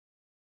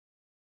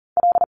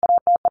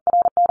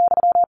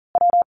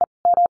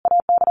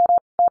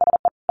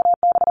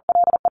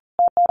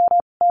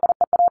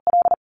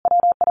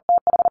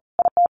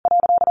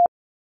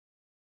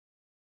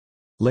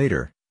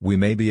Later, we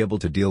may be able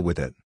to deal with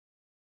it.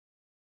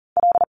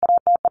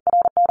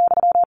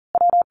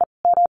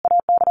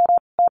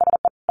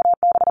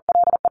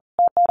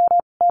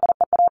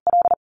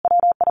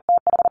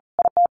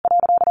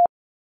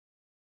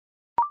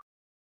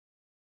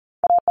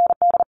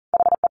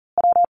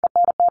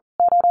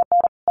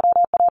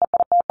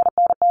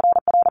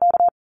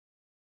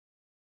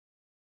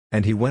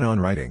 And he went on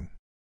writing.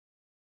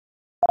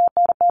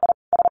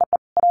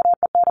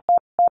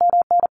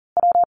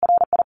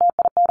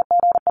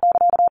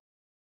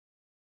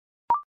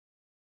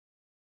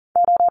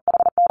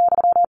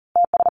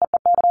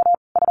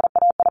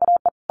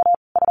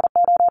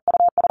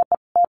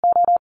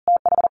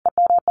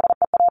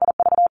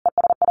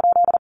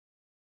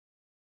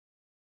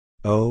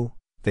 Oh,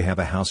 they have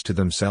a house to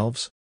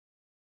themselves?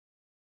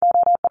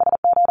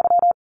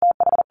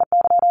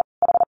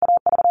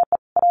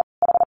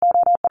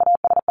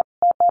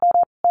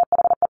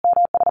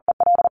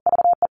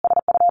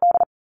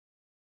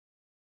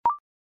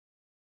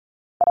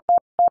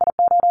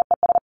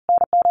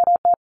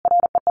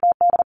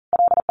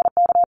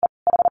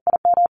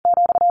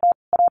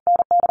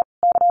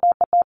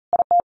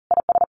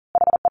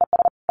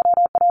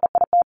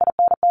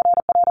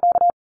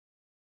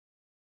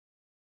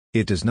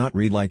 It does not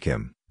read like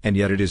him, and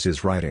yet it is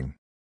his writing.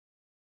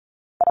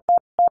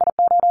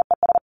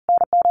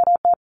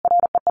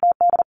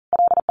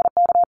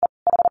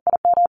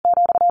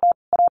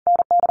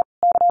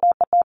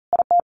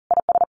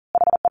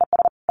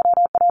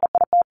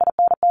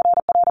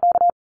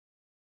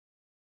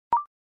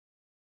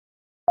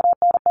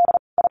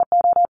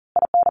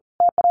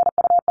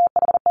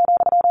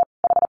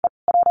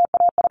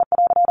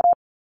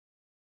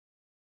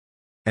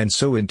 And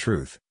so in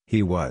truth,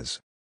 he was.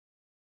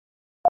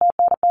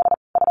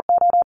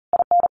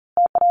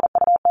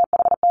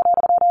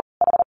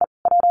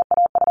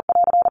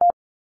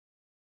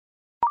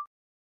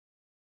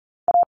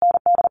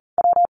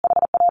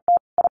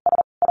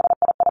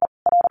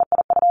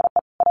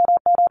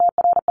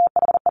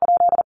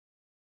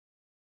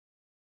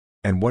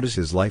 And what is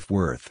his life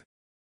worth?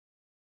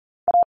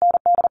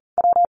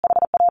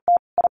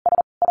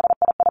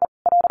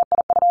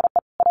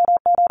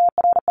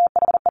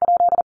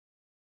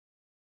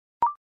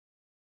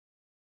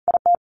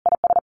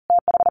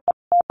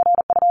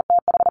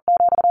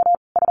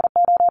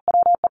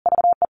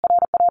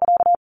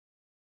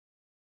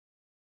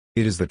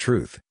 It is the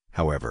truth,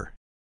 however.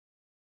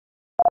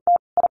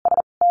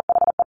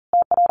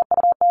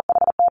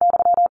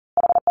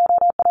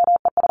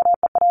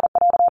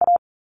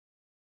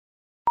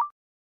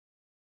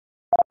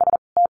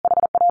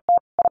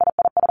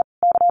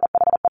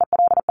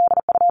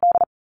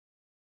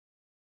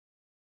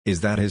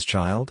 Is that his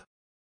child?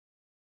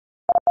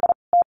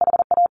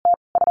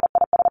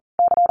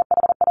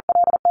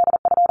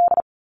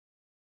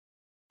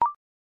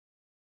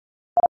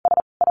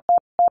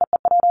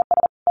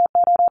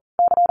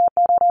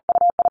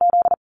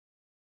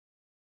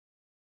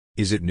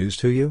 Is it news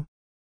to you?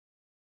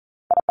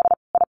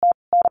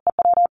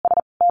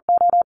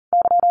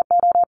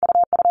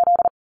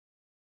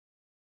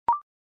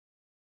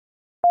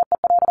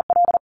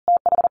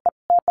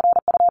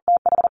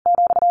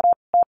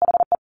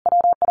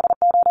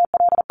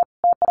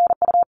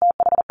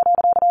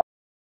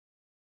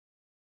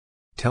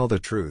 Tell the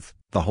truth,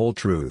 the whole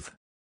truth.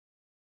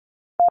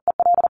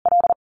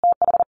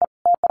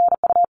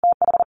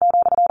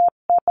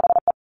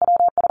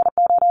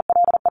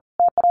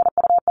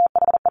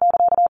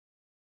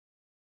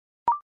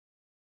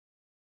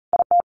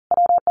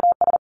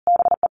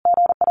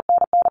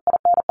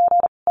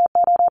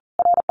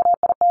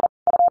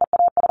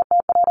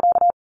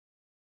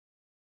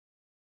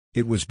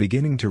 It was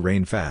beginning to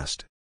rain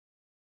fast.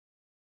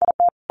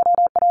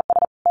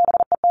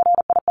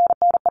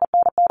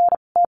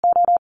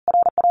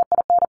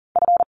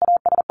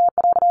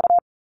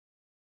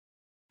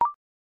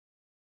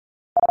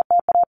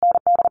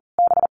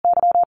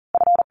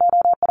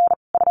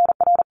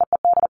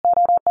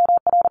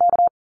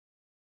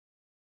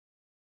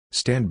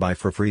 Stand by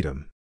for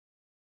freedom.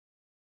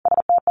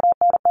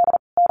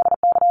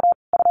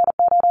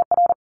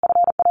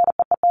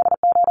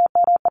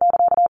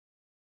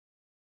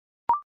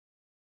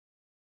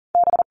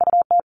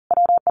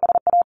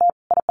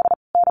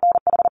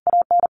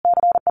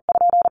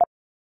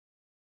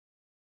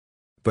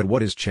 But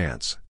what is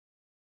chance?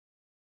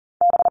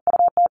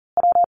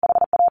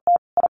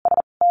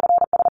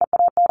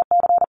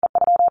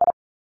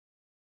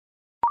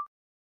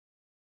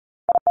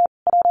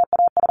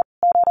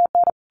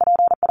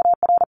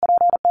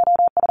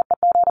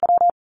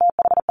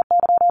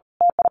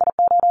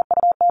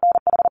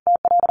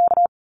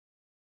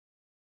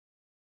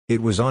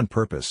 It was on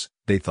purpose,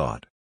 they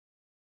thought.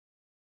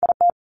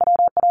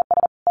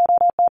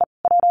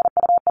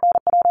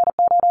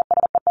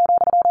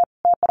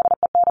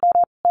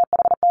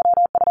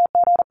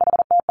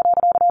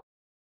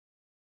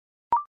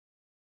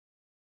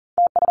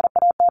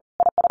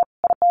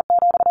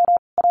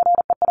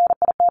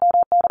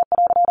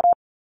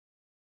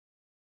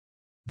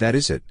 That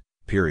is it,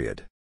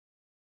 period.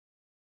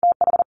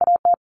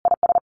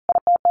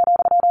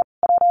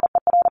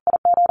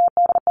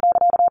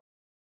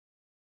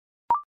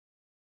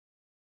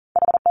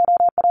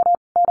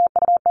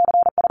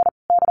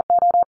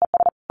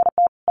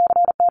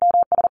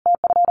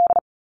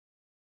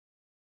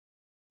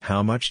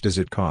 How much does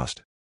it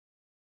cost?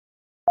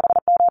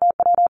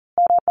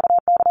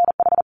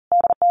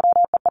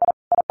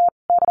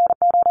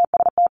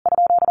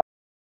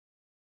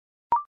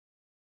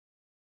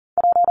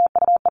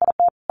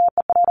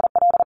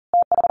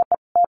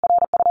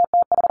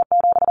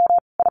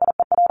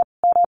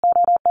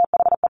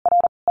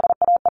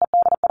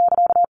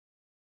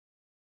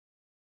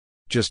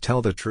 Just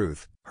tell the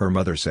truth, her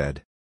mother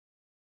said.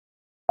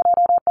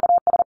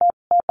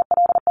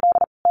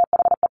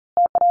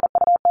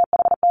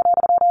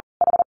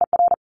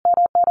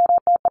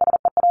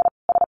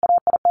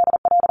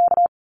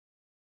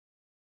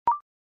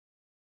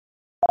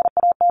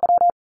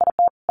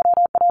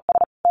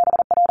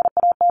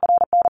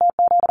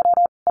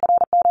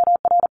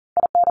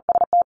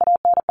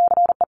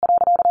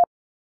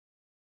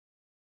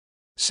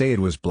 Say it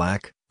was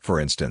black, for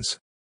instance.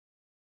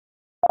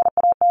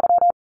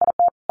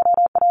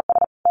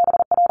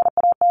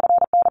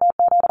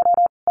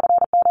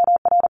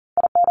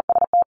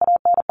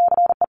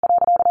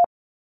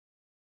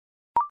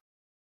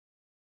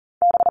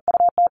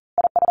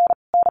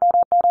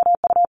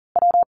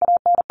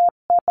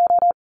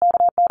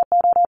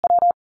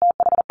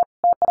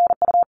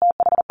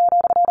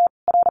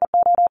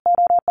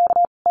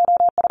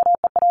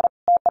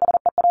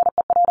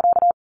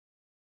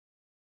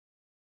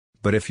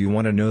 But if you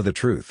want to know the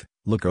truth,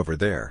 look over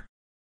there.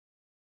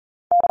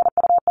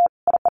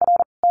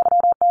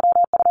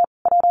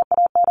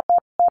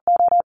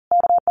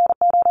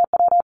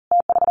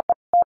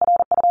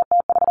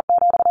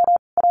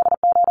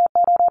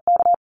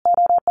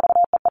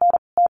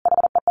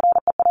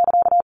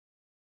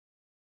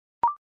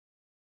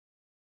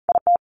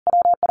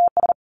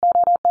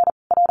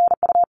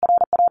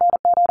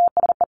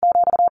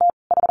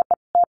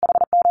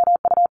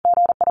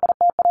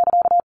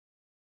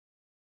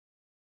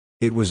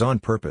 It was on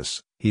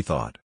purpose, he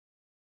thought.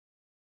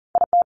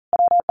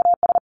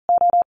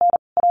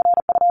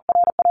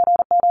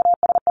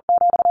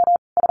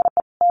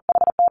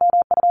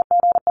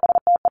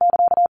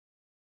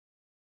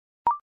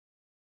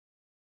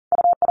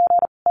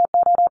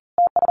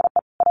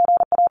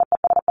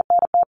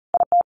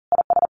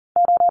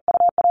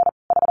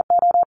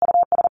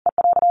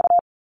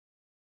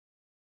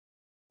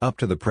 Up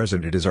to the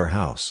present it is our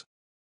house.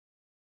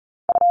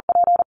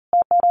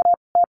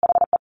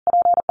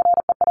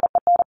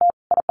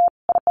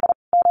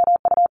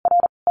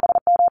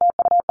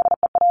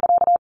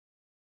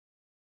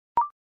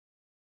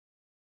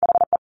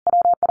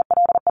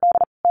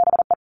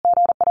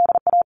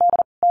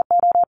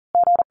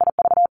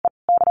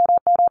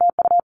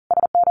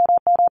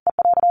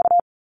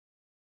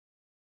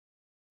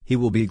 He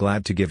will be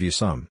glad to give you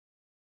some.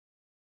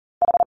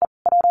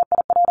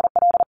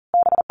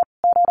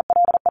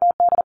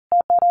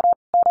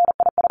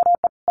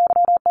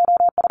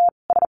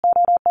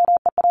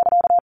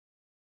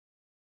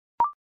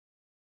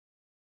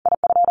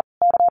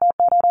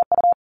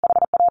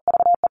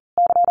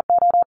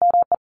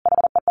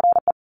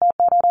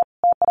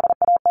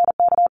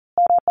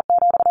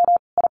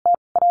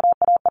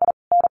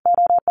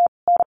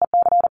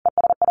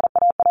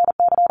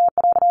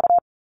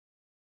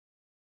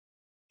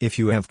 If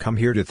you have come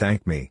here to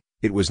thank me,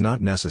 it was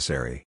not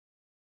necessary.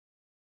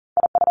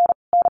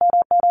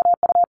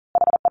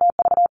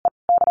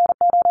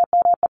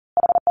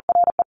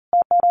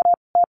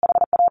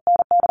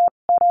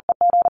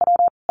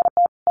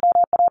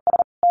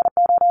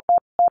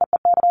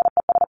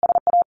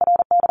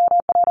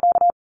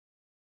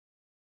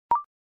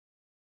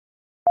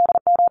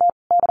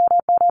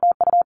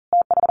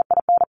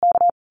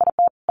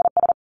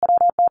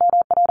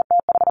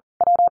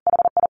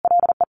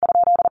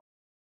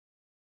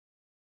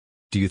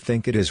 Do you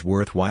think it is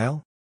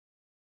worthwhile?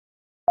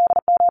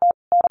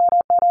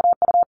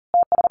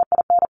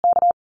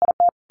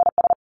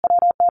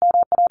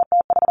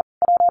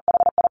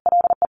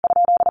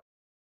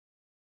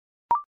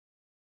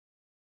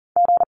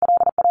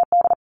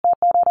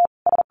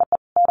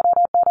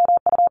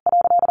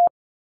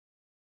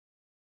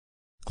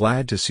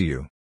 Glad to see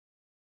you.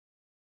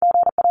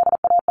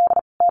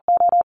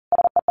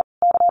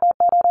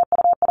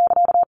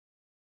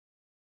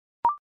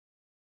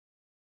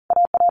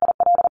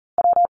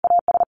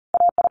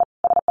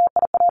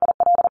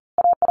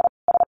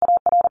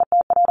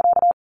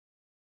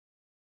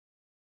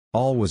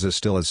 All was as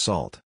still as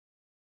salt.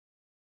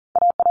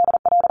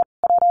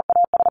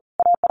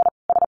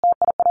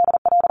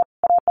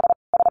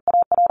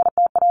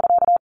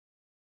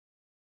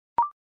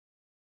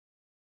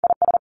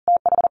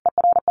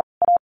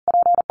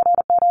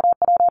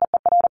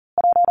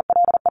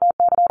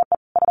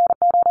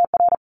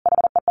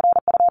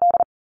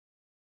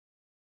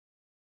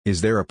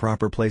 Is there a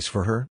proper place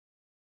for her?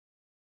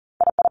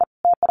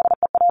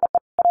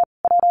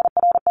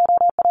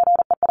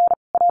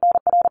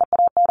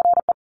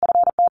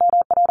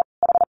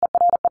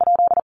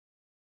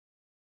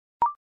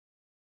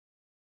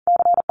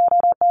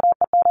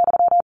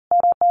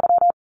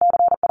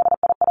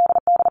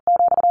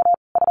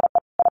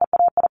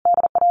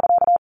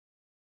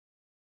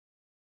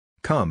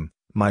 Come,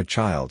 my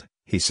child,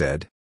 he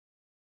said.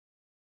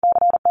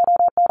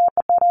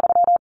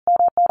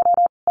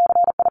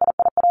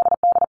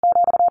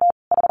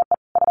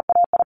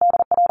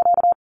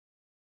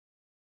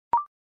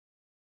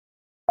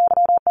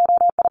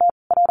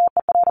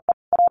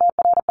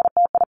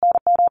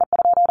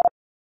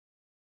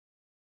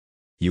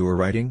 You were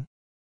writing?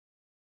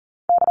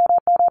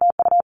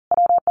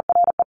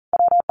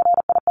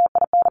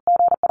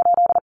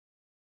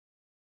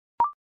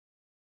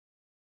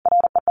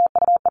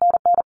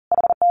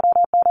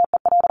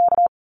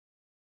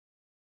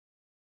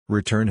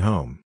 Return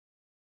home.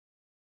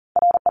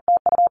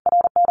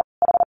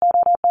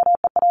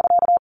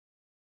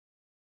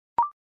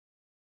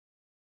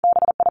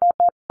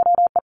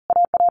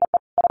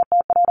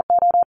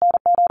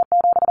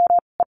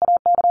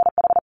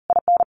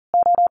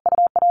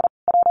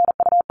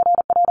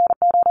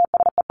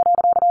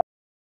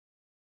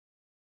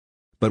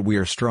 But we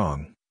are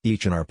strong,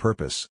 each in our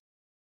purpose.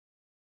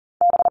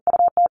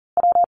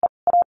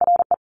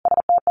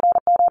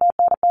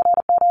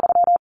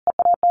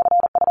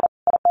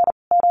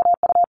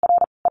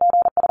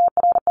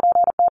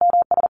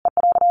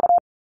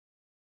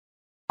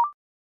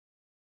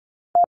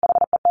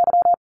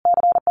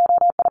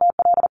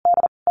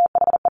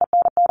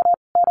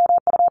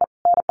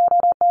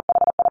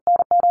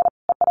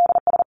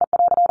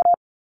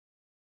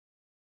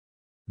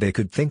 They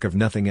could think of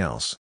nothing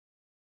else.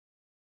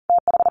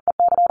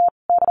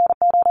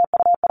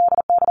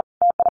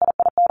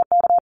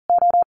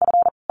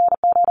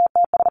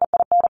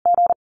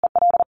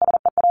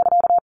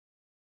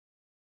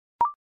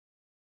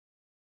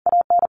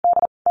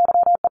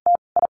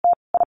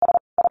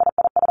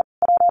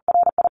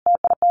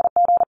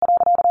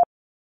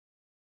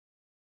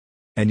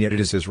 And yet it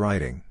is his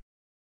writing.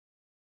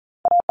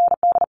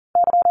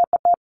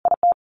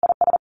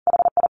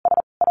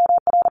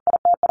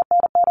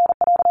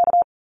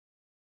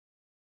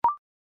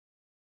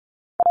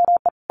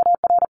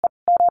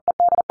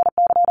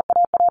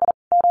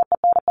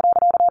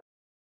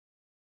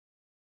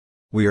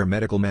 We are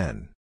medical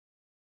men.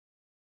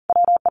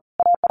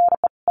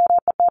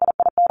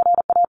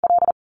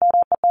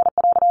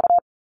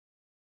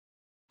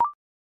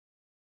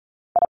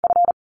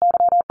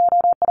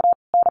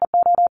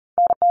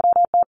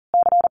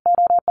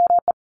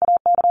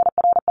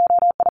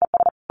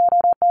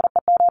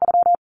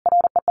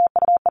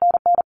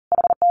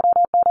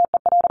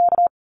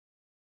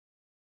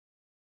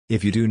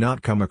 If you do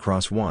not come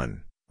across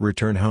one,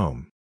 return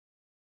home.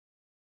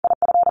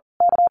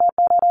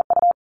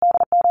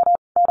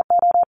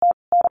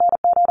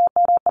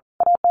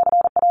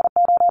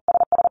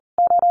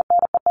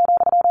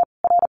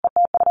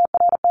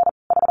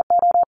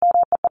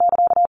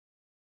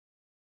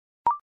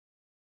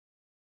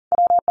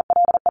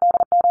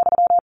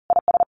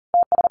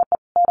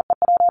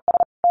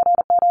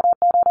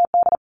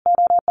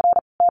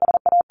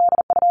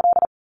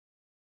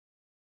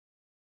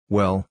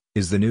 Well,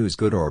 is the news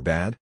good or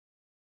bad?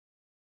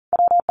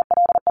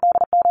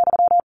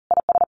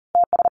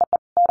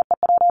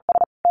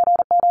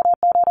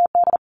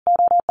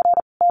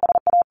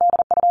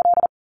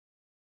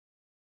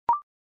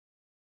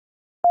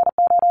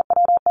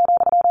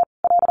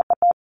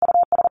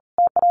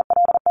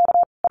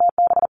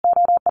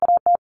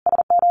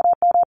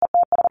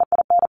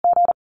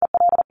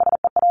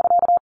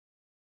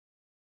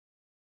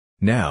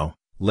 Now,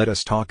 let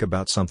us talk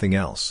about something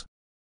else.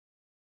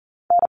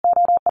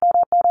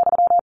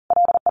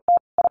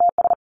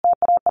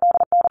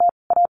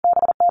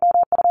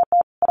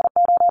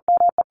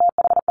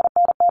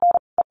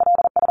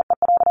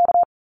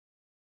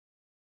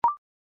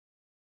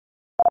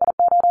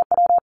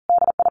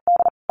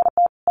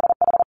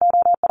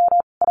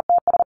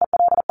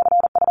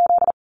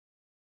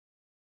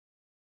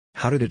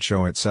 How did it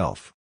show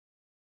itself?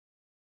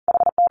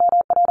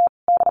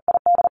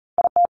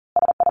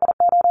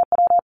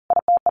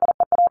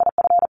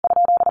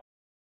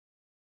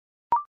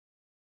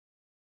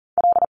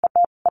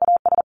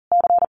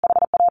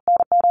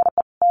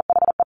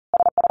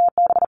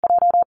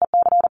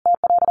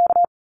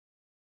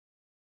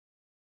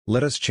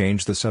 Let us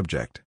change the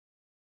subject.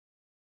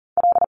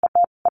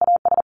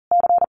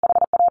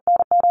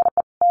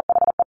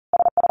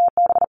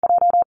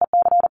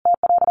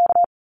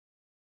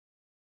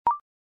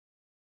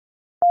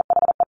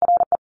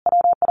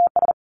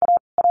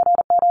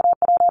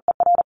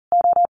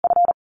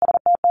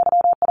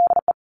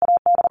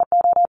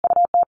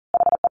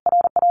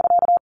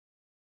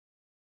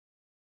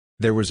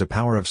 There was a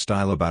power of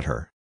style about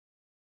her.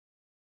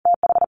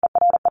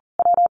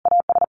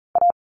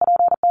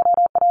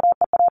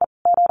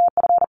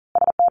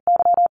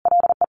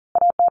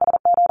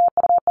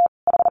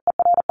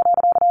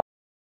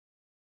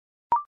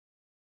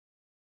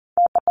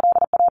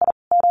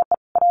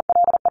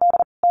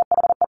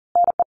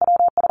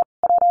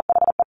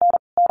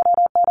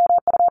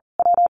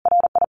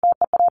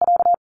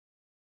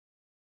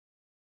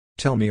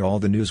 Tell me all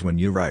the news when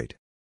you write.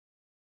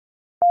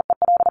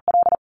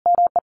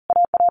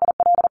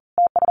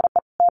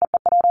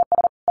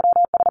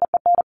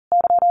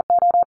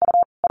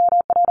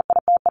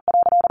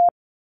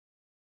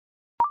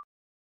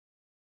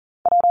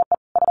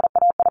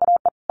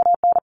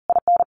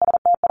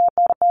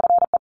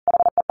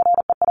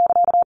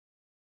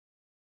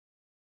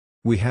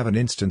 We have an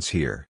instance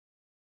here.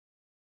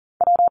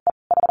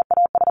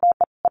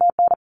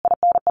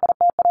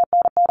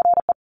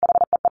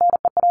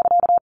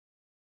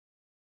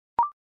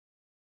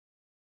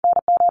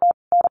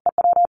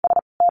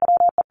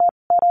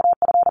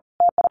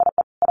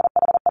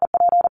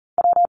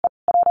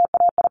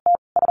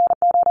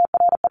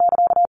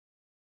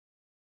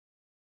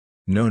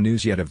 No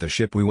news yet of the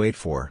ship we wait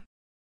for.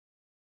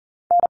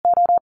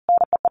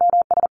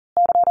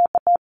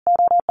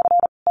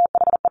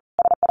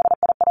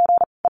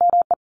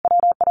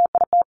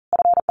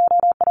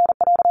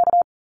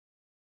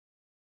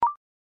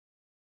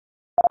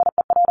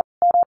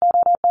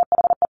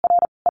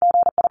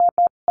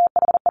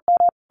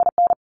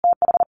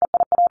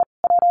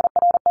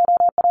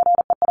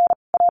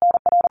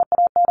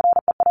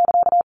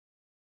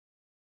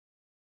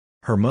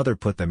 Her mother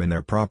put them in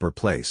their proper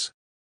place.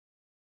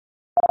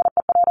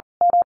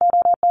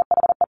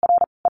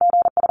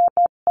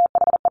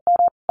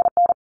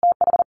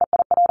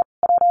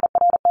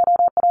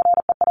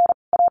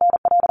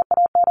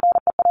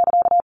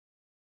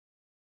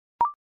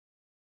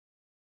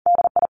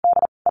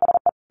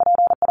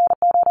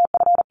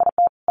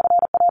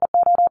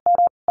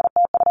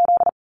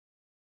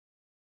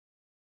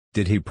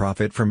 Did he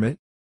profit from it?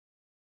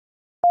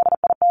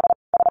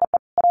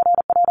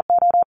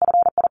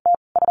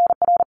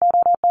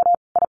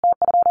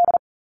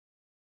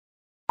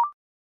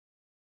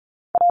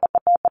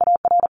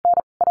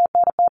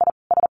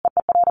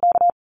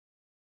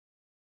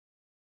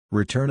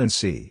 Return and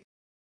see.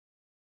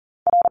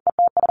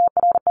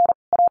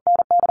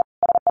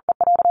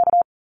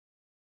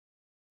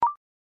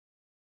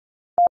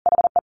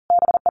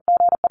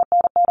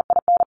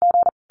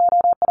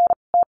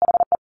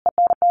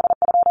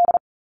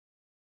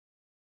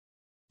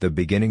 The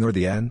beginning or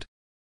the end?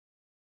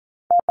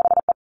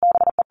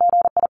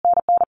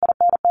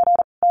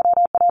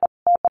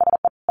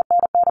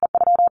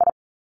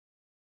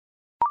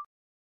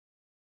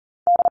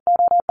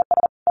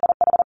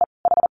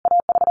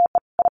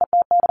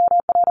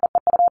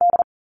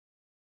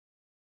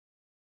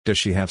 Does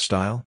she have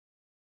style?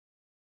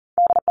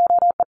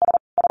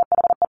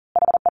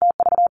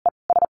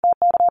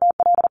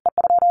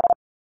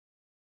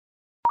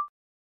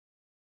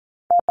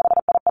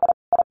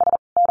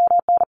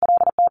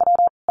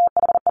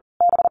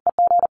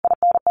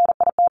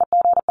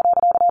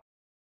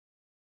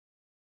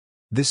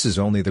 This is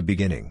only the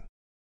beginning.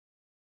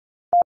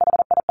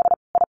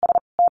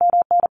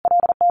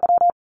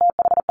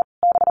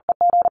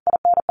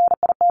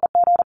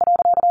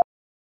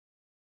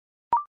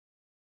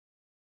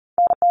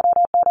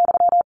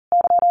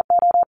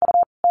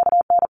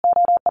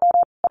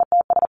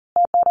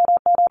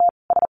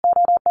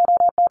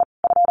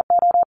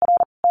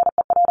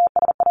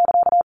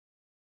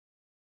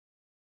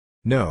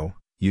 No,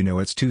 you know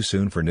it's too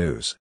soon for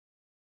news.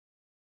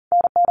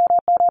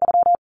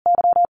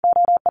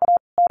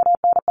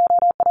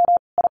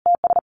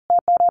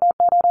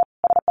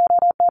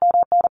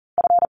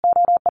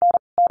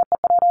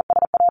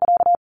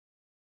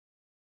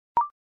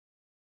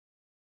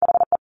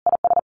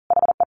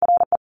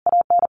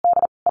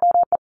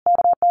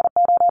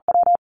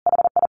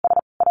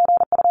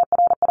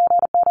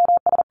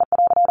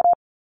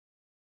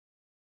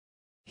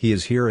 He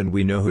is here and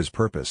we know his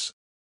purpose.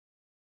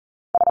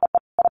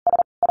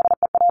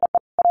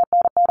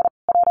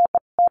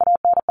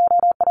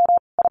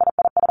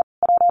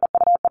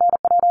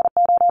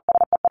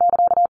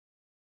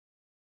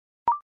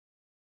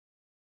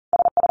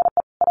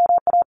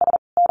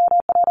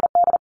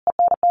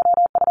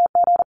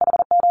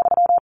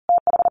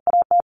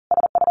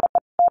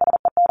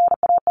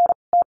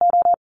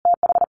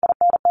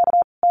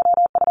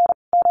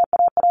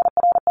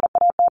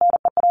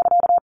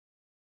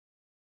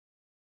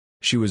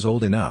 She was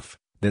old enough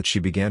that she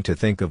began to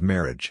think of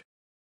marriage.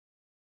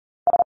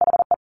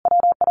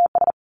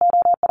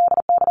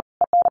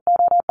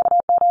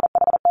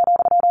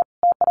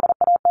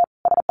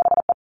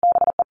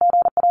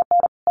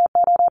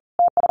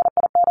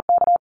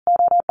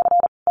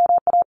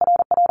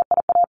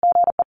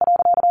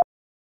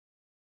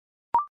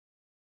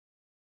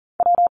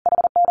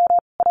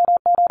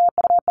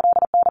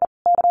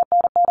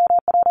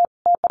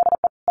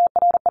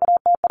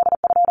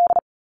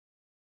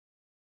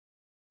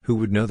 Who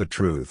would know the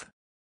truth?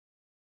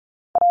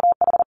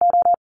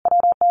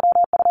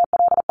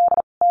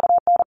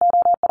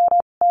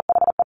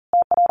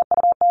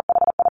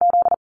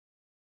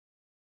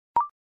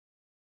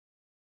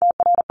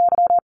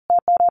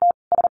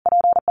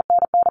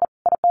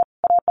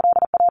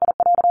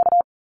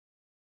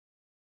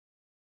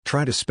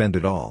 Try to spend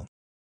it all.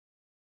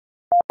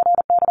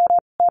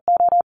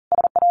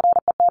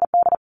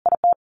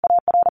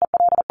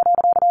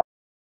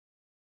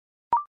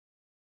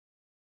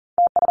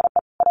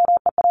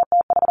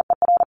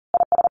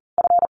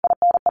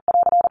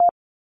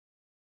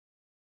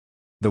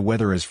 The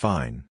weather is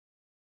fine.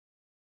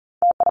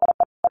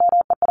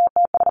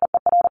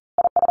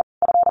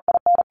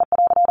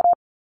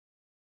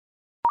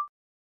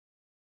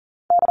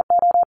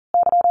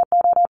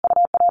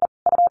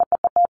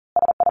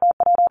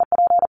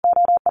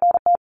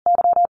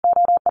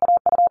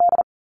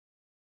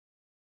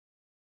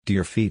 Do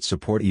your feet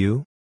support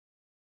you?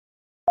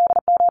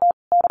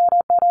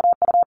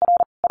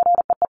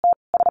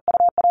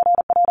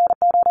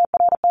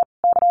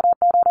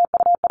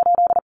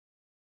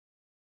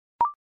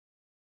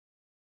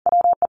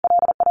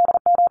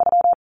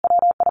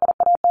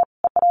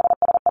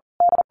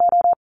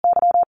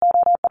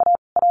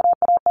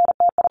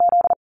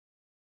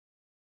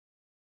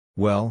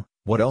 Well,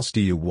 what else do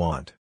you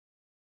want?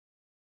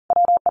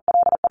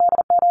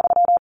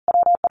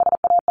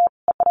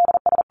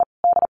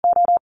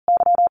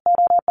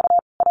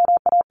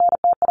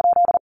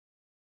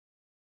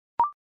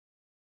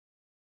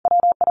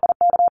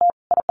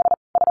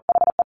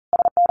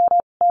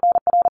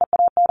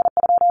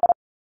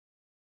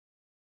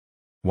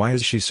 Why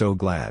is she so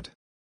glad?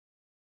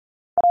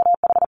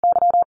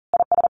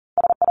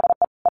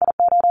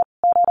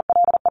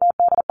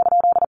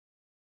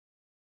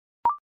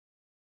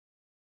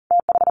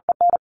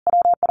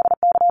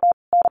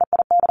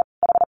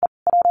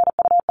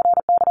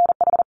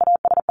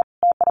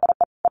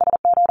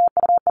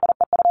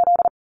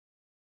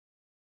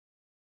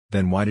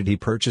 Then why did he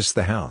purchase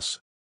the house?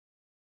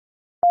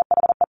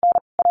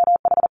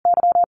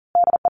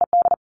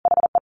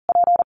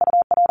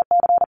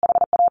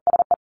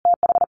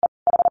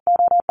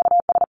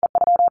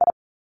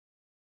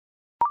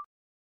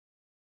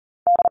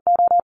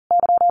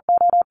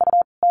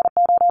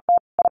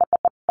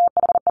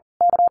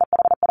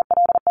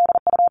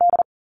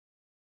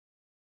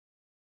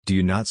 Do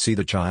you not see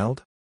the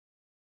child?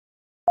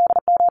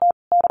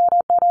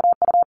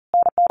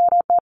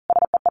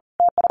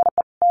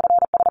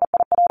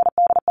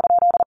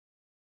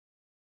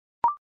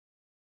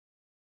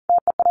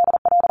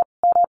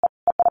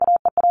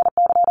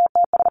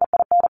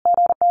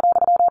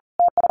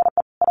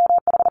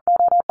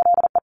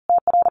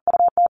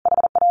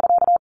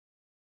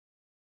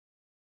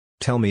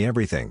 Tell me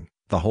everything,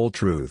 the whole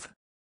truth.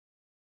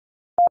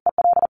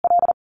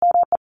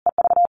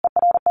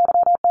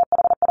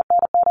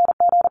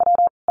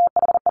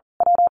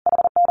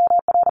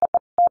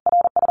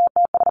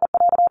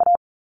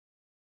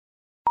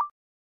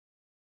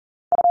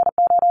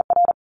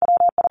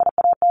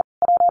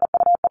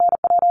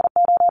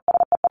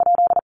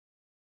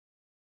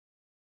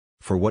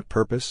 For what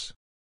purpose?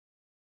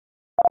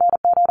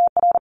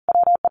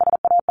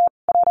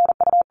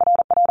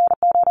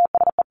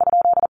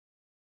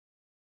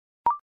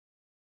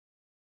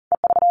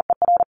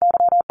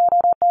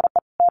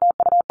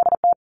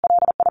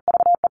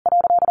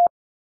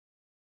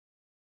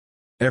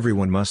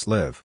 Everyone must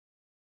live.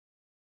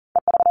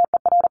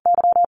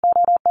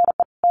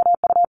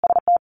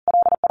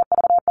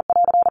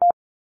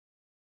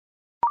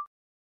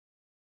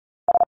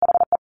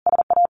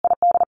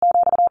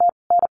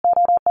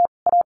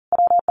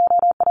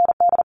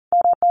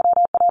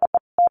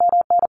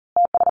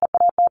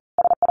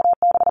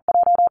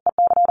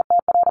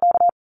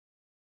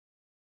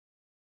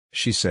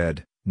 She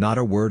said, not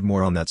a word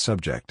more on that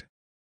subject.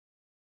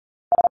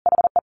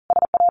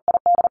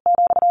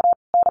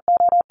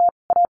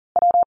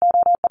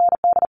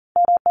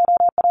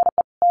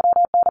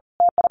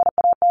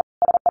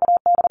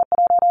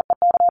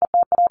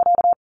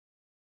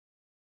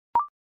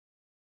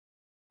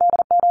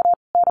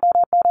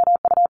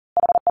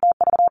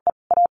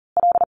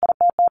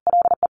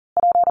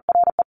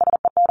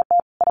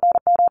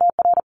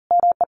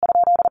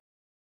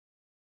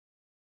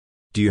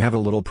 Do you have a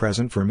little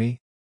present for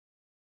me?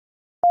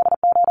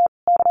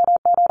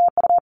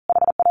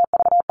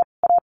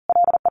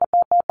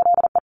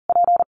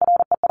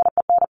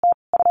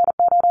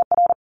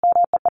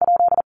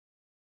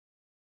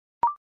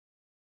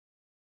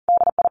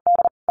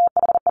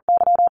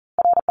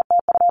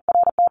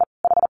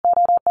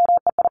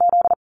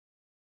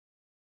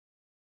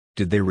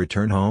 Did they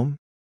return home?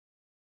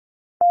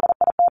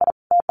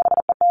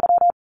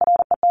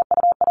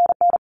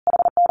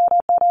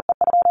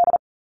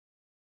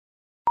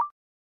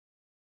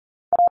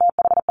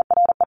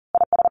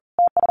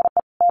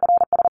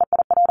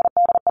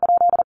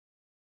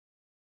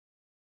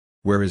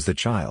 Where is the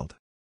child?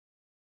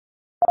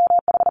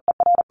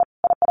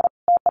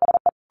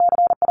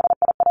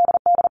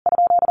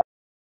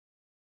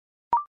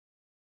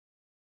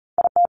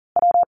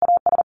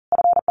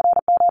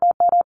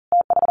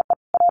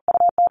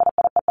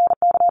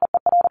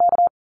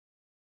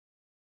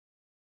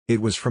 It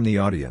was from the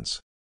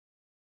audience.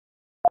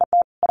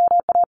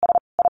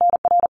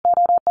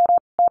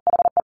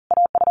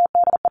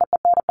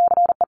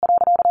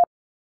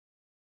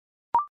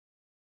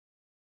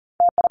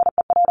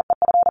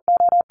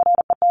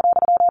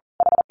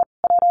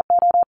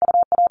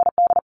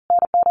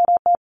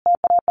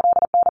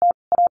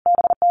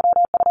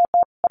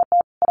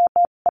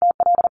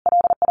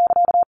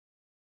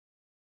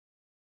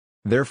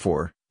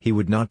 Therefore, he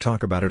would not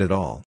talk about it at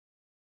all.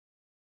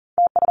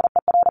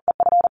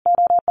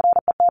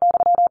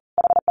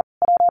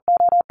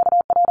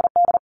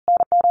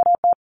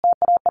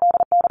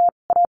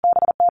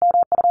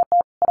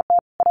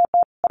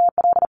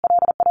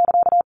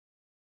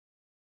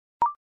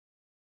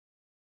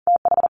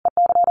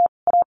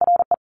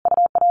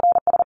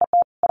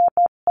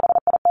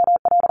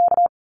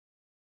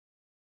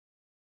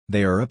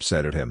 They are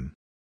upset at him.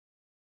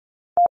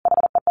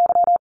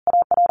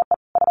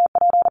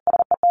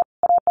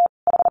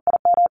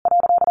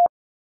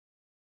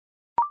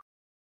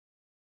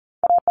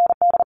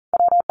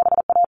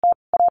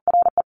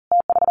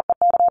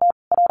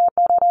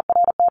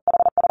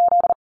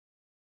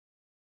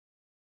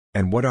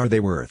 And what are they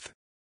worth?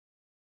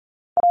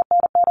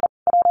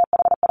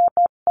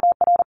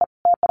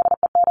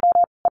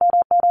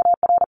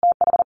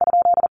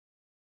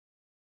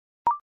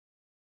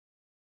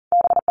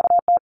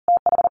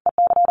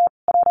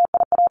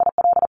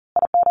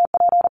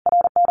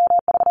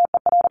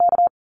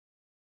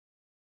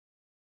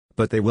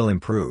 But they will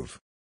improve.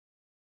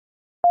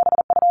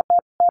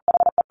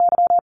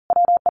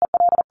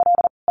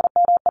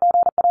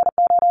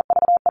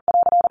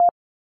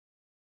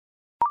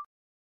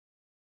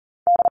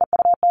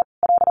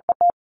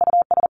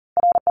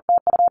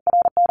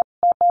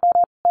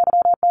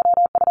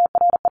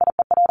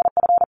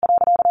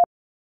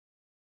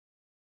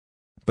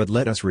 But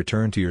let us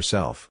return to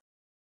yourself.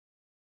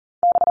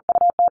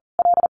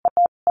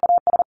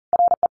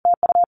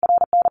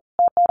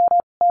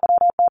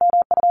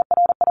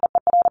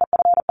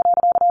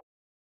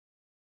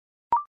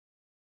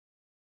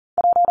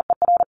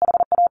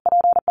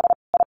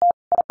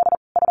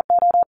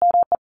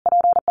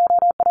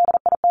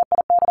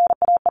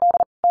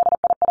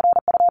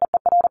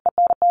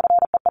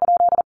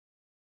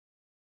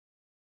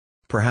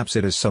 Perhaps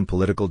it is some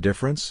political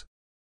difference?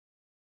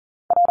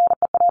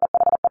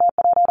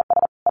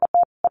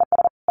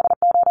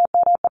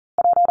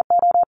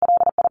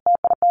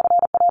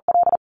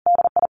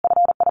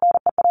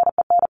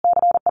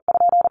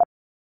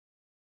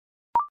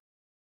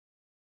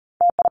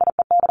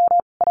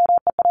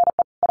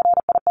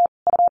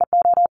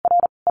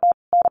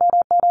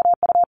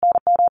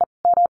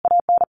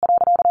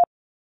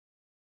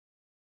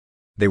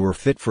 They were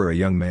fit for a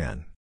young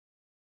man.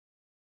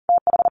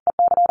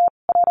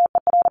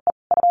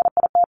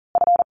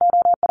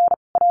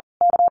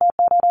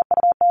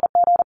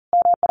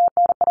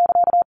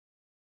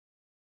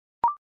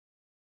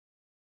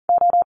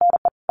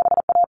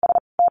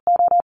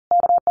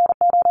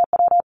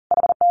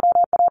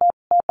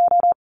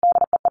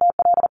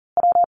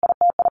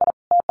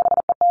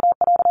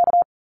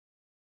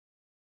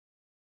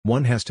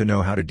 One has to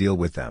know how to deal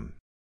with them.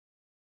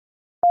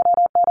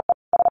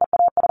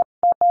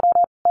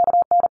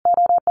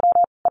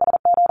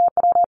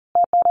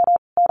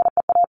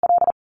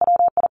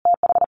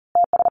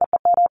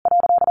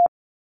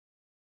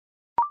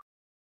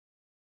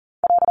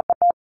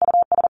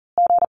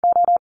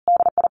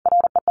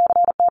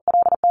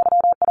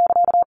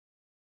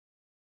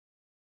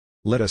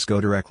 Let us go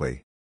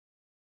directly.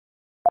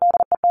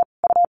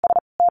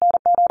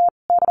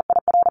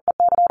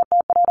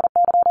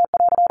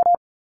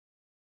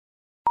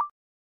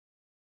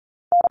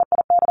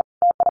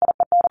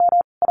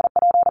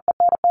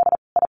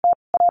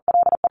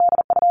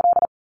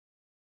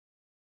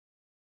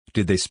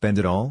 Did they spend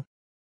it all?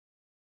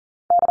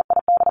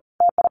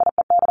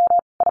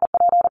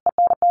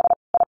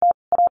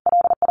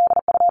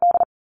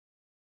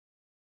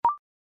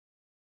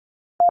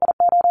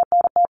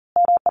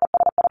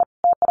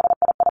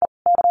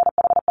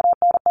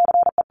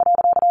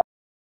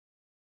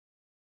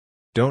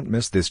 Don't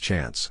miss this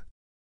chance.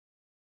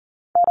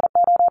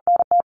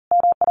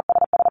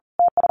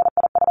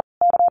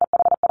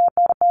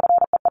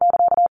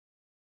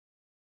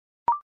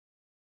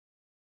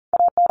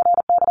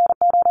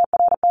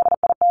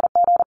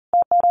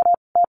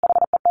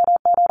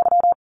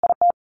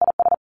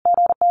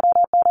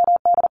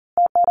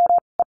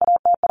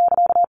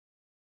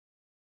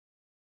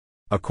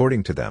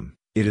 According to them,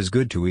 it is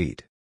good to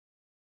eat.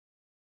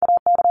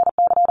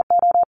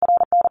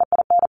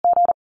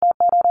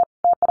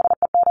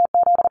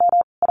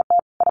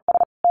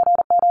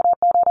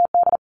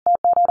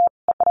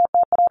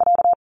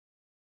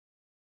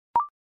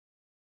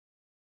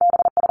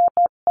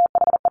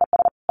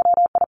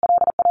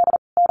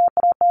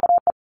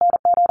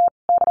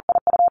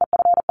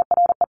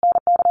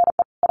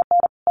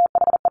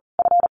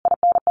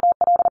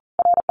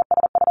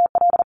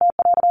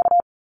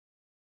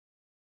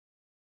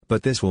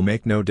 But this will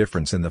make no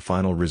difference in the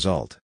final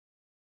result.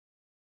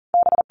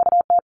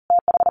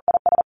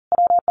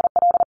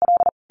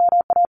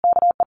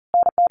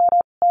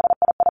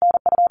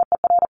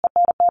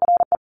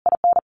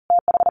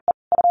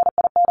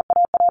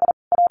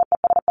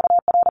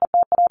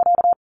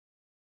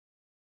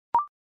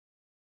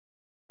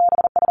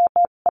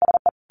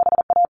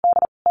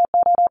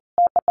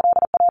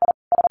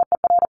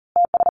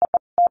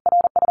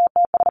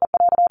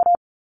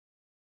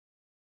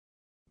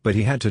 But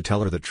he had to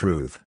tell her the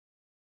truth.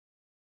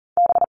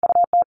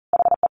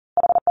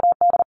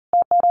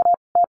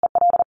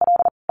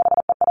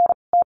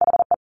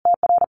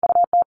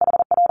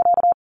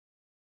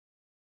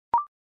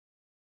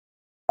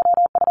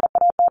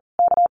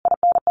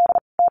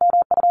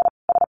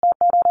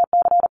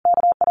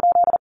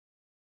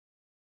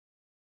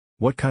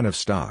 What kind of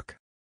stock?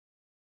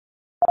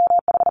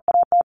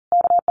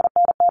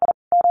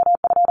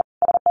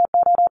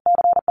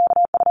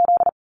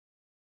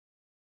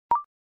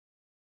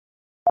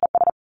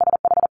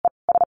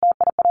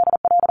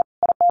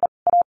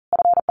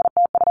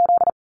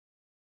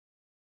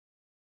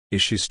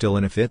 Is she still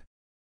in a fit?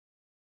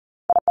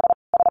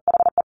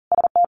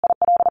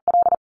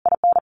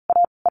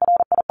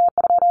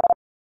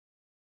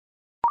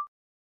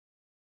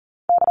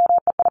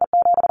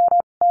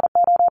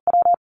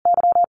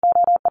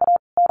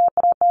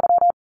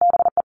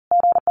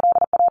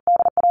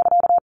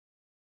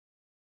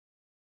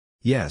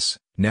 Yes,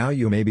 now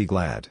you may be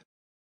glad.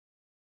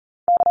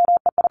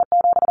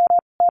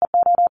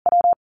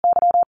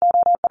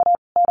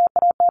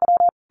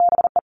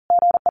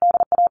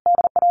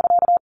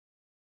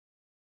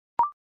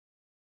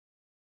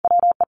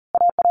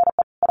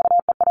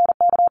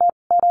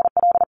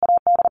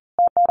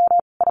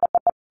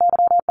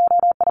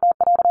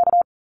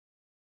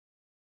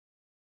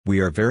 We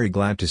are very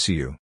glad to see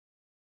you.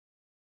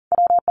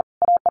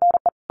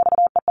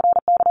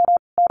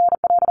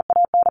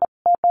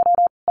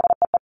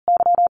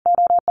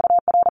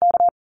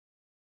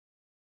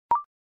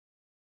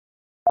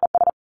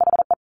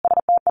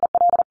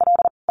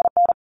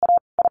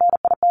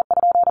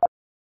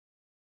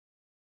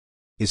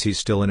 Is he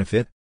still in a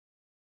fit?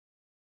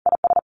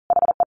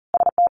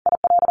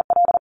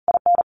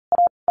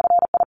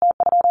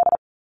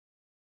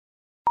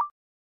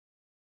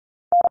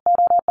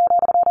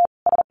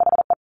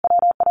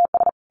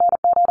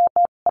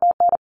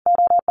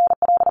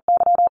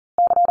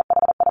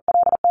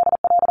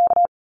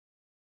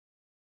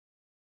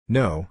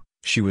 No,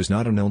 she was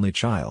not an only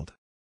child.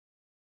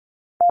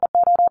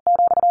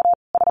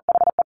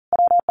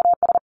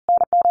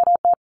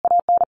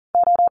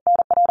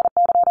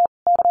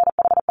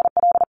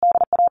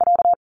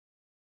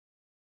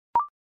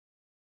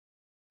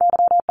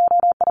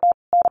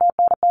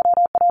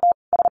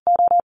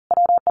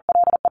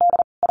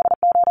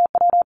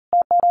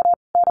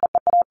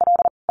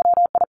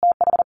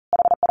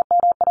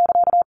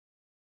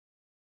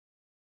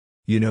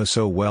 You know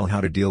so well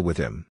how to deal with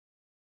him.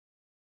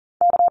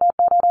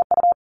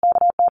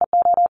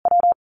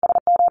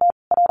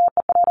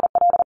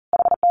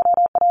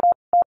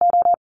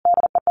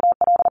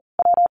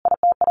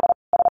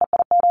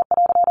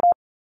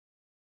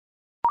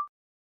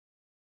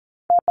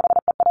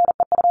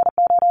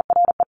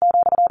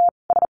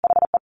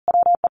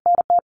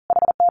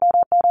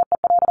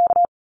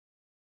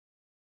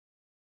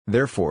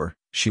 Therefore,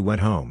 she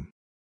went home.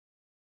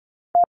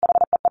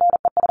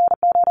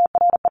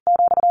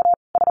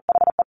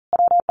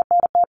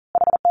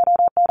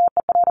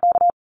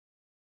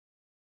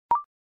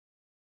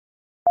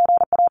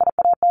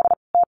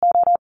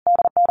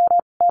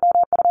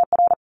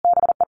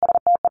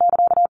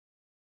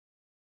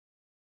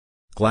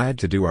 Glad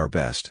to do our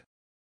best.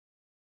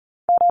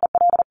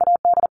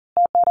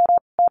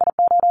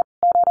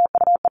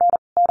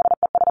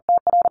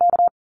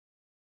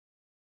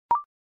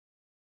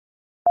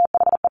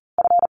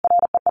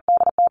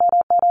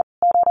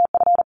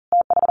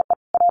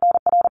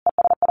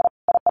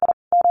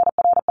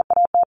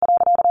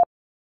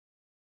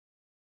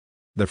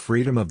 The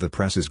freedom of the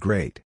press is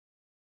great.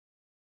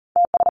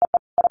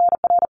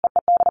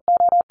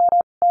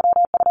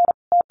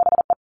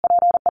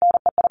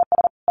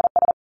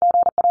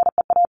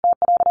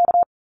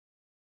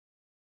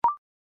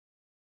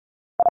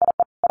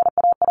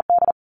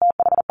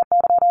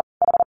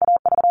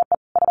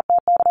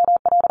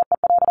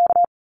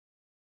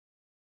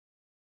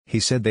 He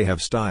said they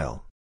have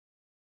style.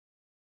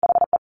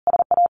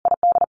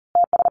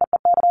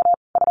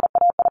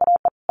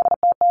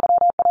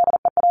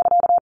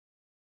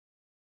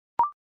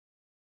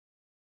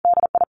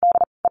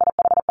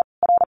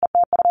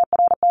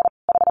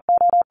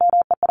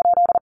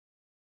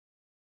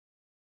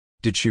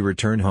 Did she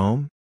return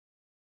home?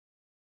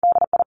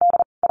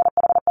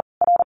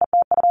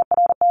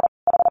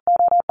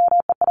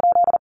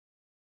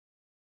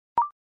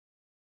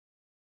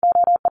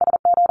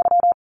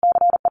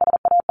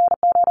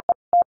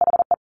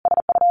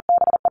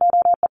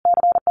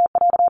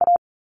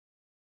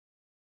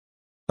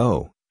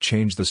 Oh,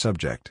 change the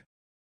subject.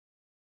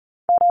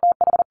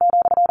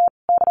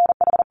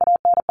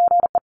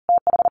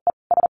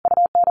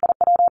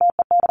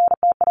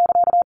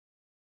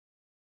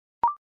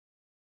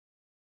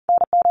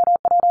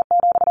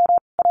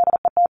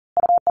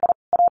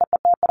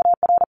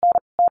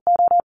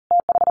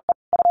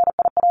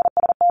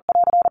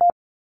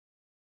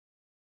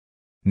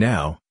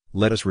 Now,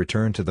 let us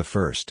return to the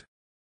first.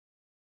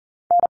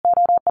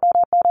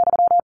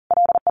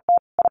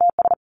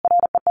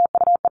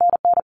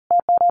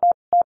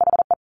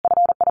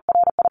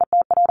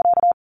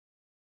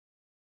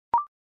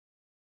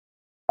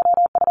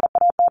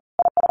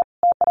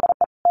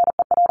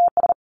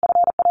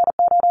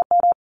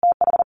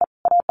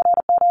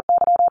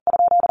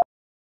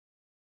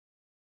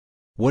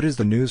 What is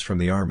the news from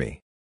the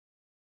army?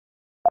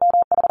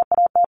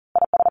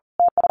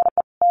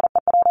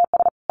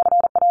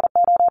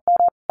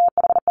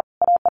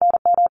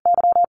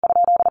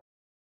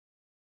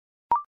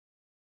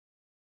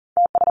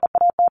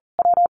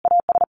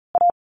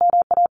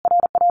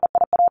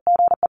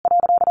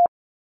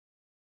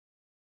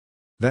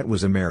 That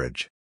was a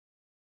marriage.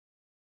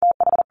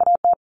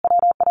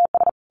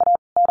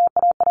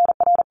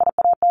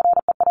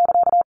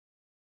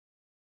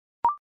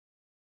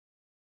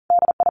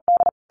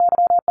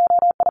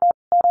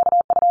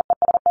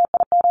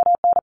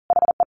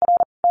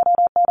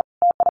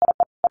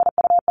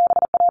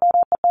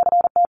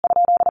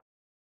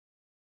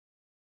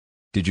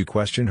 Did you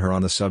question her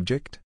on the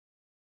subject?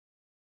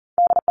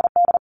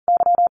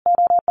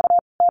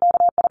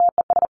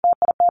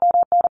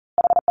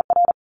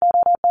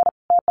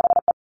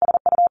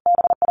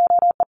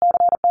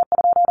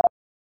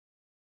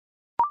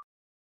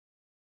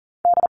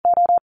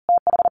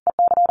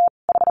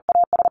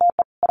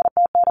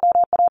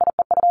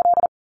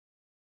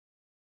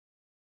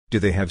 Do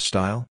they have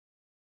style?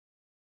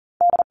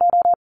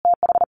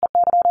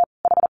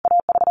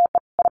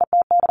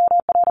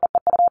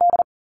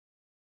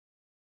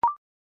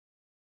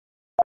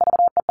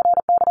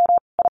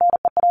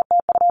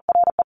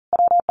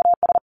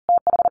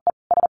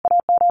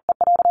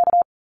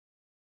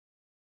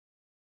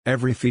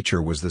 Every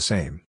feature was the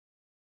same.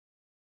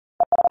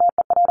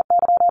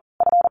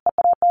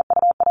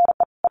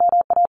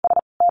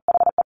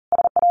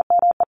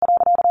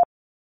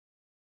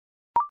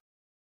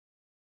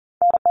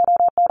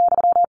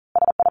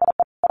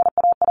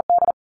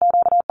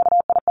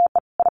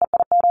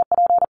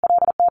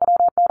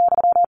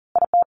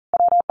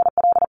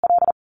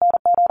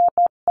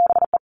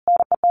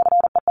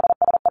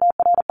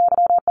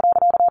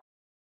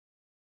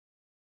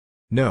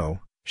 No,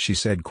 she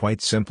said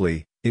quite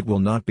simply, it will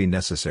not be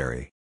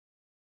necessary.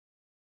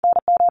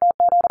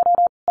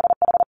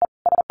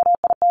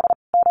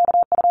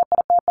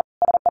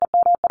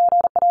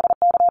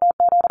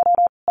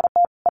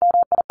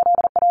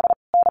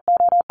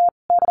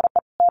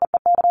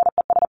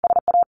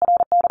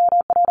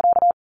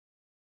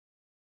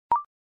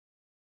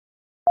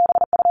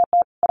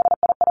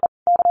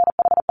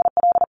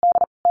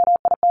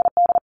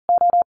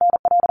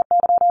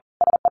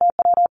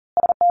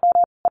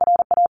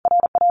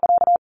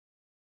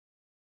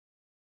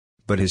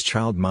 But his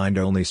child mind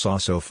only saw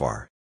so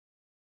far.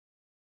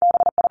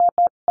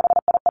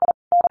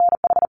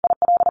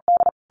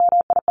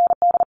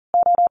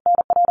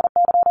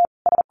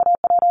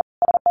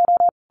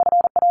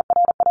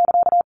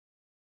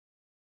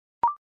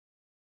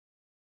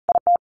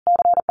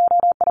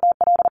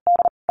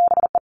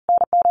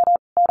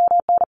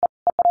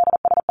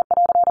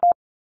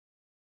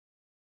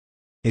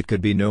 It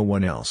could be no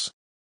one else.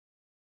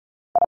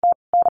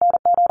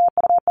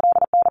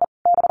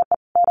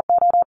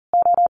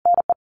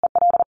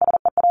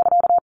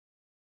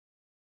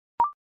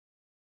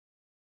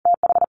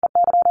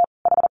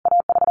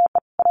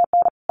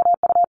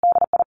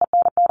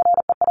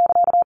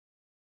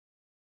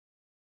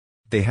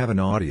 They have an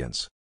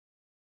audience.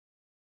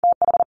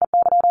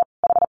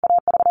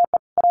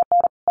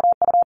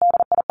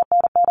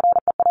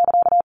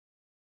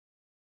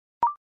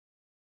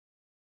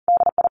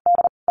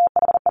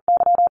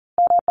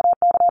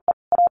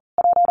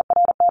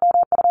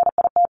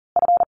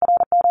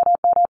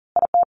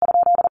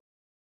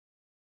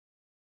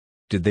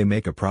 Did they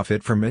make a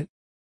profit from it?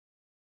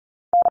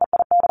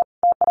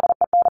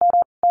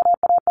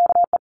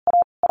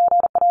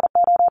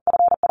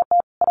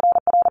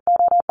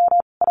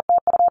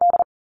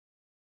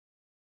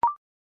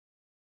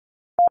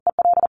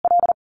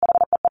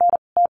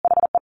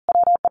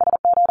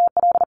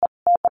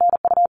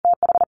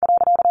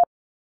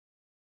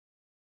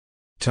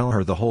 Tell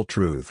her the whole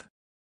truth.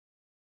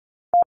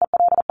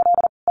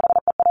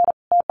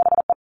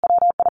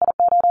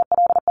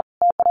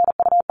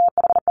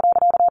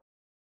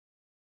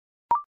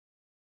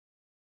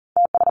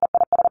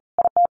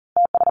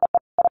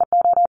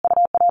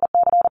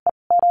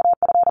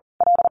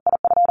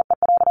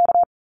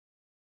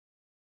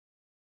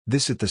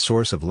 This is the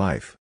source of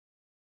life.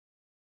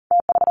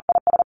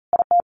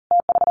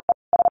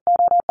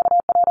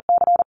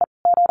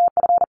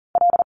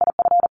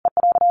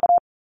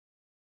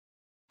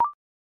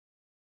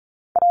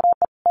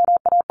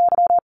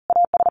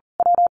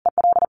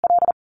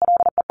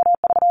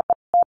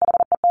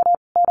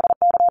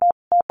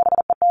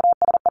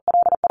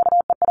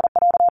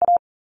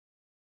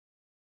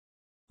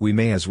 We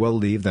may as well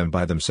leave them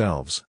by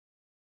themselves.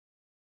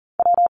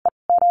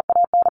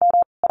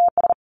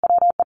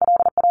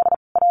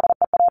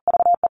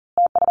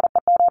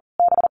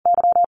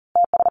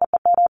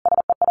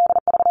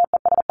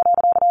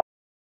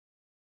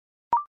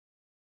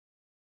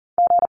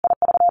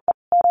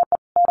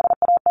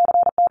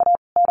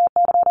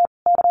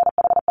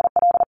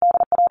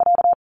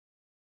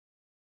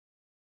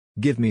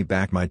 Give me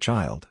back my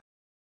child.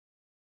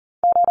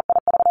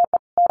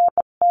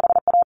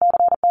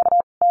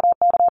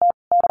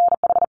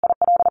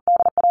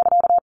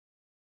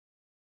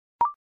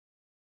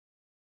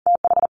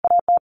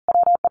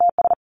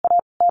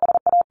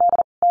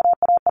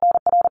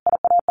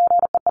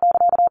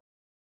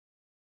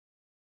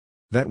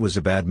 That was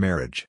a bad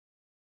marriage.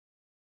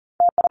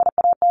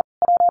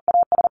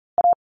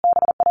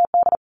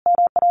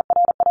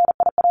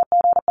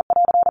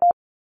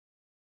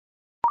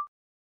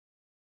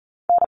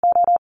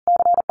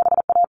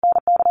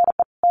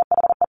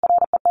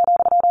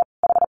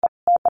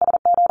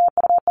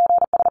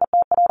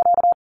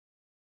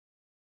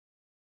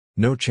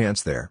 No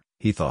chance there,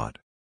 he thought.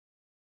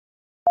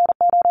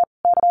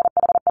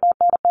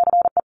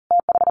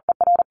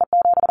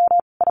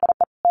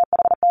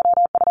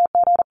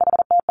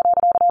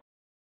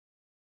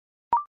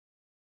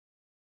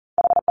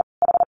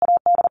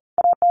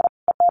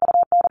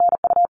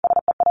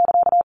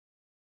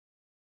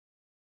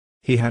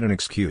 He had an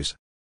excuse.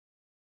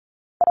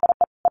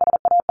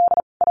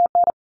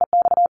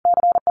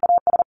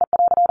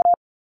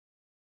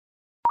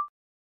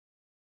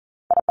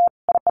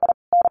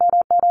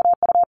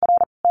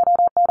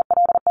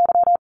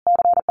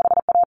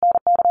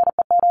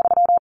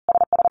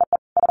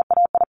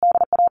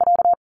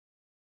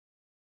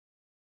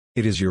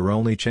 It is your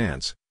only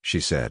chance, she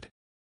said.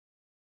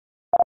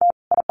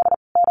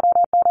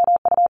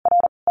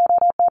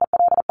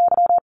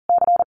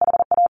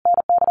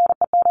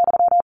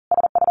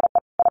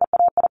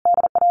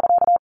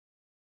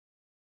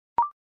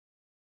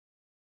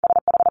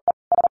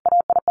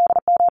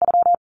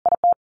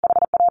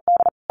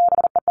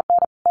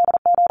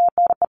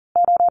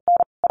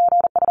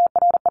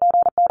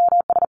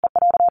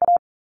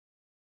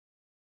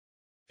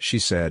 She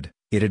said,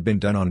 it had been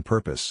done on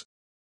purpose.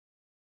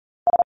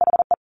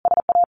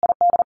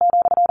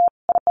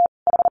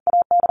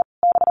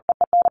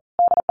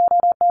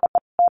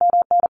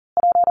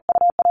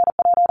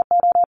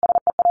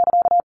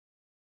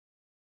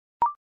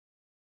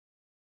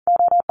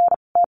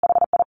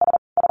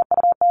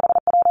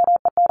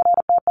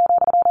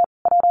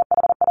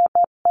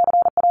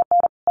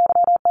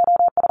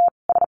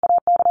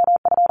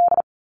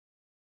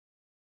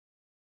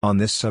 On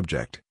this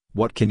subject,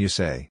 what can you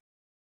say?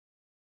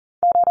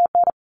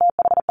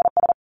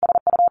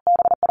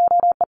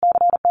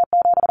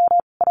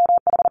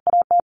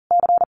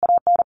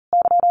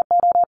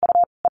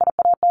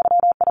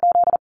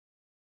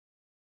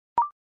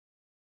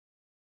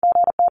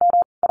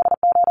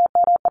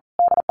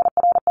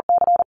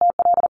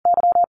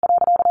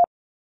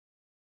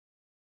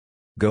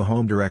 Go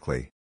home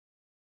directly.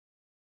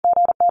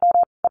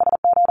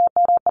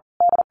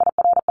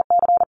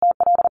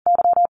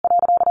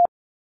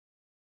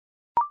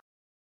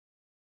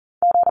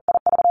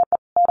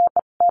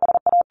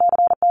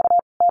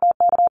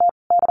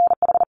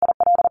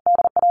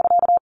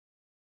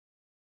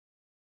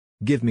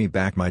 Give me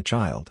back my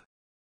child.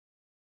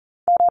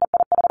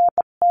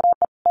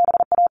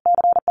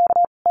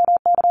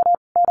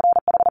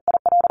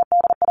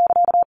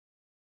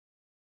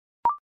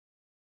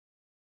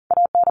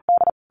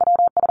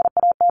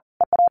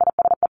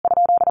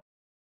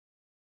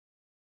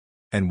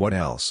 And what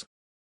else?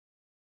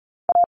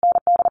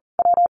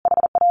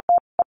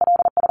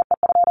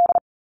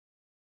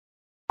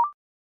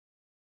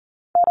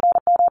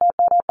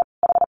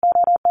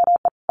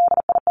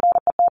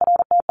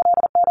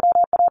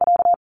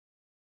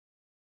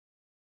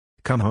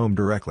 Come home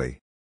directly.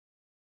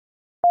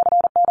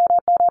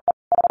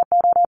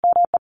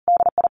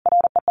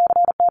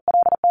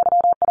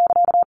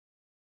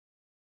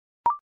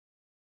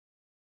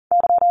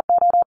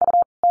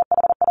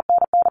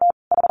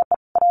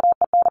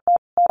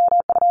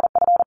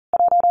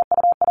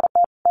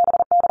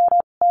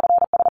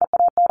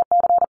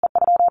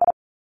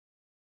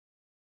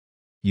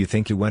 You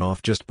think you went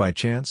off just by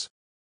chance?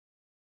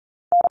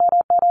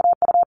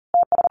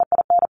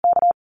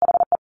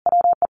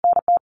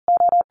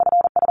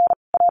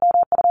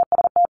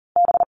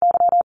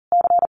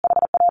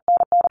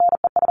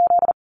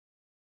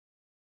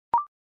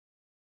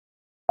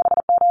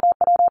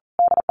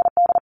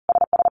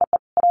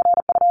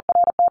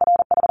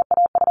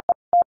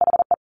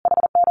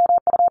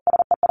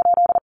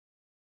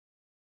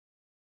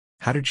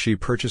 How did she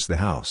purchase the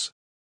house?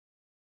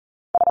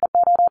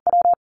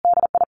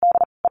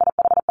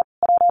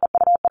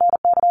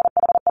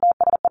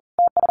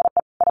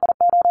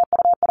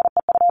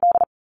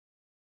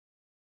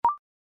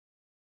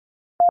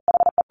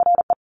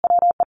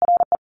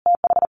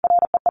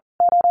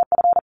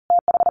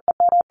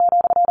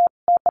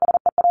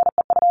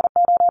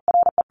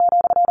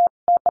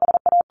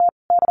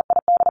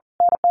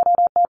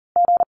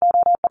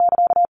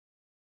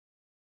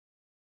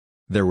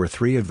 There were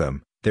 3 of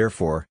them,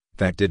 therefore,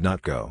 that did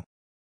not go.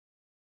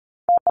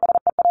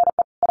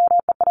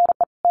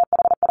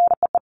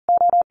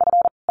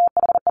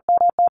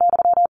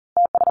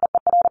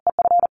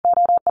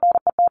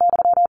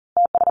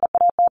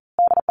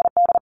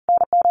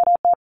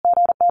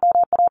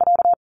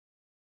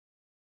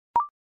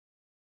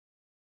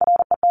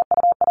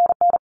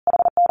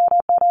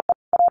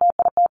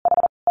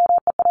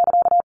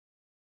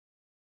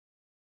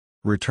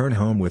 Return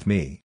home with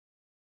me.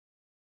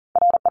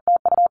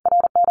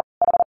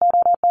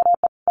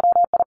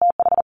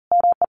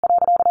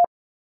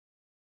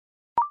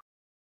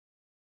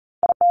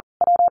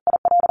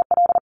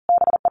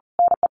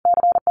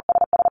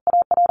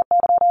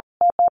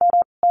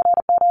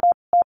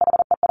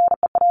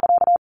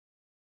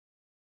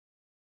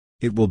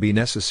 It will be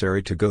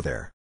necessary to go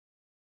there.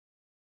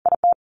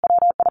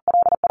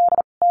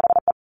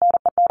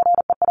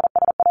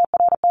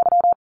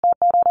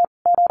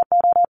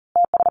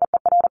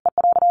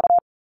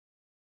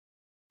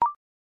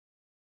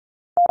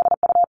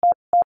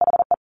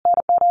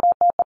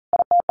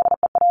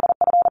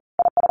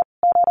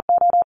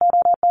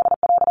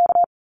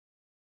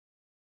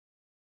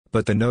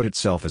 But the note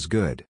itself is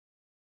good.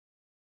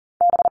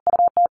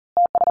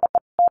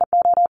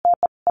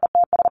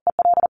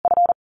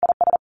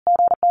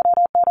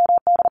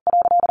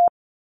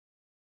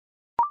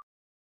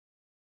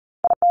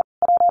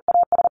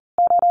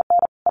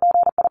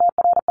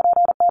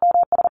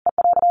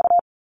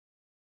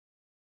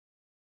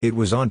 It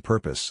was on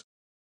purpose.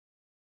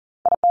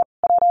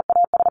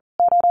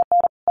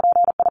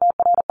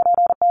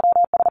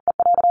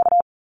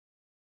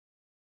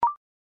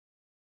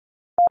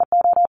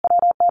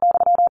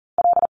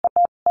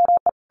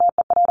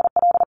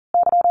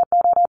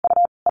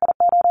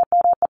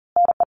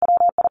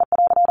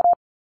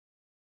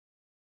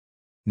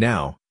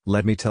 Now,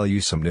 let me tell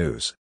you some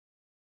news.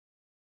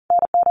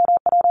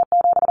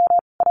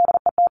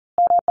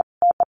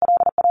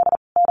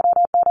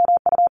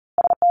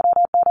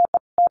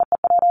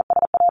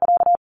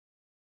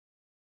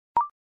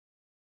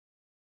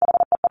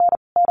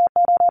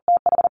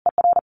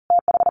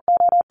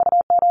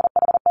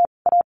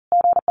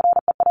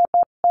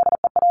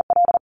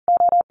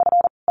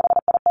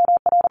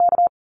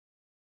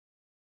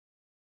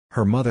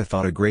 Her mother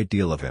thought a great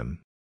deal of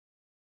him.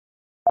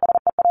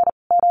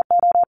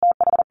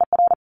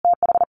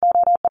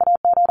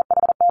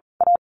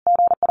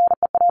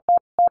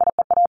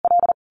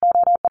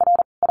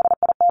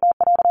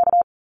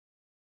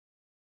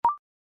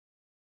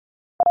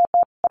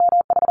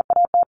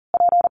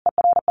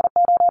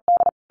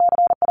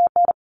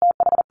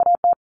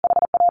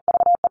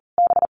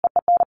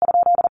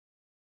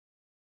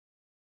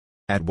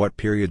 At what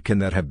period can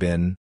that have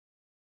been?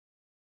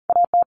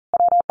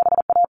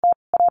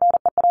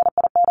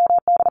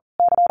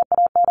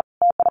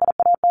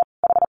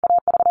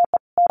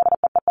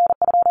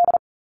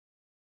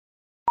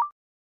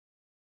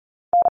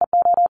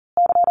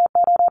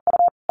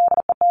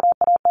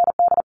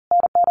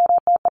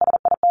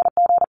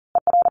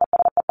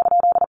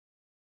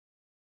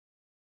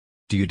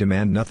 Do you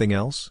demand nothing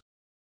else?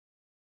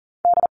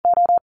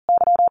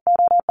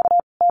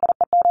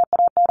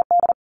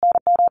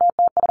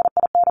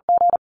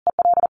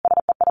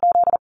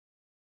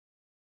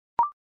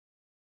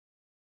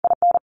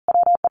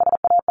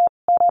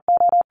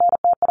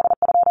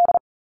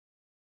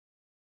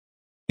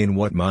 In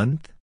what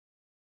month?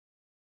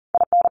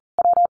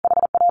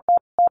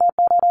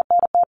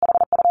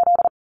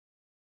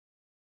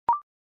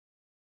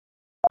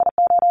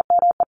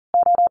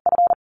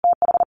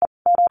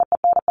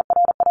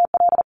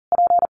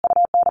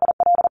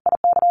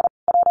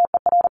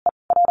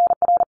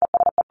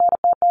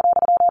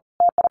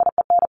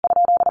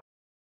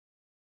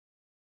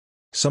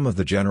 Some of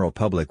the general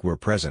public were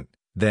present,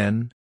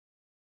 then.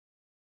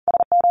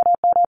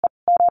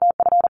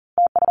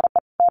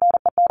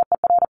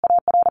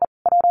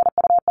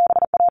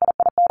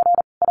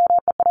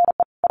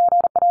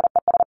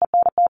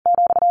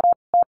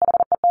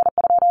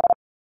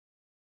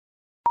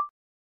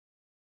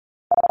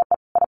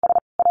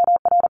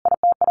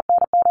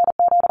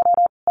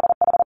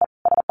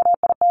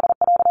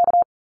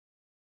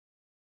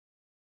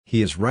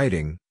 He is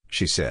writing,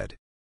 she said.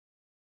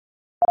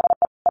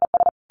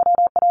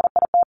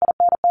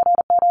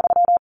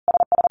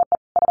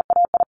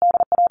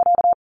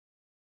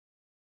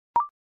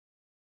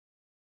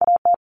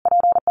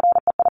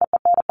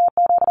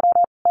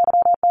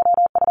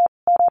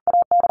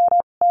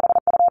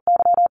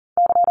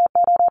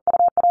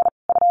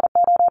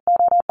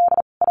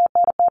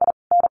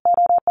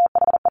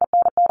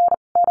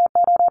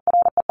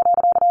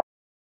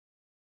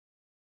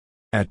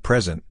 At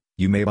present,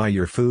 you may buy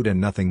your food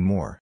and nothing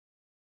more.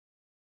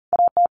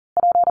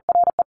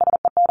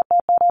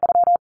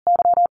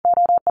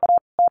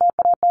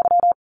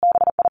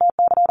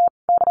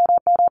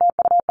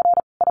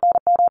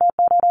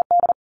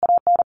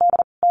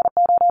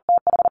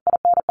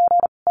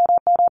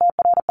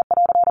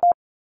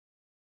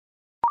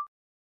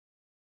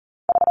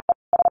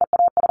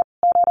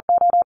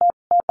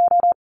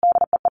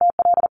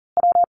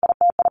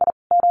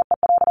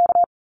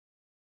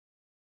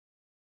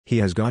 He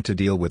has got to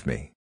deal with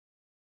me.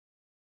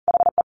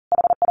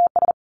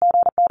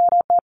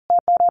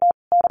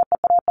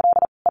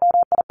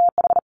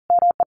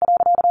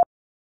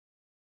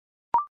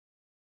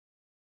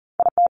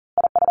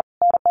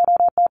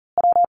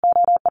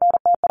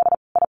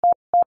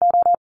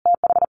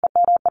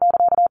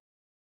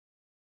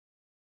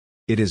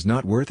 It is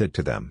not worth it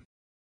to them.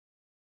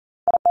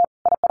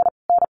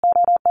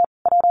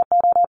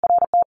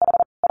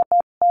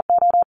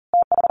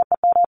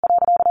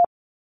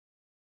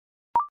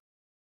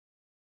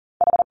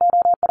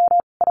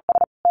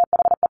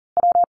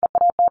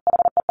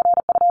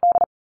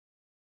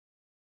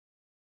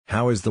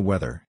 How is the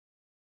weather?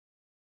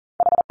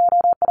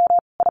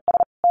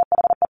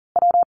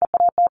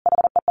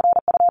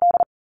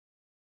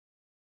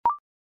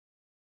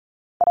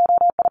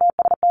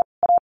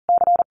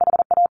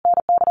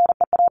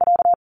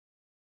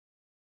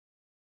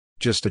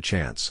 Just a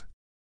chance.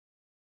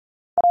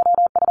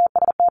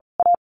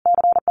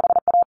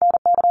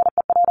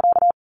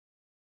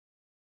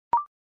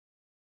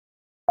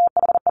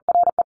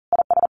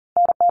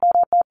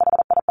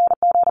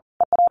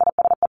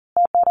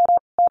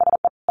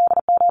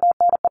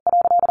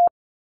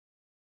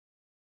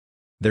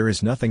 There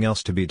is nothing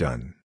else to be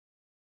done.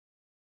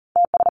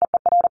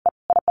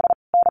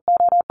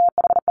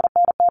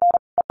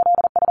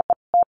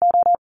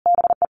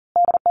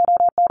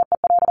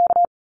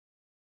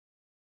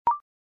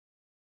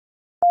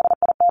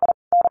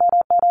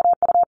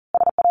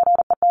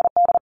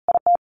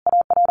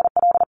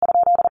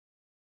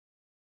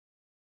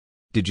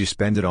 Did you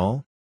spend it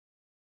all?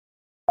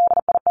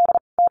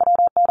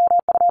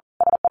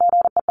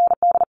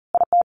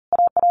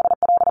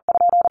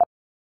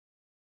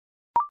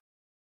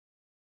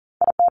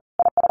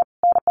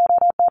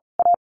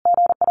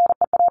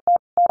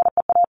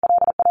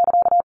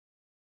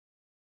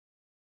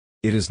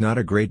 It is not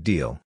a great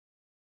deal.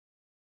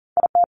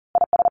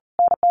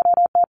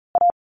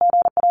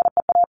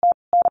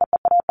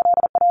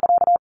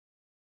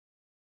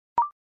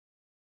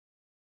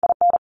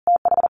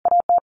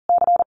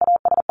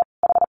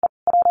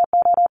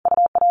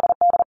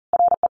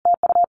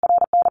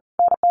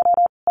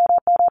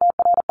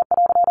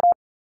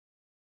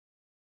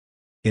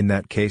 In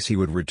that case he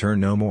would return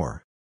no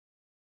more.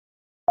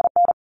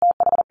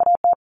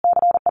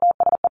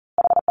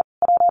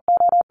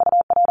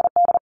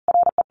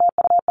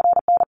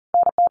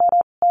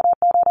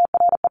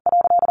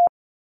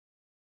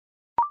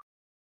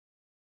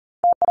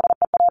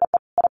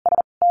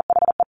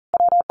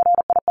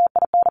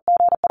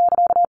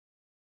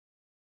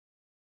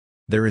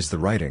 There is the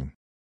writing.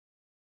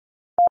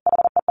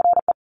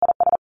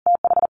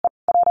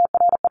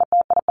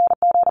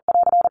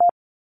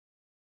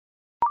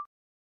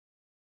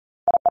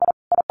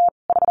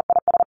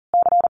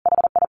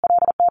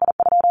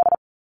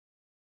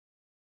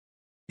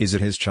 Is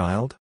it his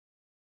child?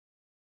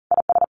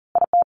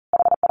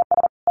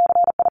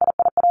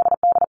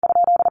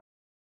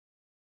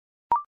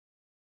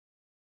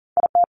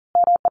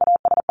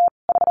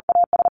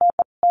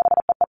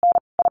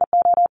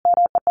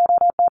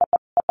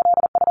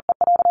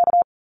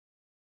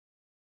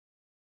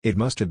 It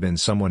must have been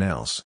someone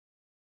else.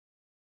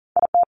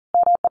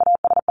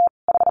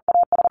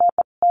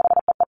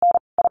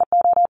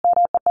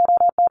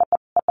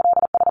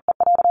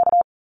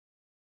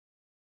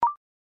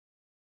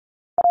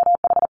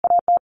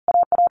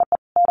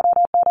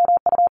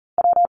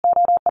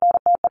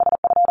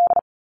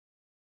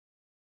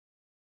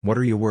 What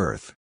are you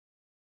worth?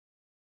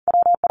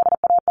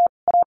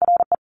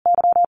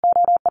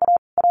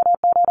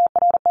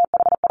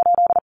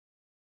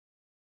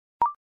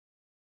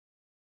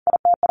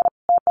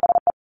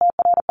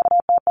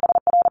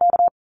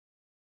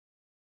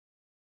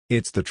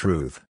 It's the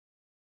truth.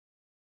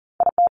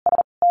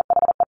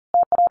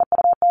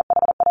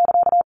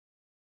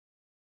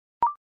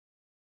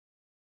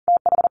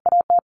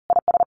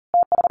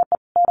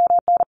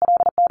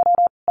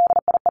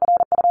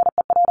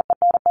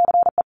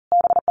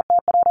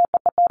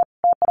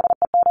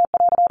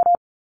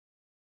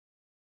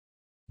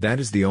 That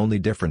is the only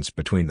difference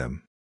between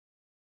them.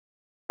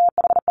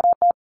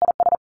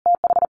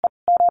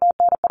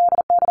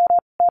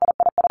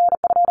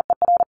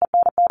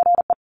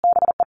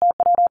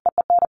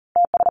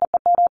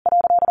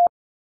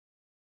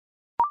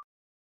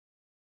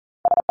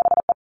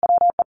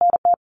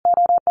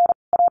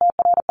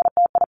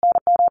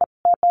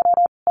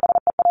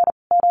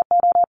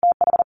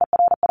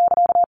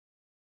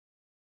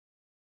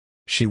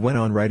 She went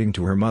on writing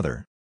to her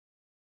mother.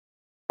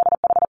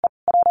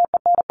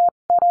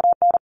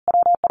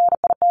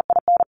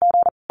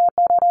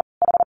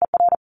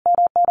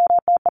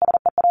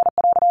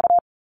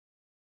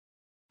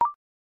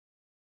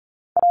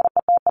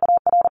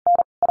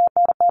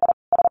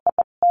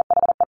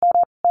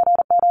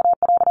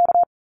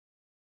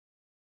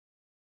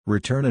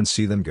 Return and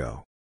see them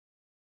go.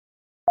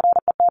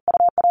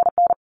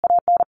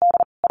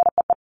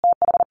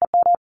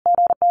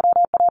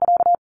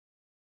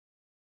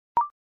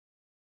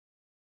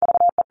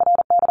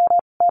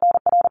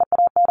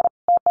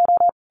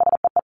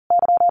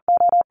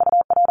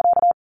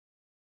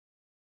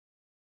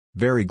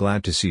 Very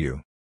glad to see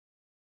you.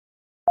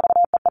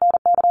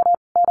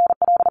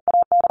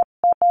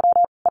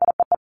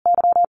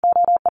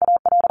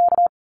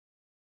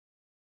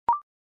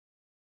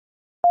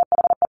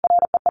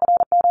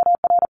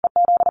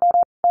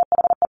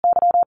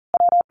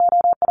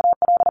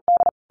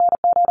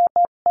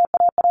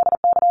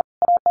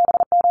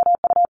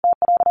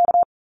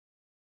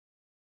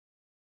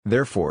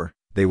 Therefore,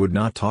 they would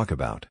not talk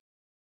about.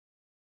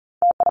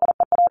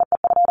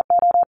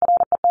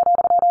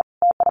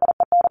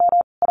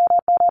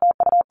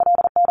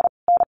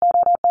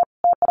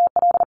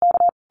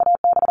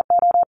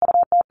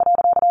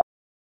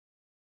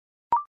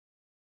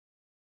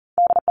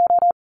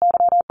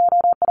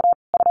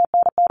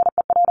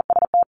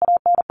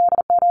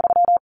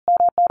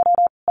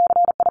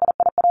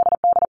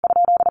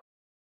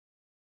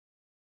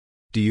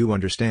 Do you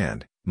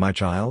understand, my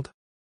child?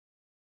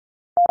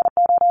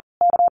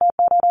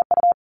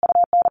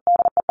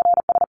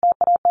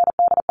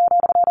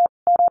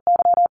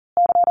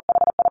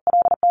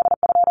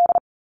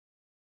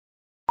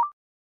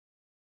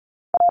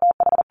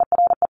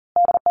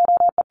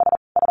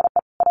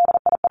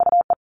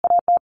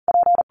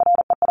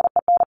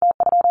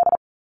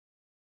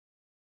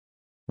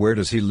 Where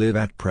does he live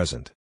at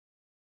present?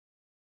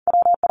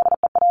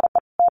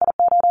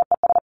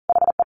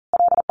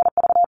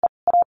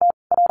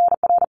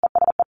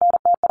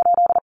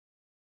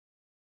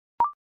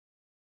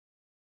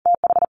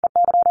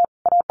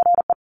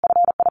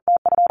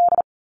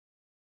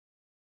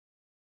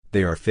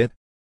 They are fit?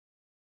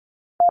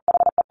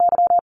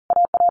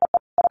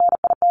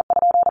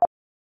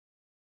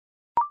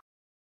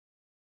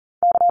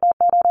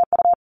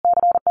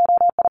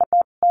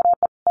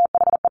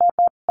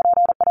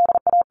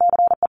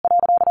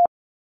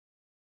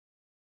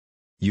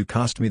 You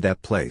cost me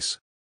that place.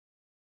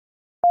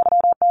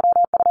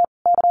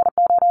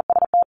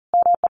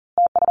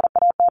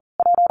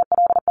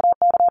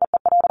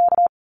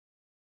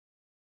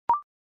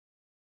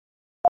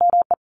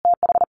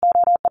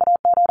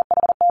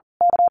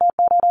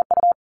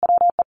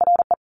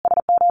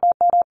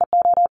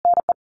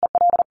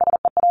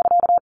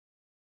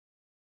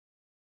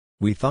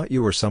 We thought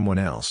you were someone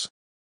else.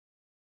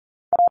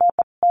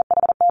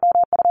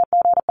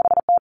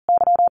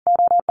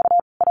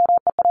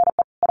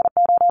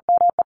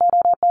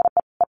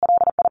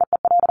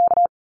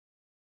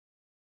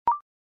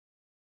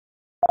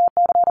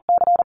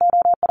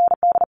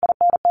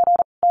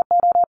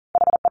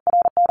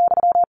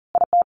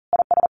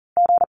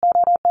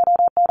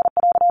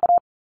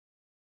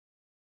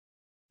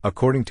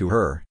 According to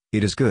her,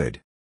 it is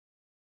good.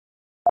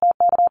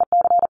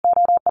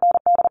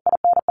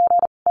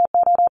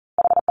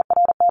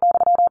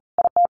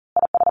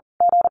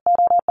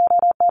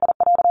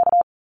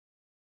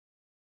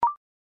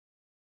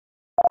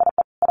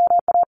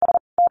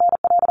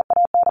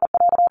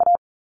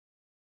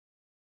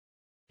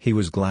 He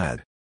was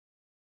glad.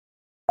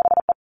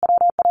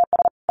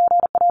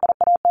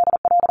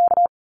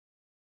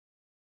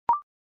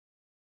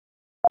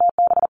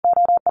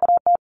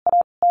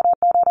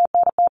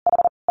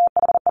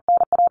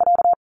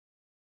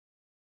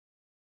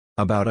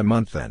 About a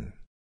month then.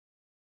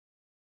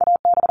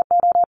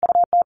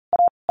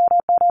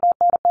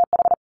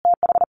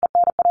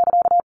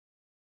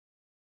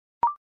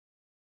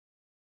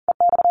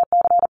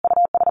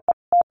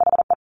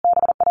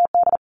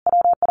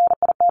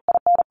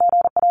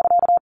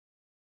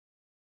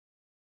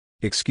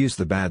 Excuse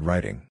the bad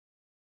writing.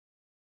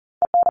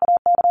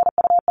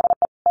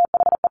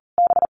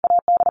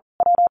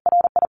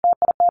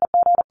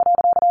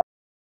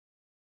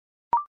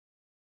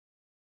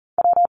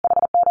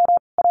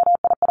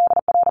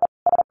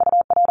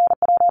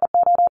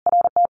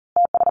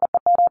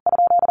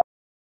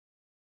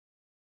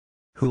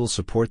 Who'll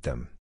support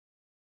them?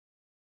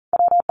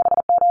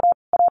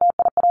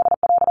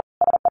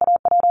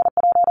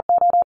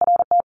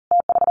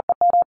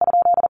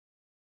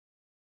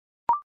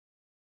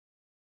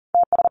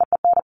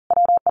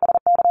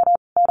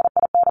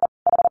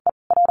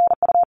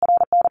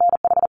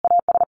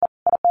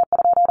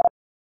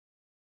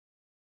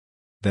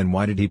 Then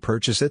why did he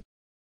purchase it?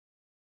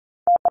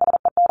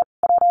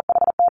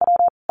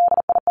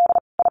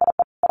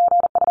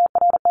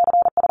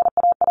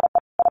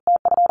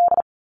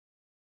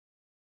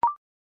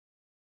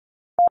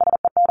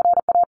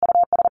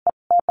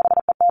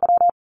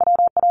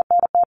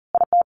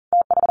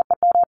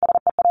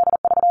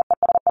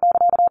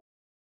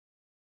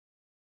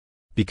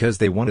 Because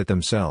they want it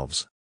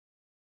themselves.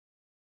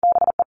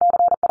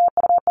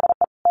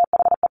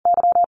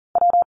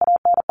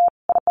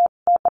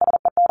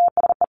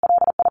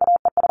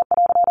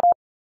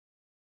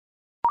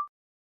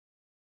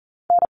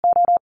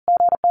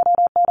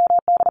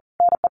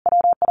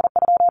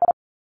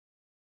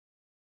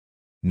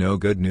 No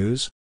good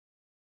news?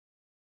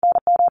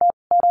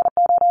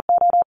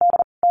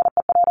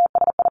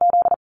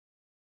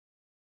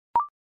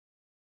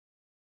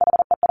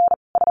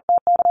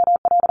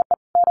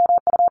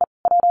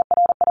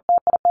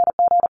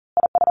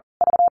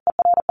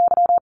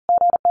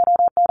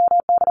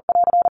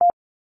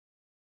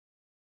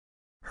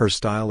 Her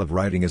style of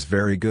writing is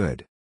very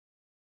good.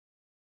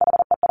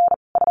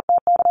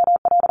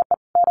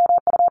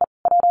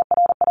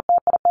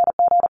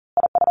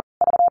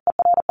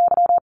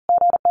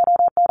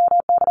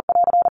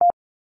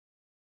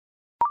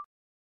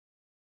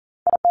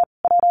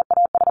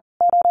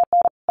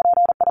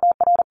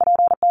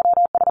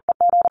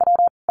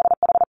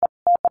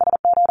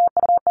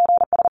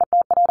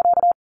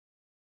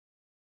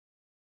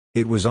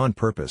 It was on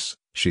purpose,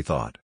 she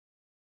thought.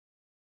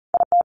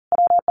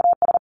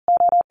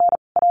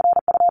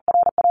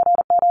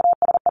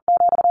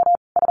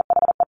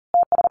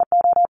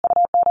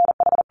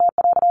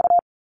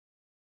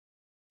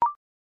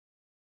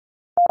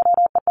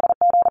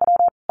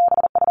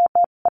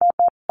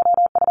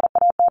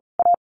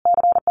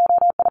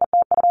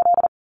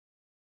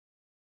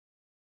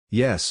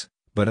 Yes,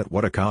 but at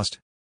what a cost?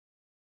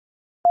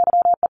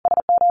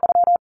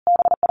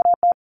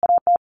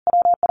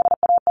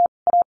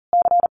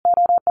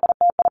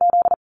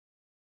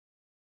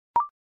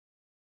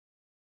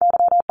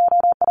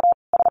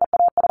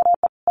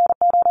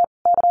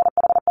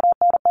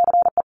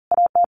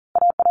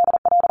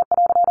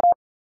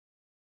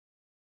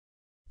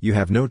 You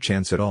have no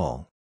chance at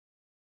all.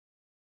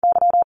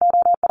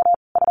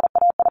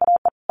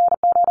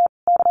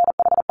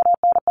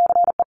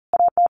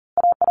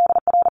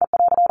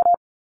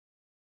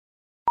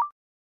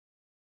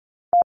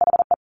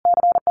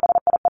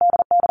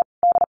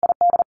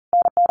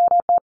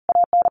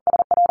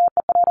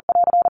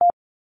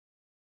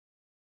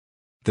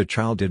 The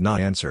child did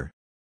not answer.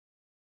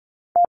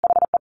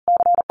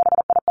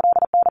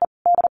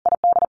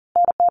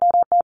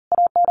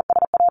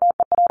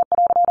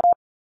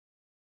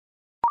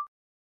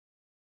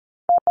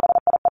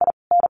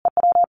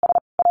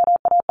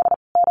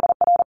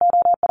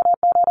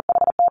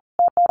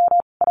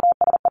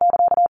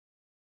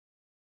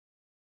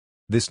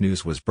 This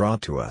news was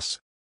brought to us.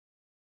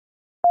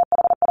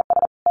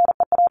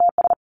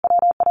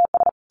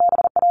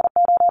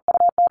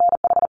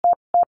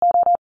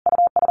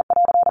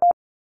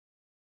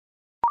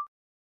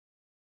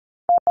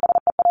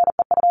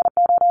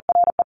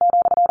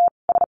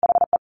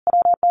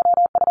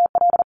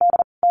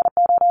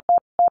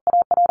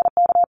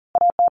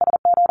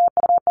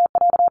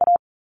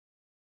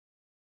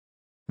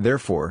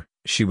 Therefore,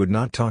 she would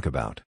not talk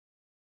about.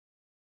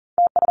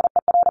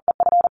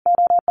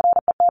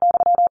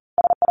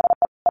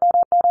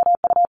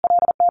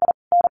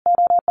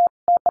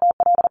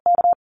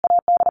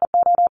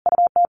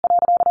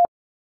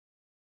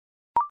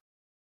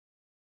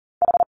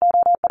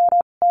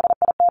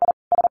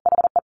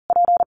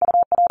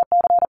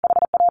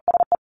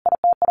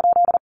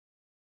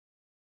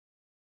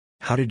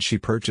 How did she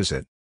purchase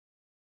it?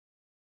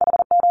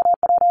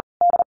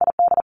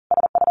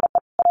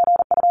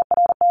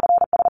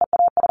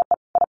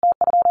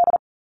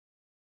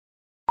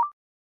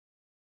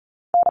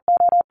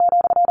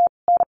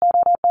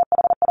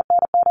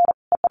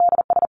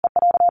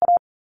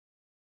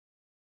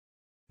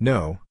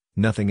 No,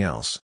 nothing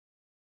else.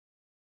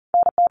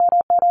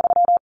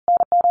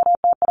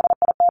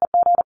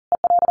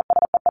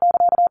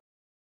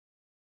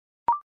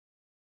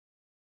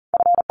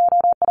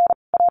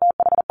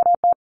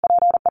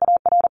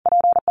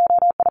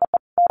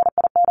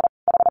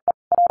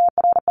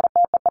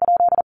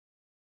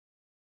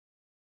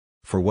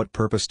 For what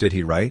purpose did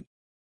he write?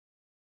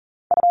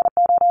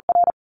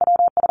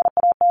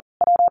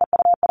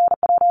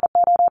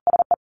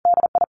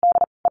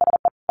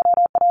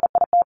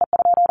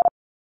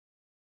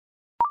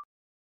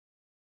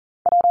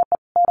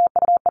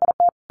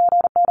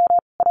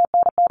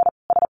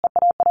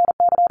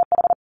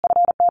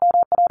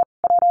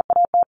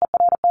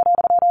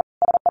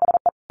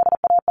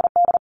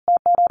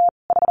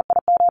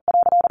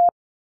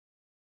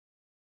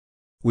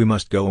 We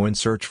must go and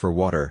search for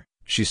water,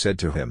 she said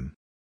to him.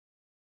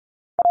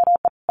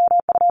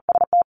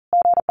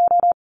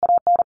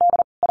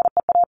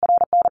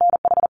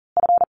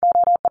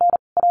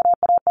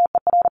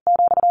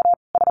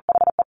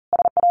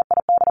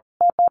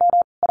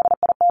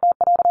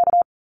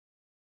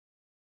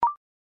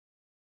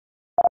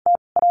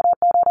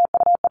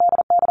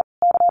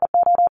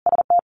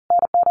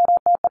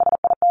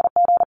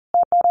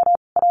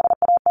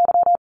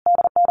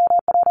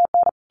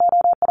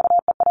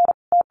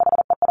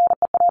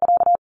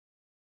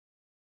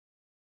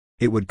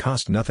 It would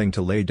cost nothing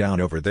to lay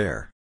down over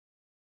there.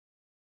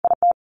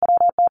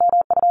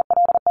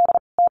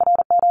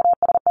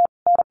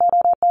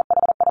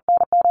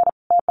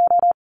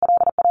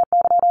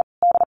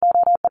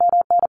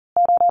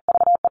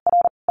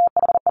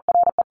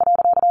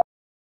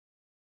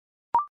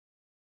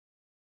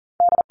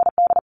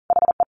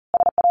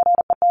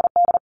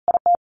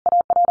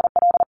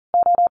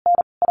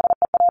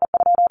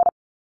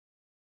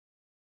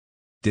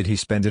 Did he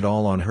spend it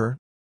all on her?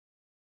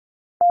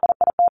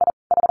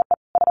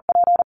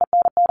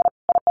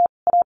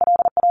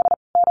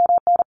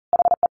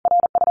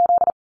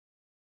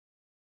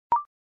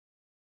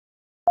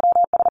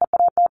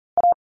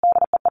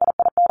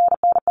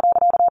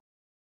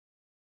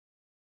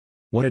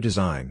 What a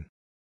design.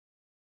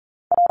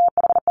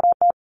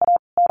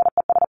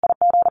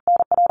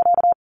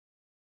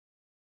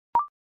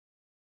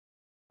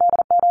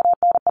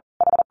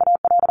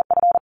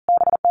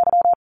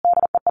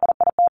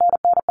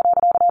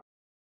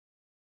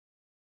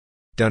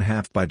 Done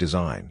half by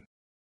design.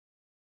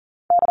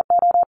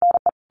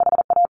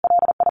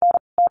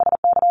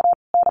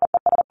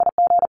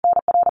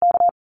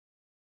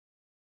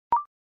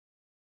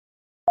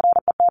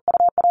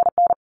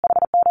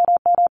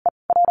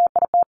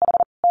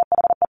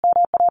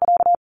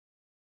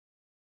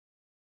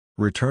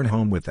 Return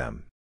home with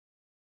them.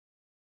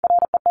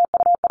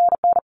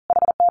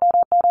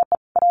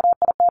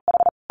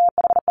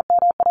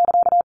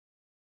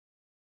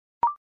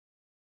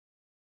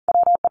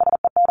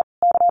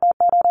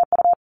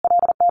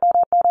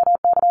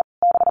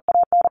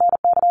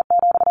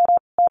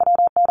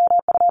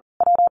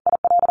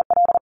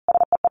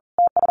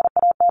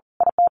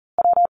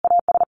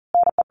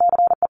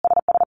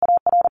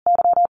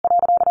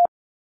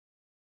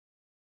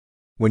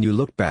 When you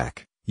look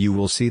back, you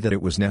will see that it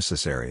was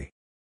necessary.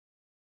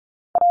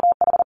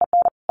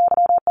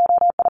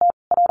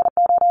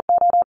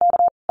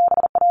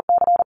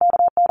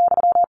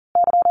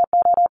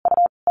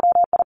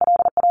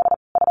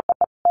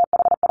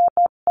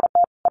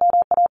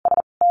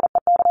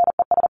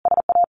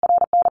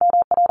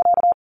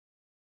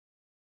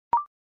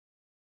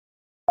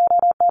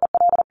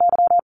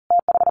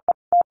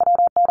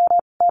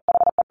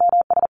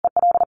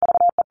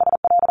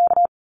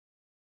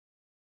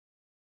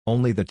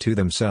 Only the two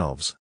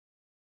themselves.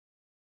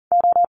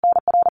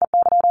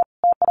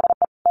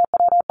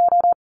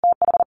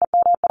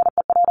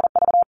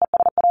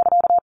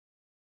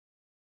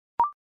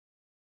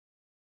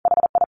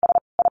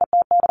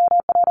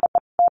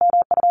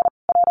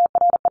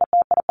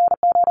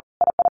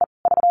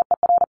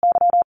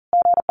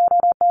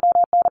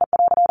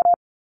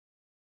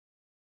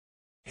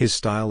 His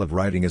style of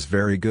writing is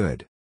very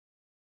good.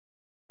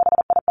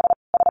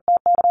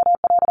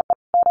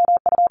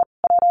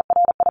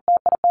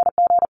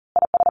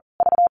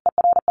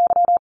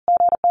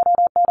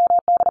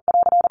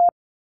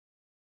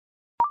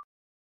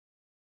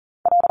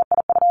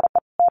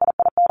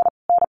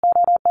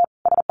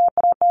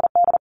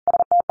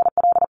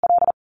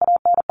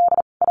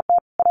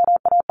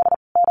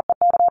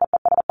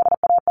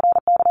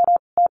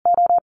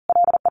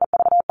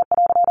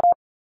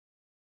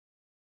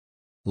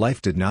 Life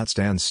did not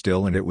stand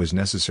still and it was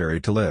necessary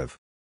to live.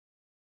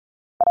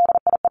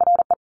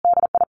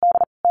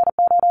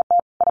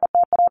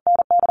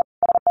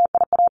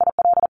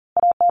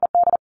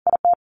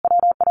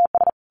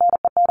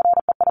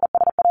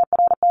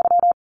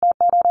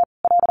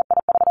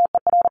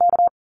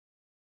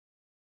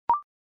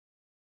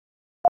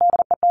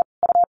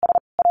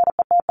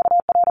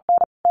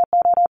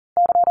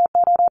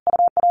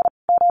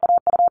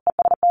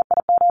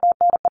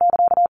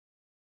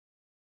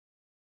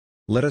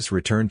 Let us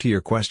return to your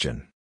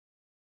question.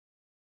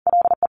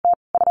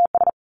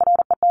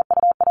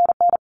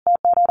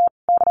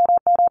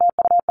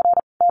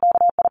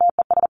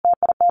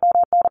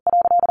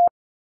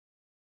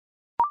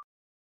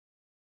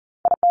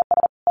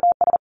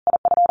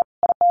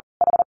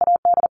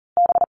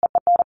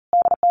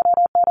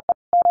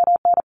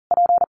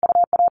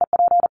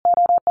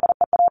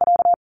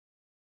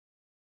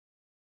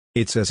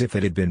 It's as if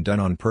it had been done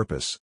on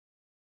purpose.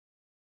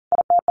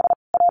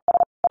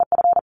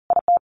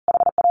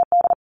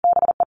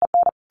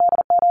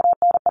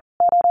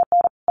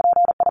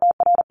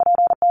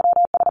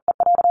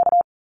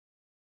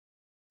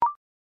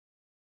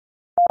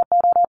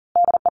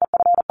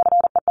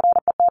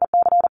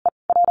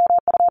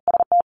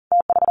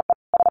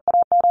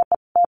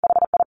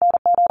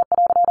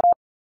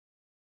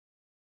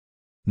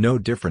 No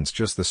difference,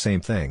 just the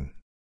same thing.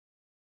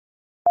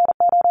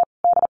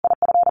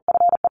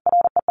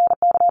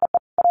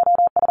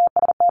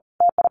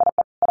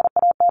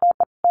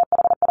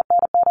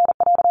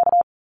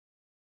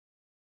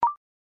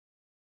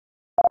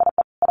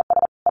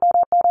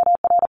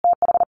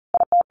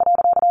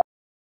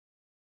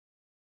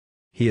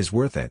 He is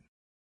worth it.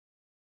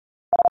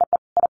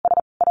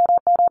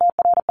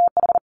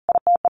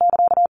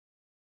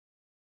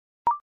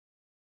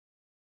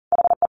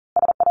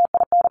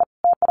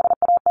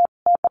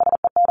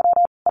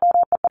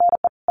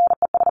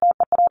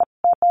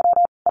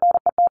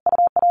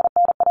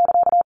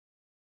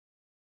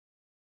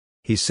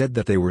 He said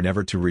that they were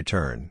never to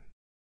return.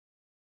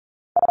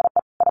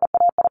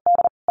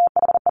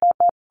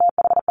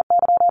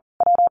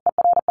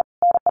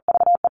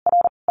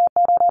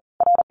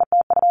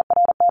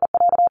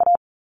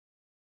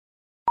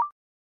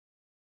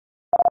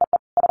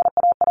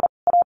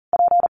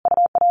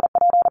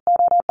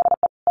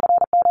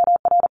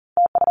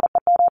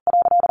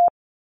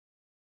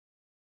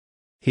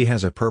 He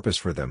has a purpose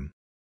for them.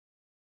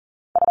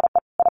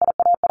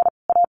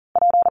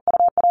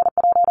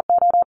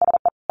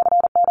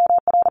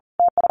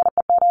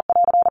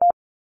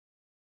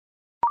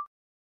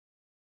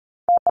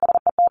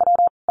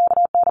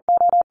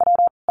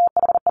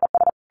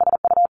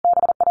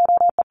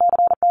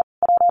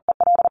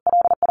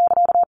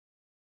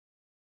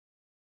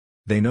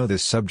 They know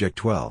this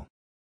subject well.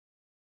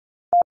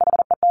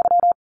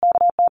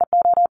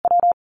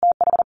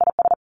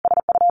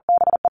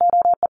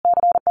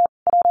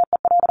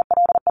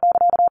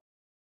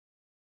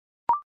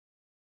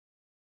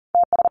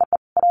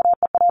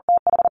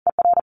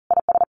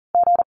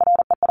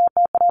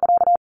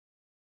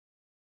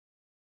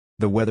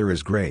 The weather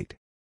is great.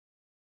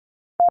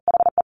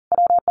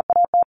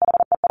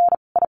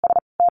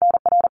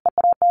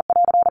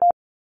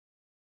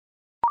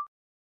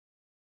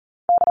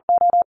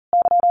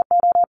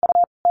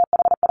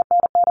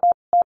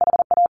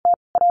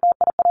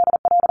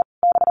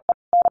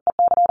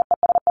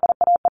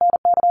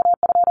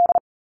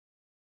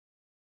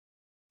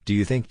 Do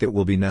you think that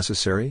will be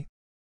necessary?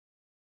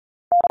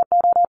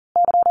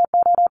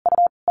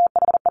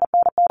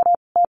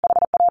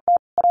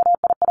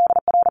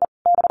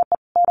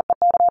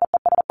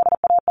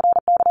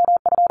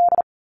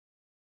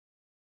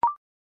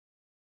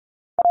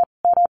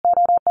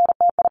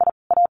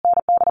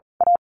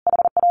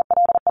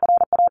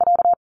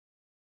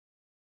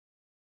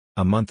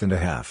 A month and a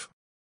half.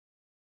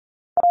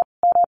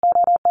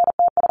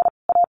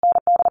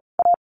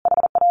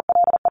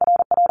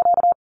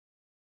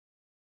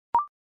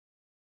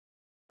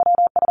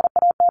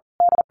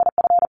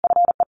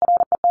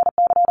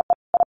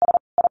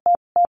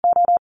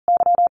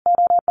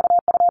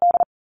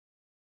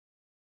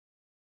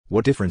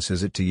 What difference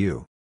is it to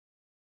you?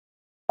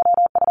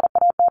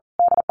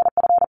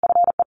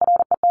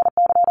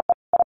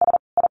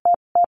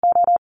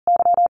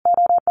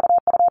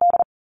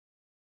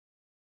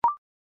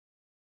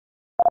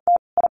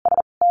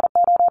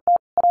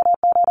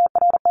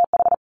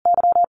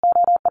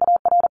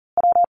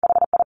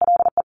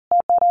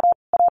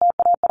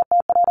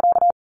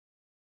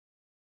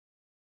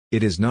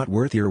 It is not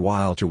worth your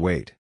while to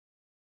wait.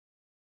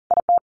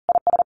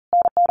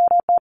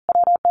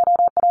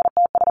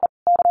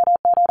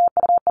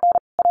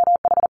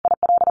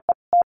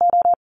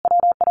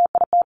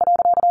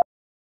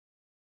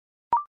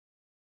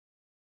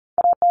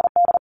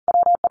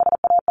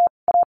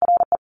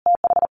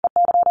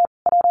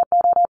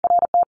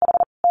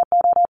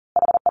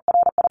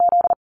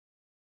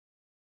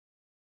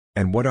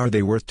 And what are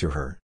they worth to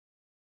her?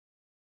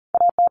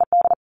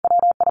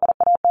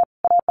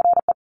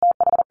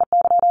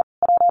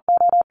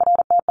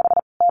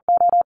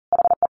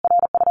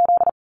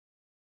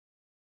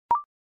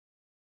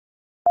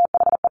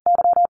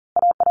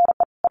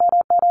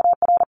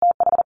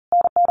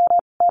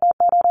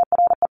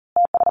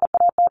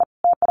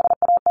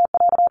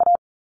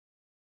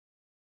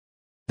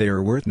 They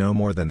are worth no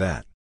more than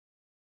that.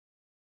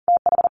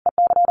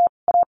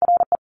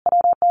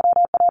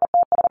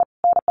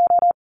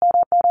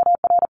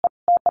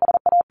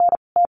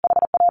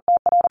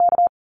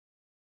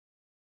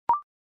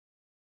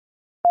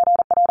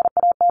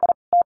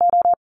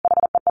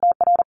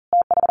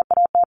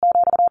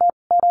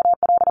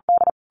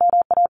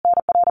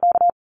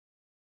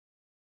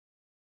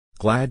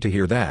 Glad to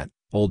hear that,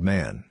 old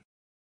man.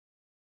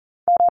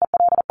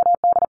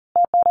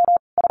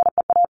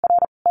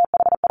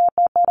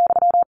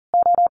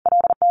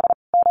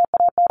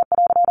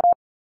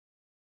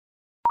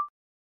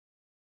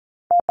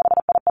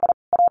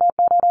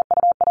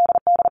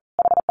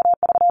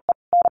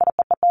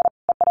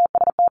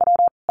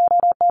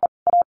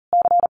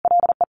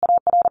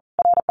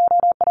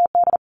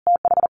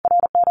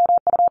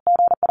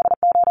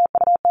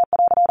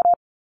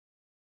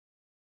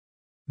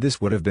 This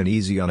would have been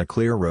easy on a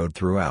clear road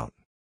throughout.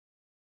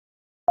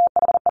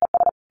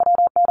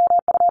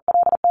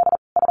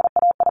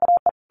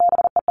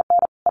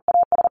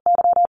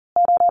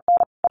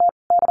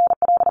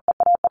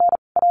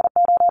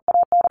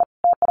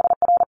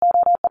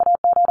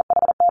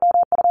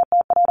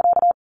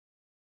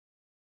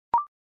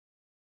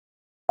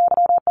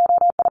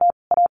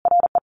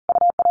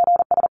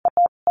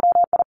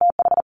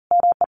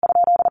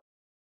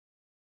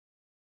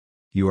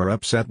 You are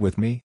upset with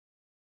me?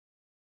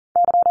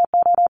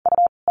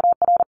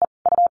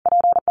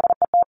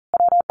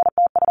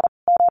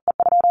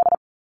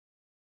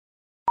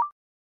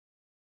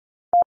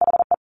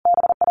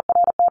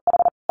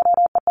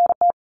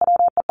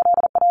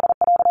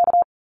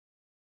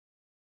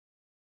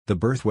 The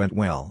birth went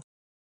well.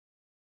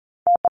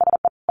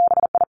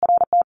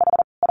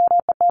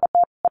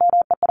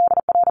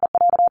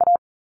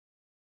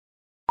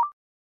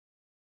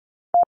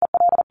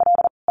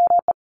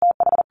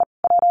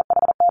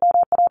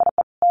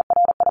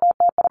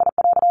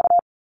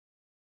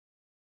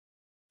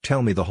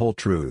 Tell me the whole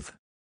truth.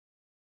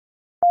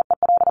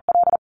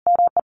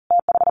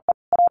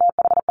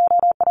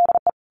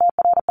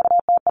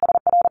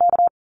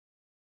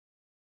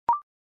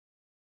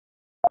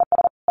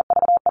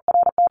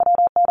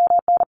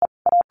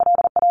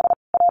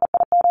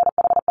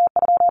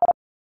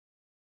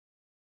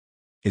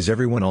 Is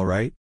everyone all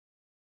right?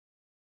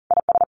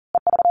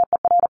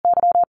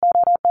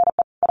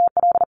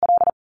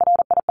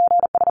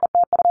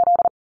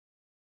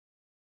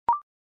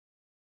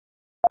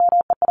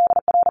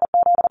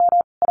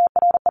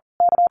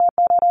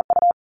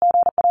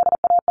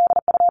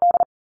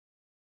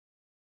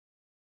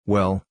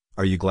 Well,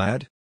 are you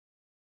glad?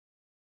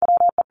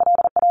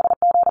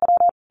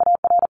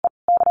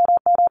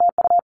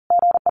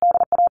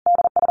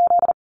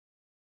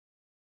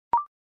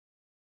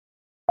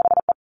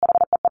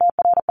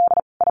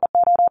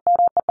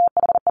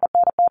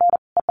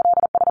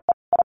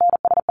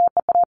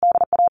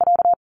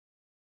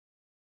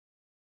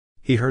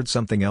 He heard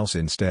something else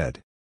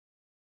instead.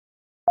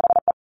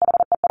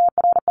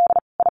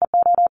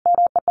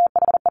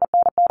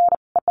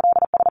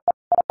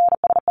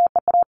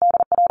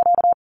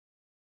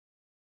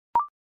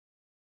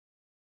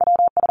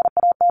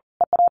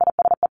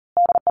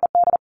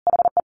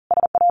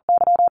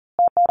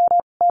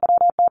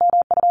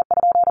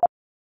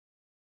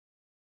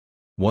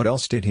 What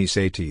else did he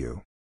say to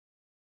you?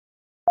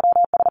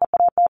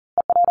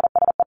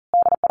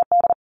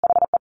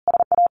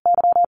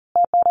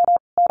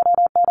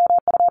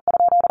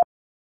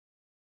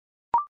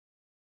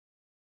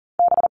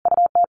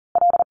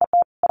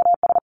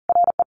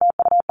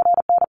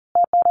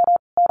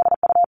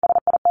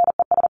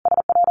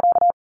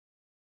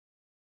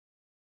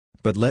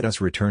 But let us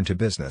return to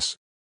business.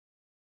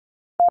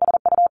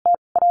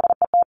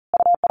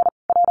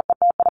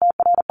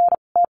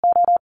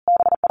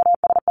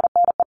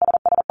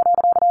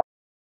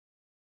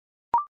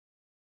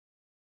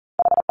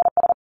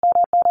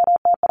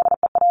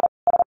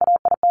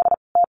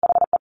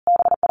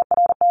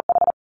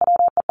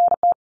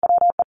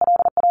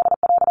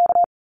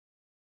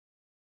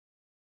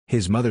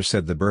 His mother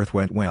said the birth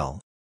went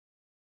well.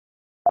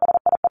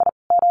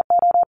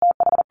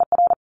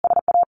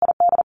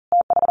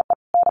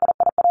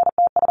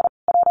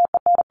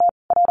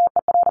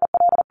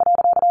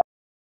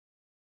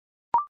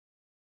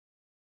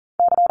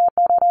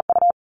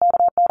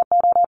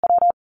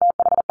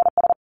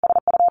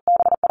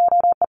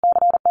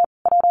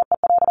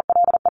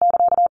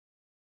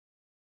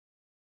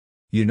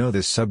 You know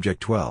this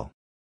subject well.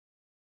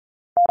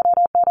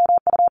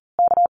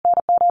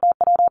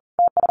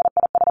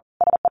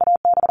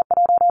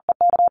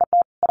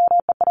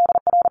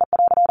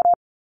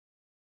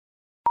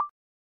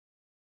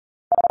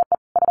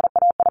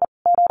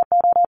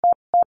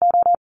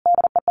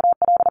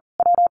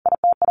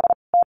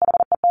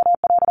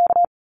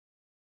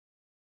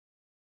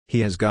 He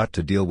has got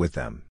to deal with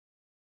them.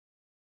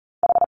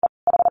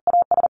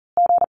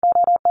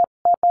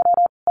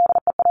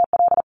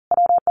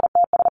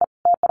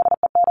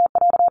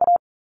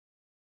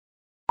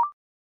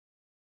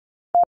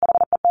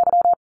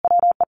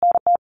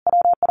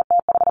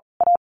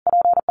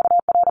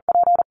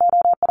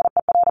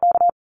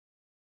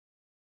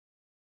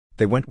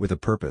 They went with a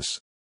purpose.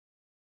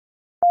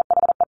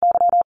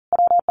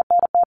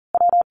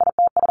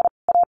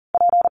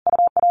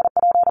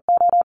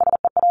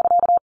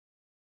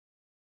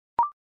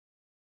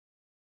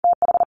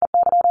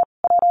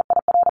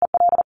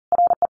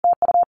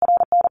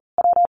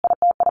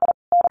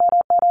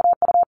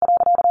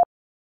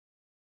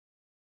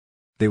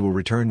 They will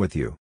return with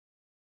you.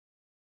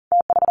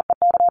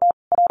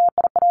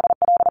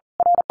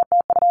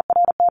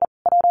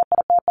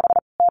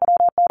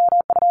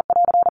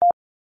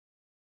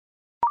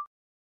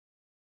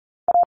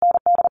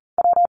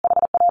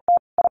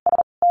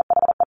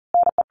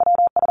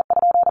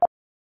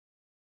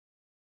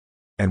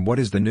 And what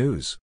is the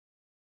news?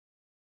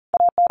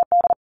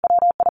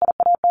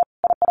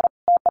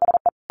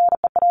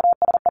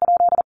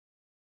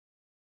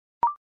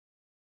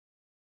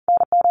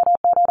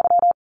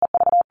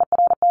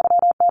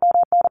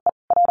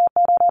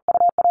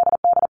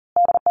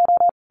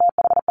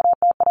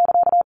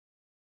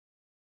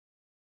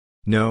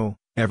 No,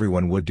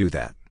 everyone would do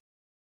that.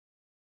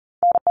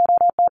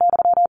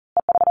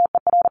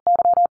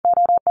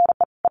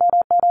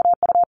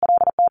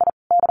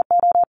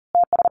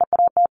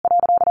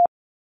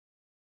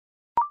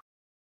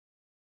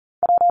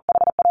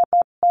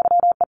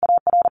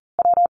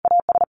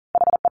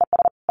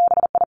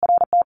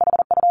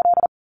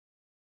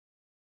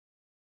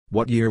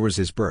 What year was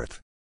his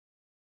birth?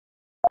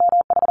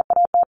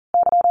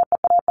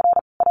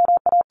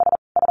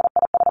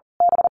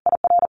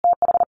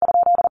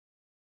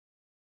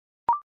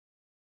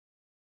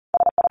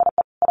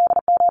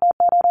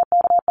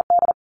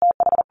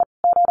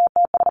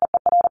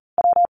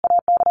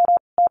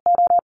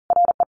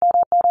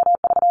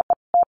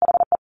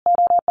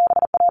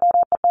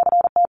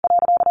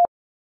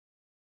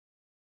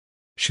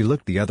 She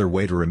looked the other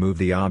way to remove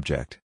the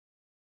object.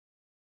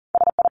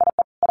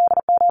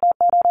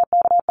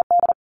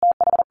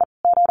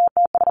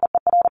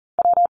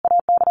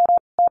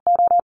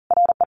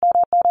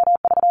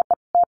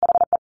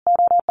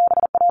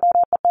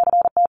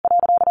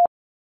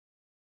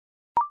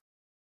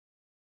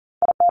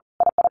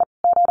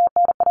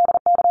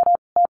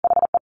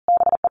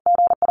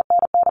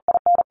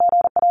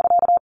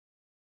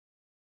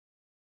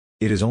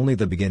 It is only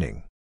the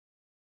beginning.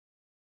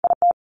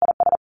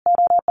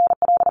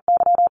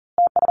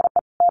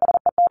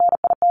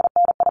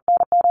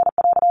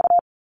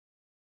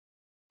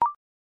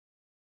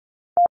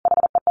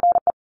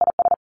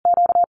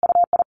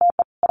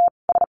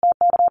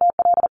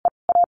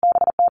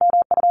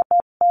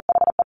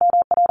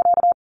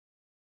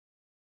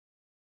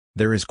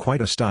 There is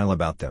quite a style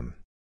about them.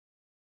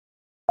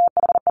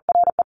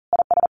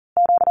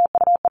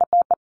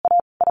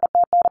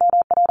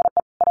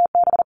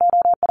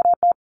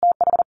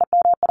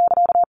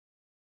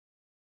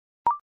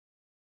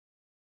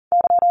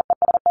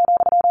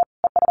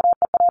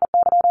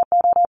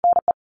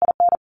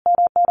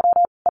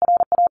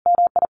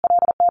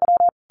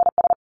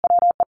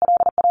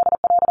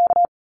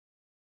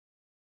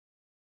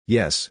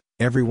 Yes,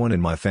 everyone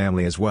in my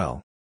family as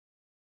well.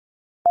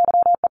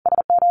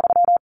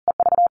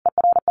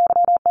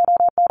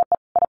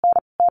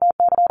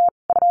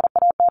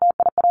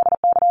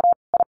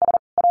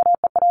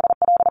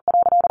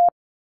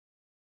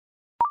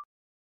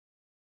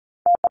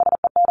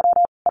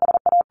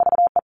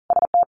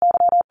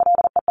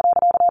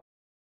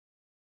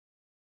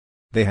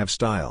 They have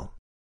style.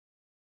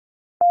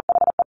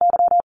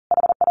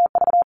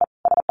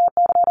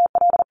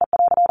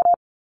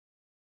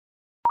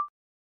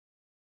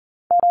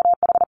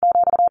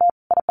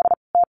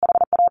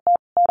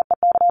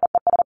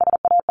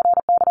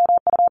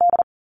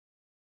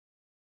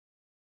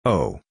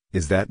 Oh,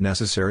 is that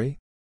necessary?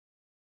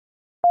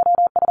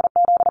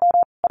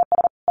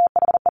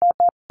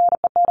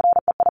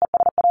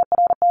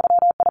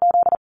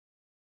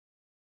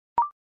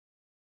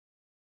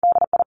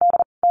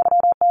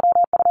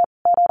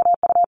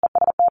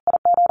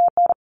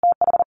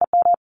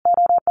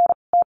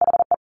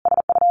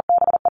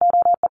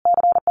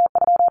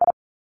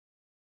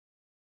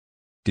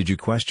 Did you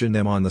question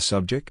them on the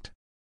subject?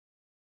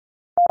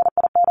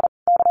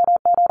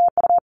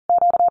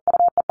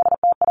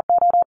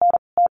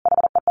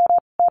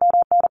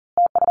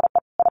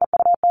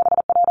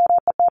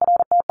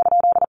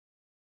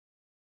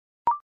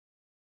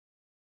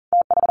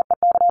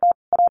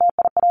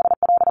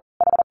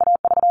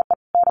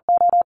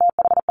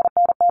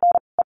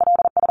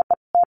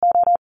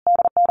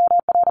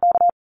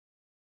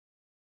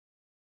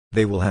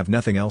 They will have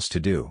nothing else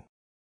to do.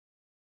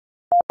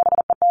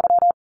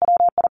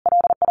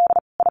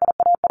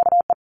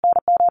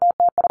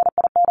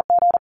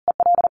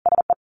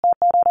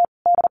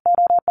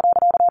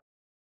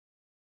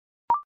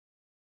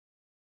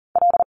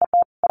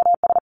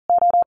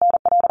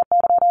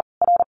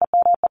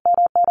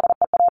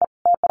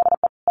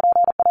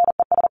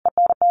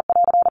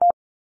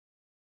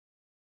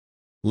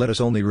 Let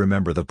us only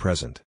remember the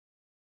present.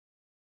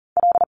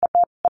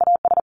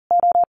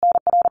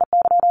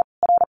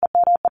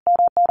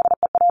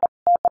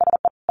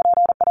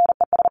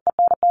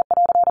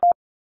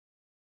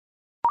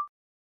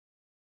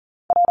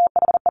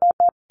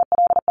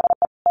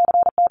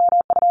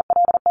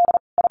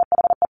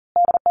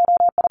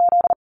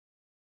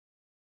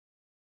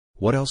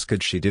 What else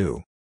could she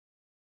do?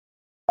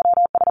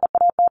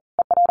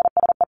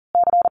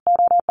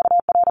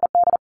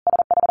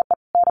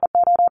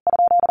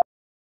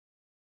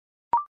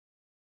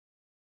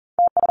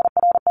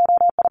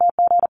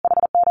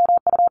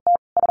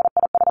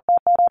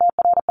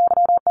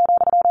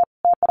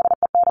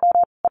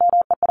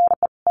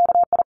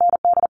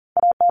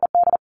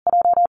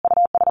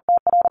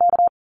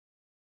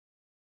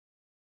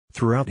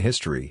 Throughout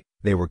history,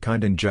 they were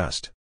kind and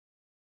just.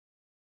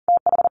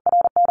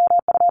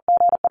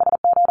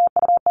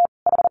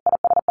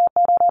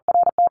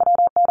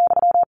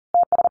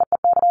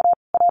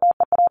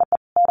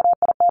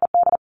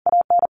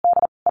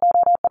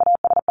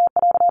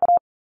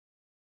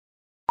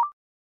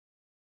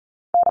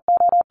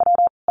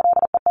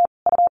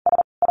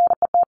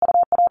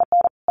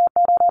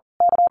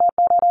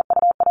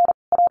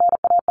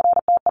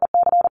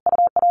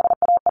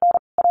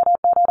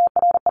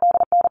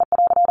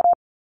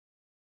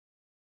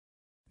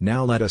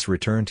 Now let us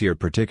return to your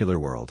particular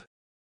world.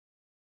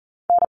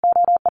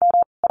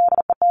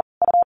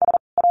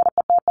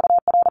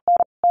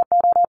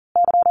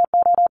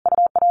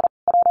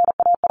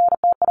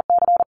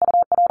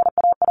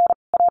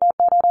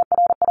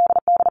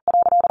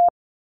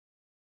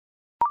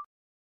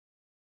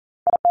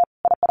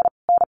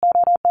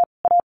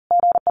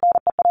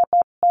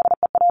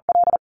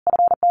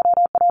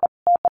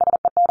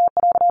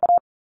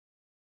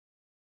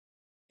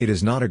 It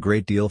is not a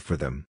great deal for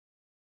them.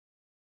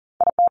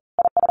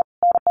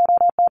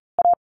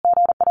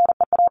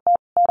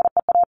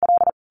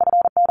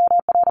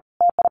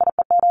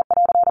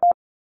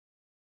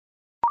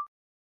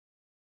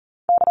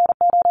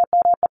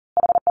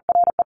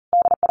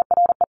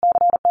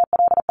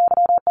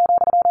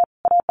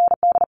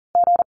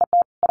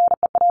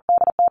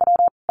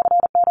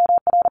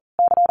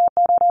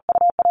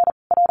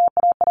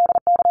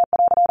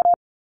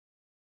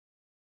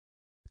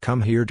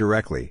 Come here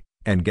directly,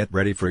 and get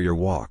ready for your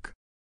walk.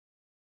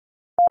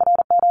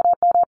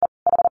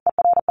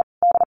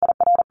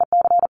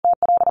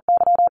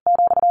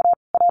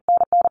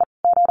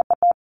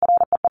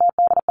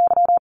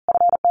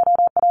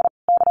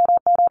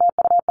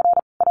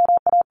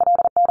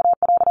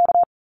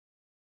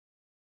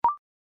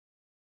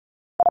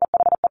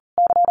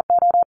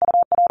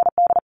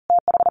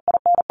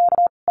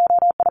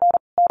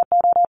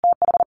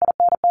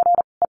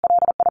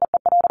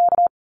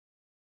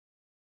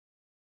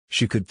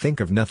 She could think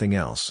of nothing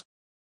else.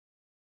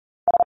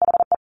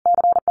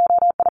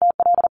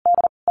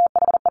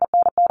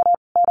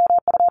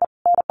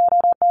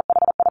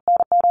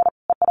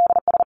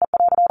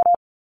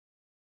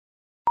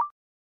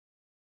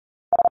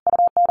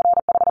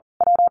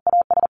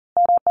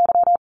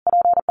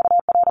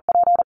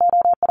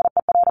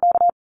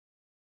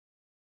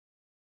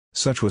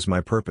 Such was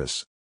my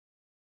purpose.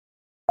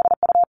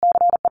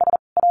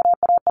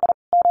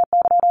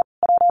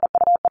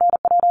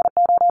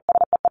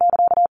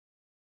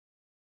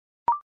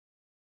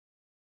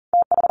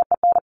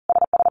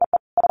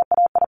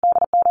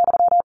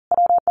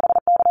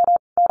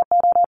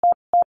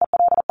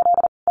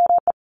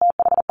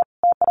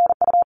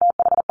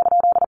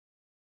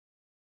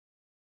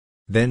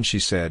 Then she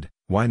said,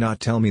 "Why not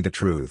tell me the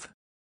truth?"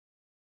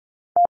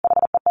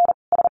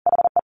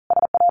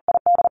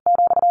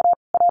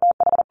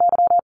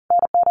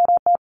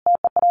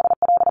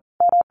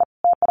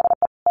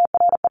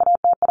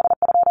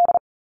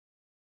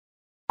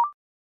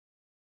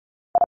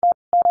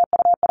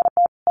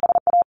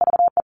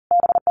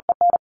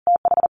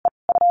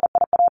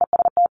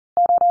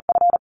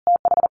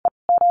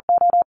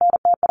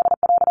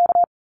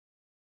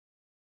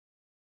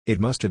 It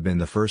must have been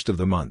the first of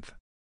the month.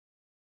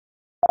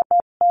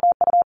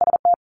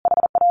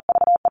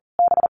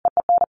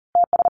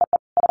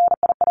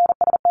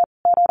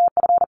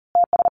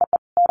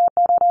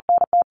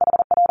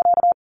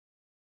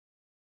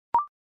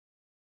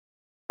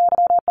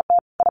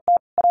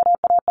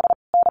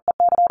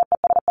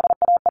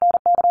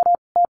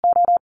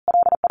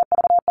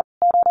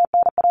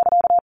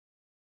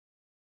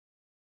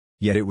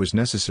 Yet it was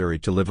necessary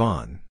to live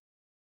on.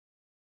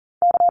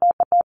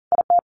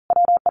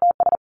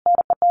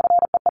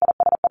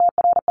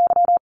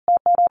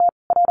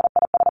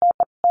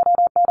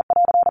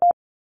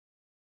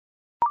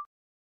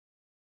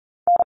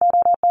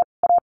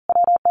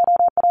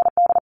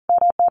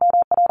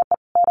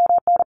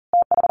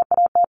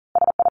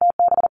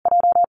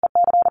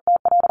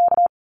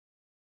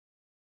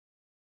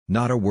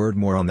 Not a word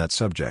more on that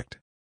subject.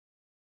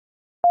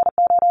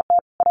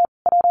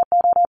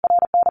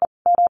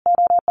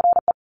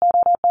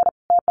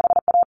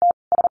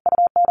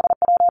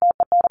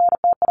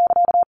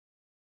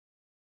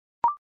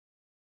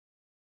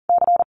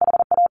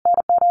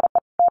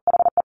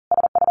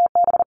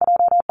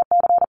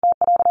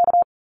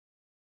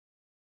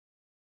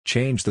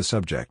 Change the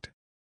subject.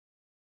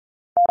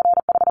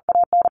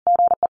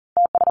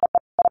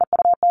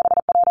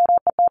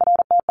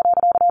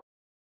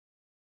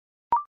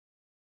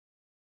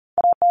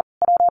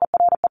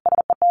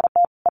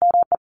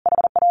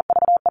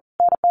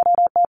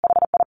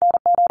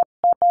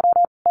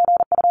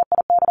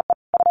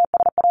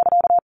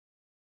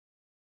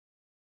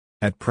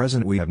 At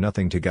present we have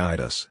nothing to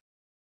guide us.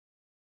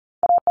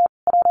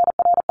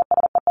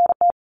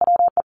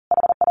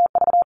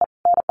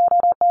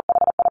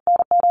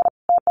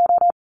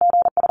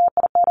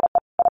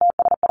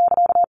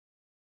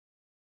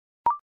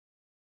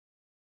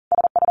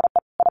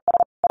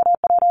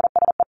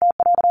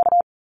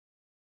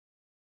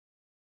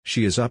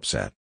 She is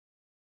upset.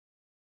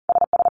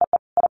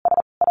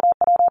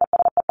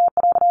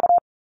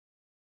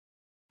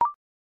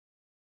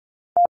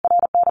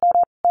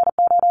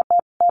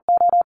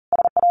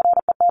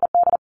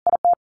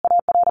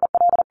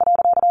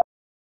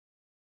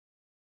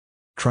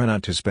 Try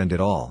not to spend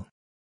it all.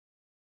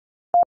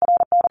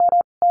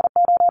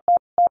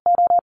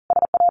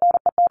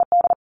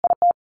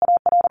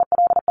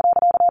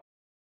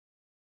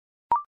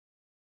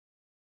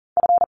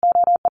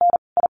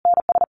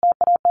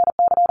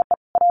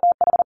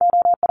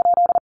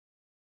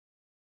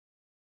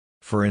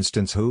 For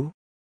instance, who?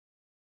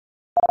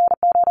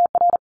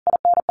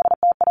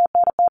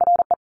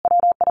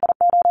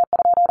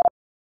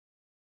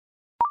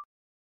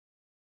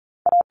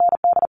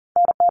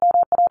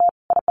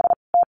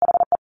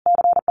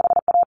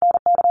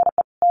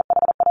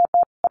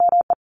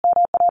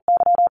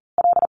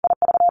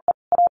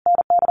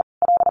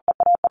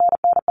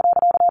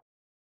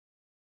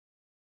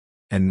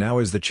 And now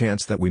is the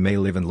chance that we may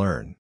live and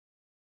learn.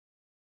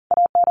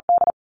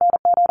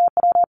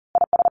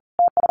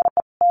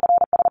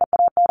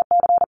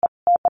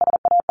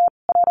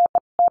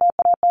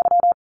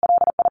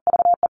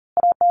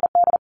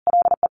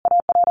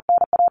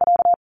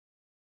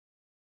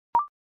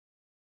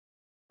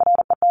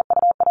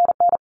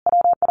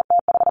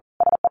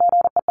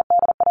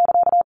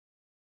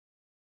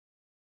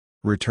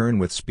 Return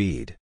with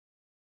speed.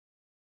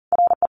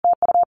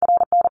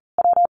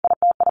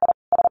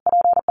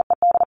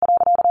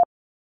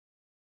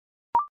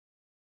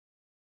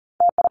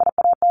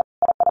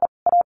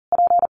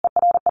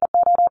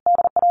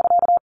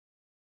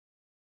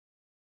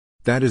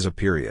 That is a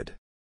period.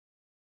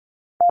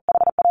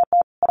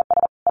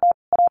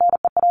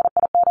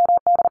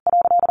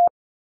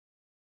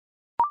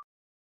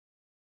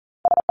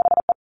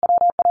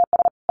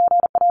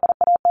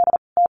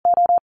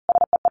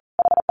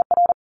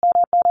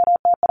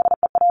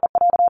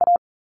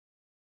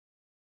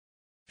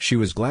 She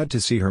was glad to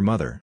see her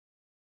mother.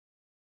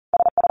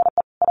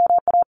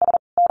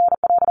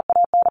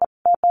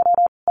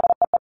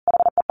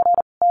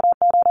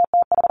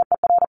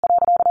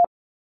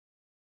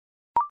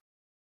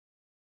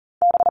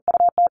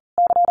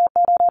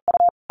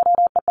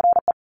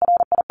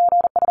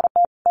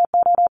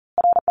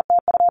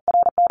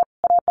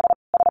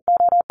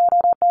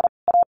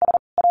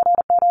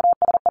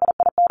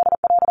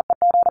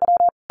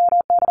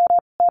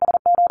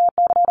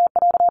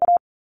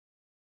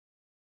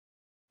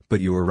 But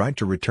you were right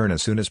to return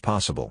as soon as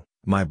possible,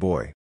 my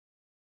boy.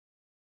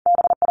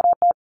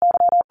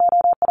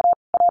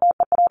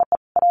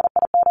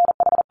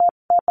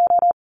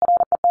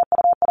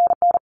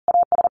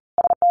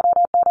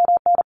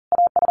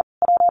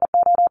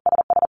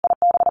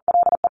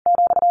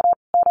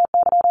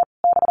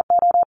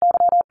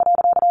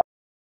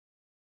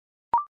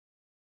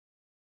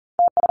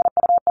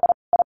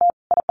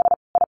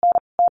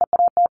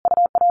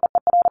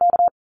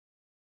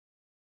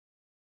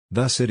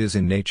 Thus it is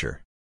in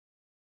nature.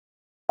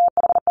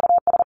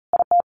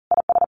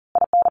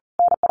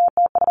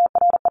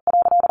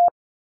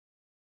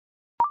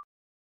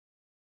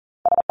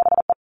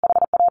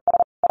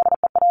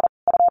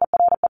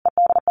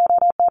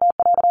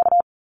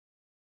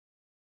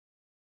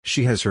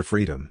 She has her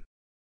freedom.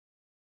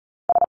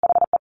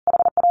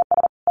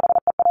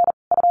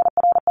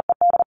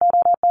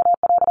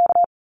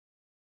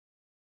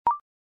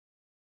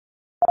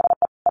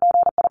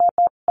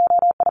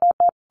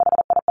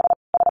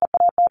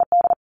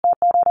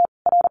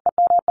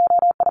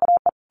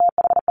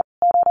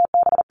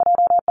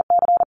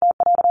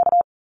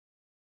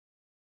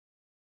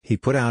 He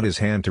put out his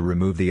hand to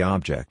remove the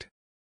object.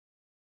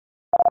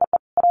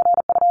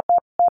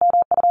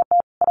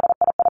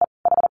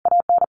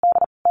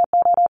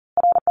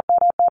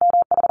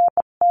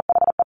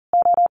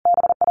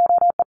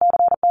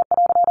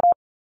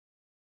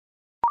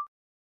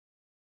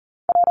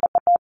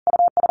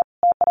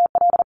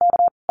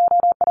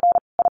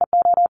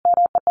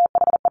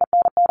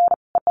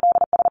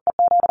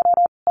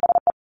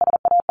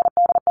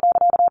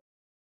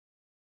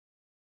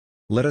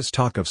 Let us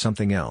talk of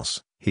something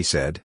else, he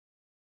said.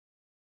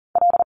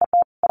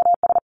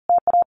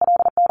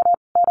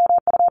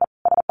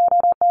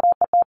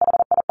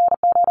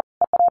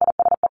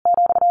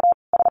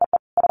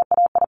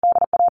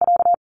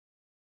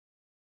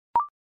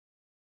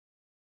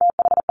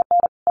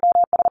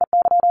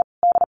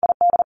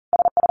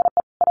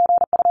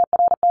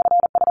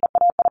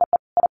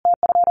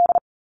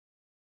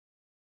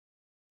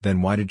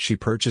 Then why did she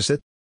purchase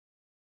it?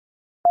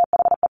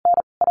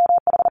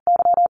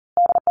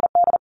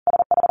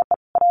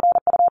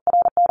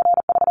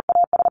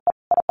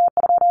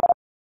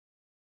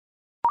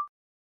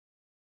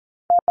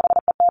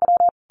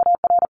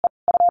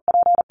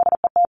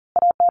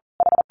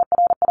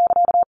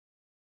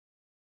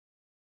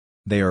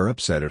 They are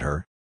upset at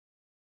her.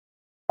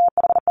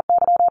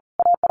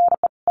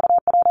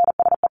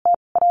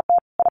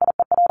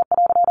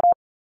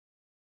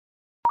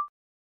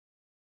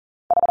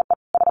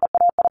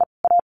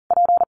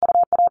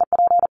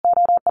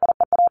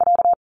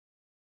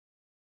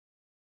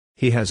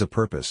 He has a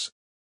purpose.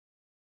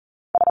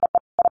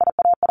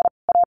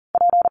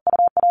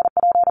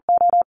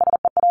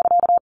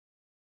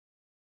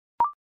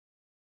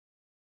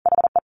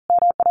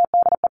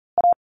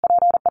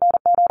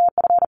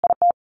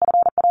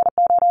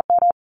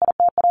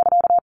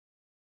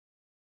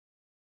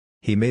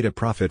 He made a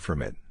profit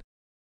from it.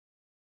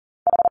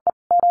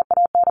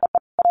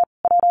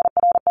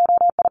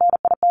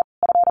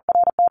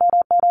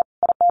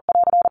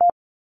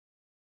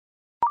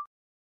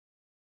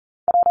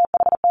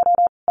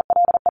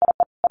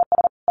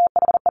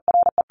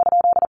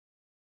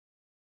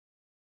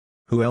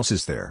 Who else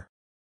is there?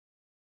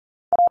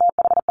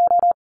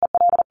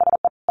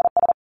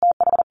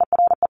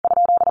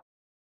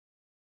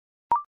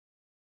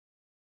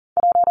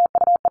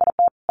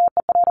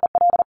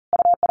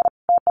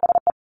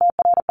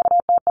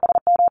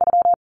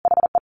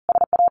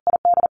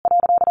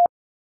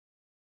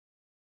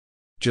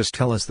 Just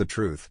tell us the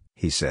truth,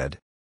 he said.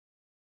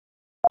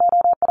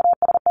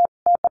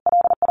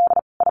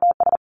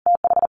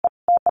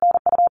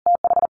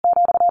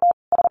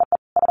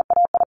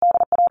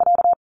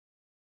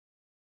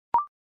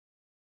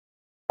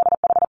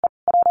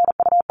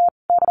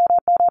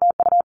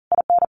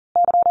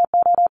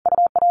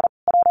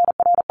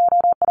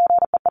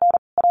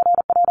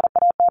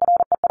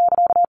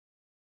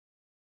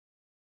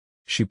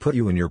 She put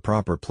you in your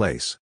proper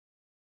place.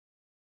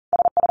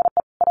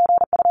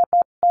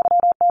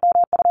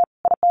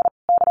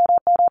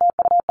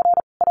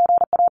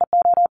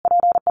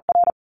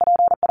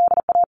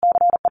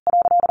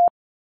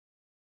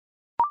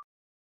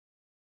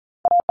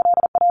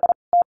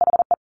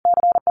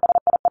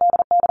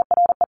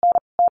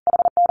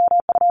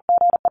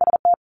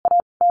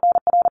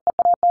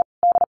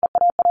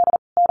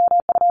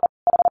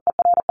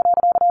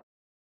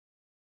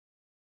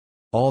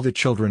 All the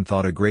children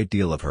thought a great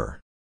deal of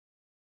her.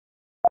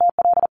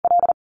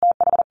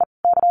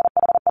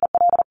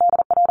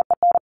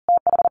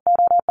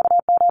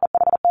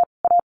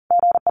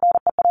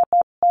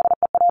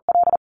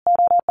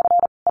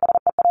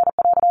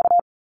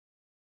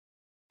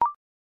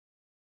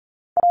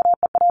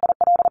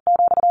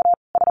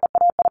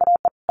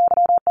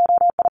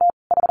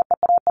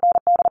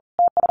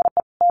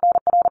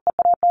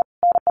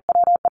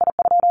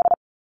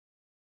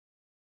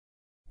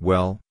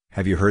 Well,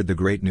 have you heard the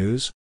great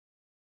news?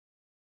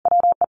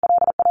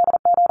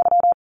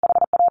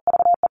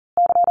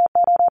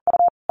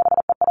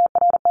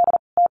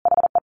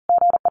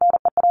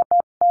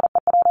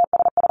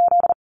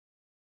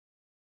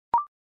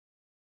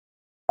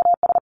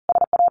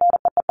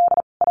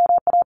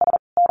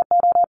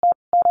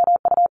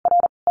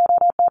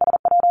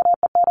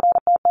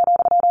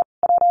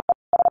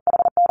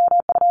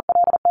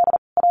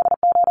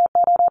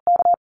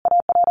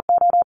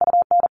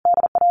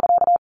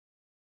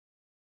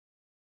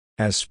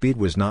 As speed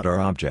was not our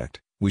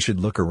object, we should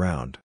look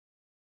around.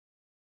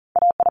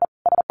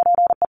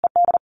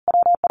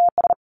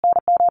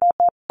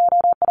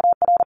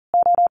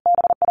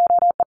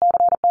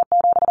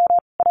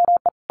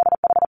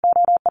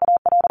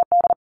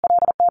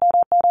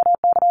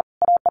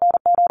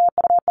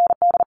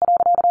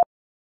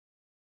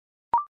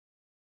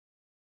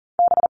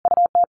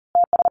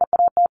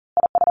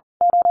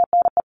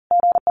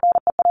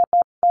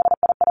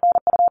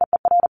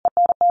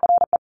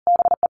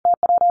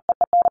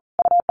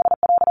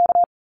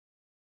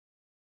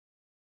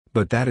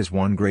 But that is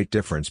one great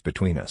difference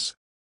between us.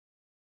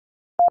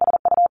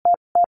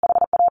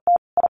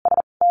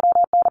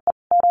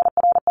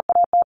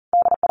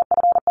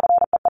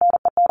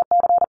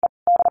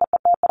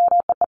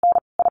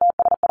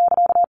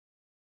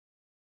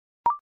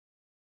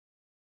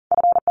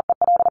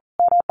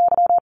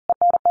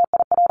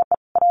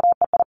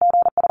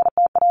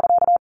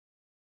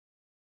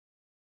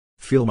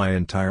 Feel my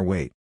entire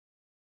weight.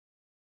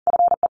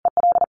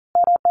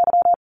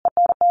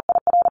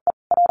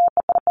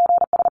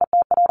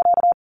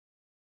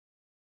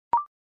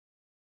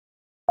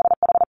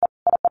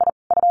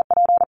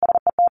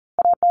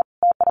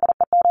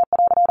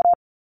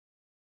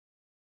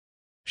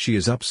 She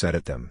is upset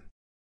at them.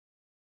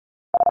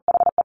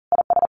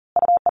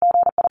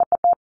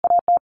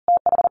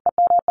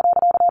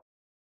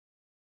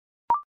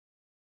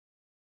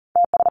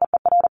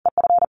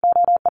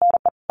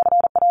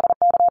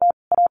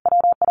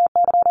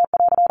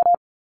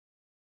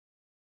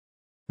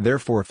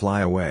 Therefore fly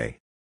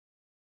away.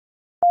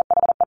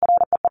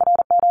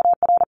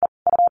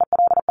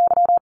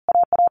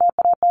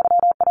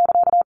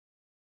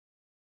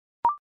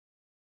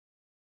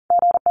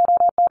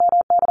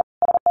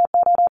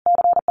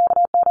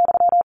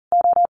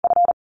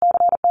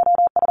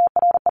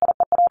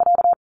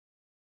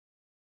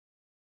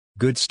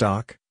 Good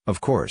stock, of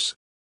course.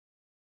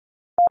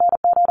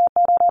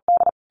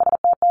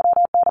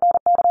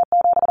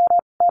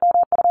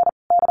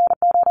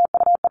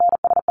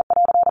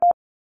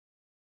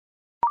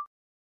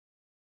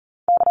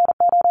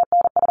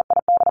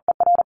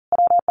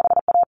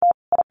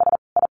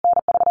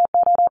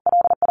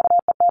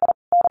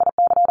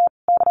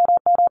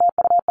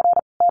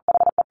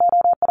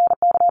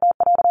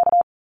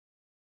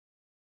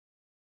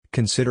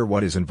 Consider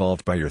what is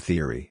involved by your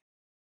theory.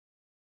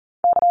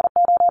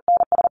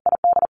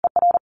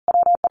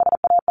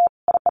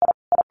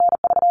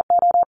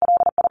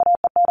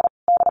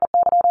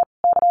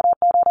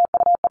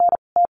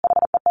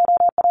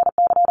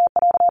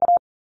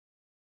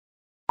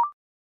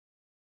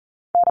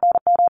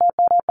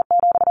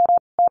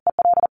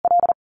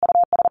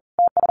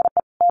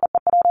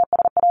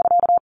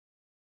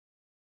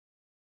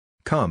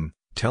 Come,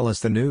 tell us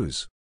the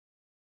news.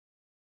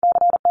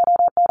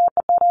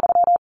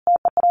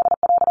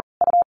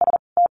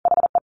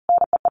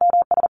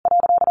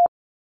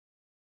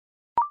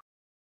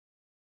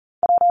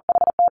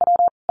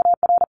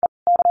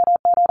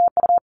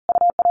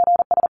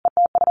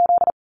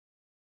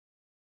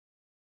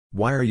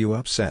 Why are you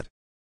upset?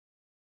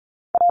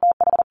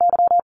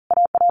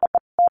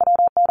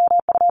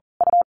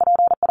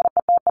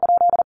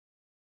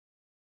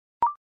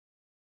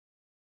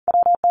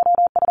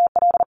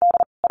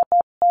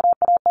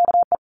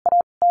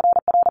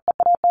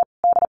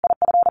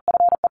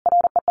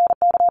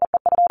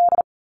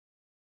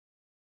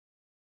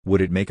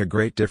 Would it make a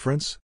great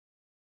difference?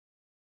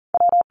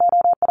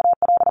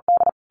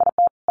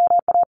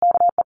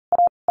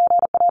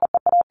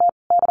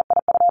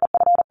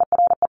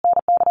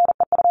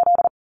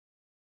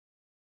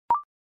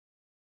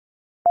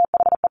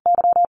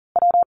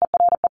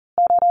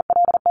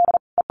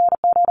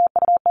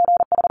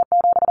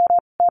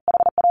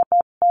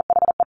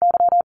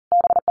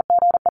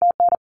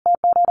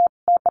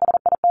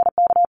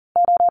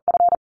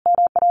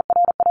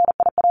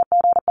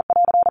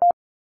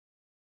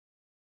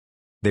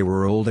 They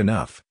were old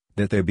enough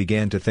that they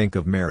began to think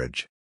of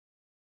marriage.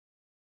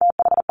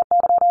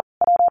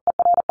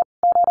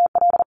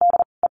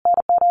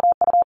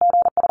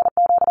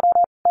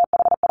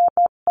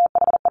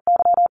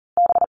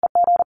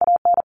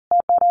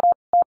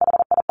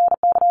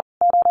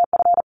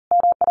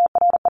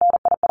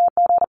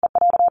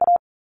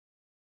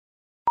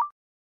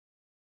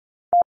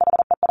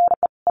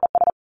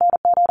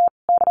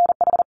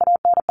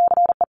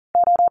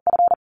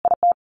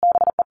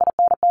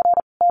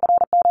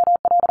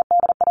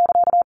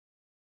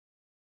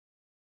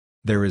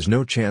 There is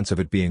no chance of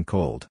it being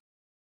cold.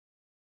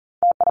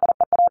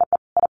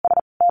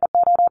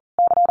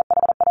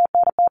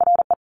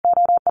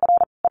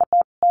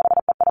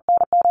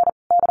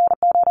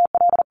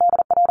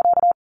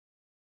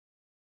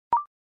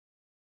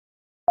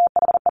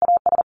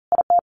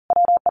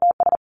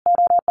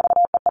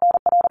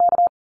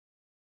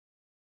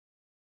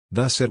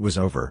 Thus it was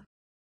over.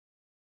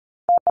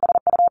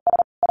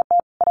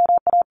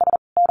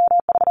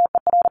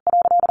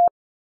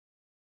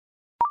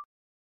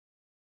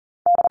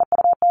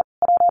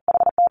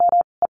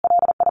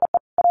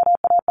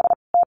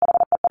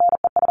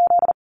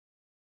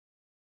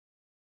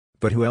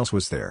 But who else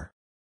was there?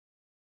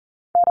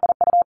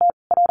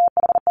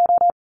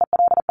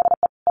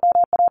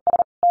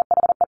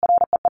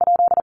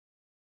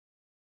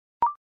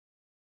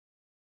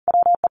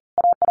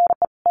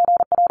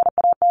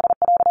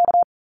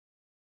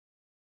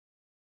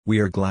 We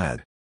are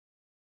glad.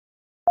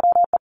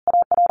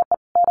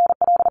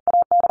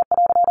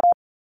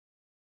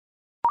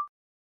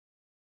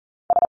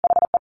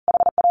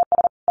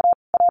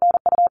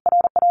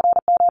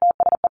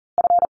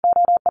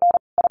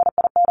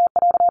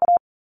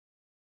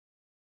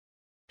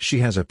 She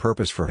has a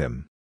purpose for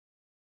him.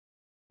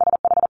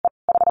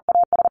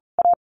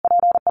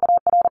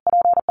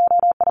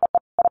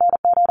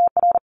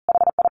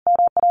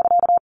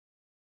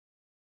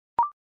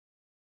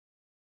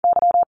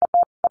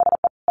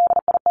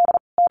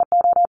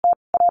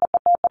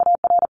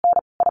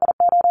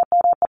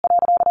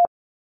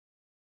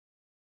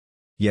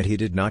 Yet he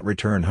did not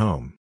return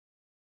home.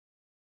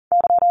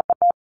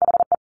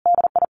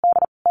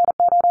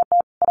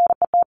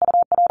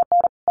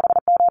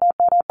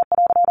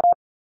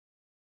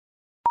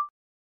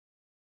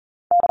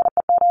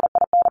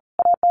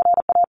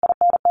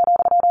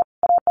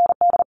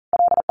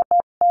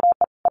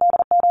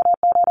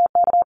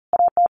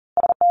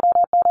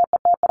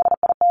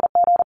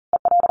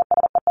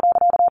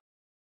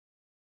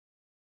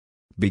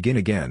 Begin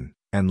again,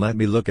 and let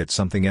me look at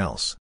something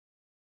else.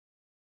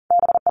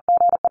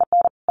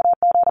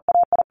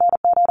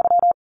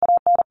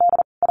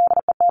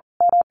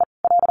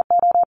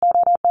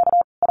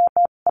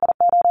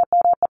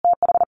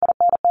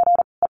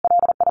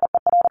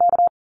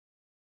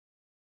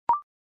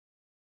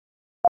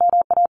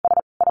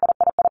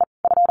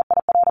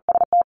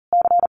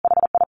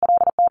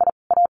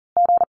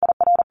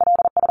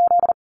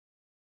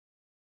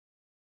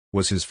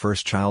 Was his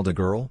first child a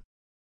girl?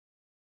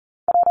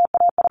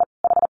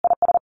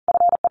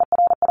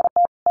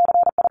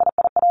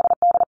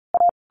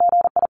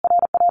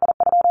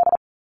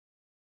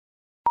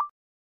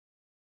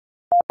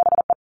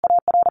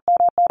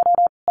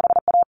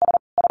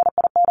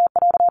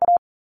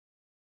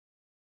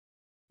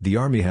 The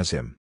army has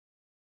him.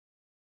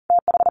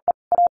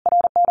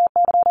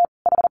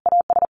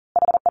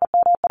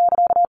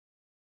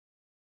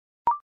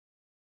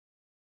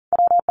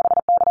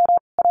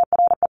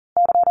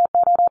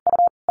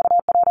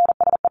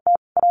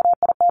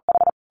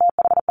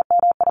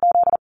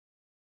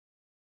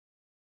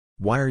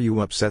 Why are you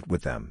upset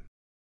with them?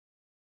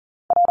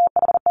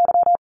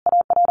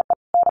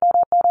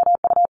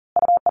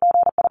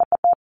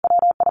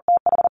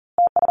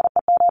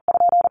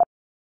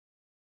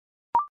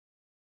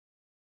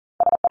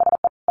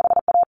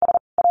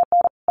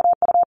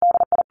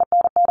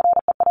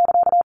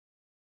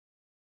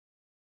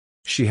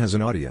 She has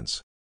an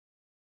audience.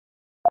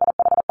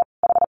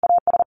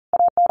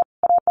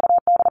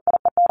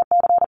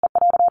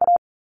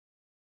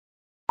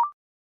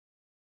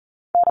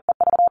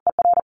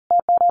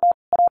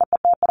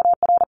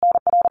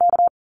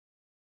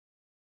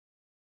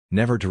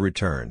 Never to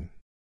return.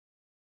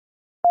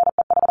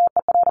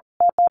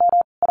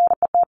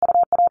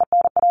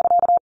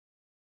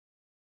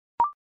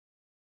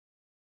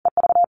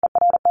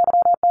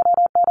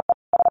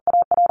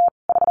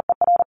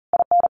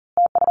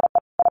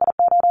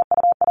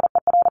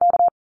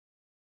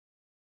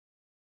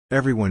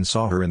 Everyone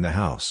saw her in the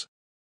house.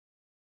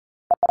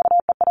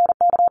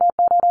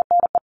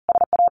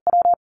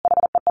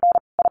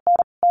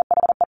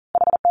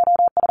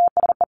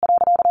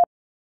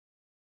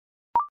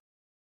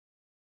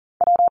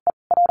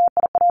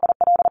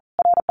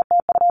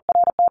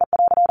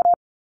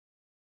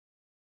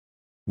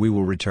 We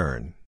will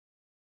return.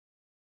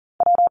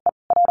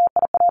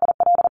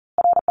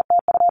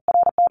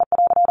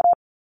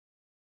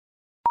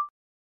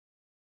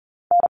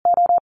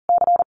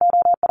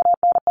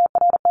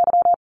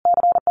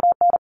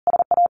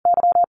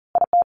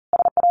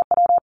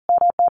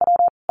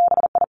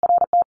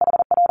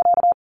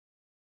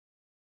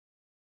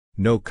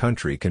 No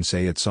country can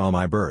say it saw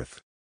my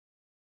birth.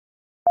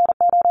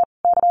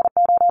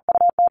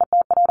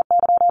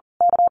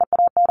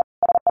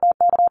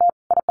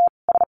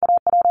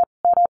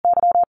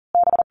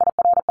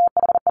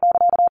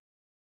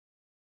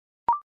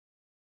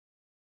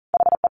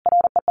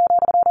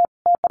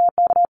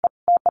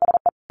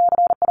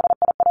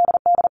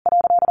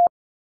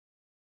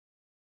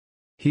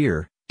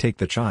 Here, take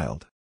the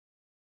child.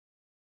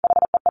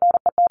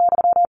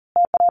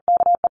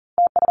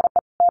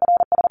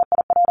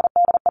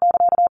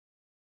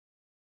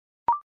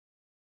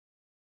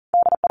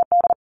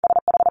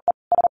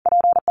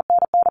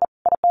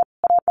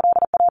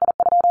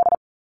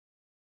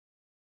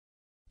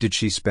 Did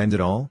she spend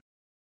it all?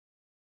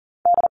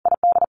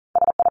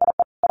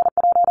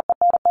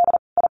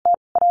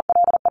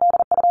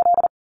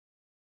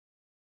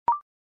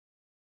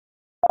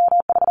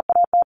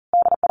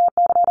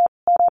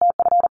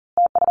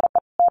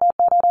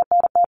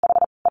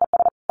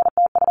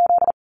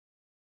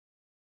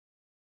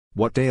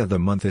 What day of the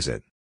month is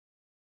it?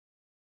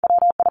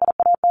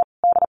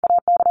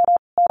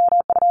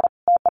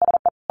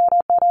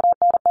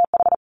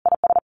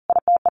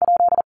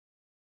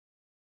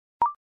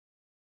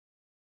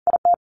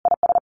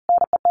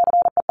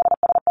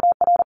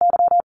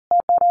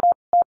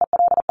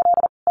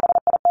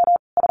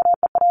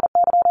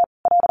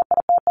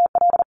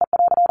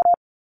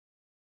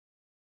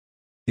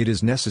 It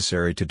is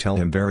necessary to tell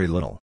him very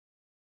little.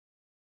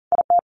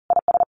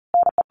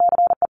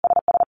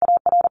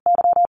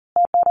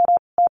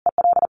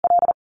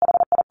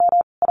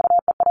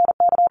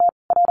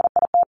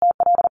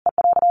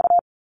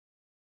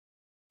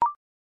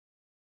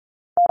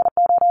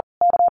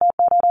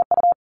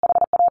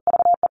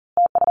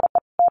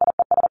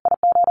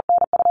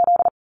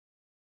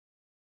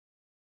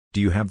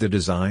 Do you have the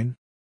design?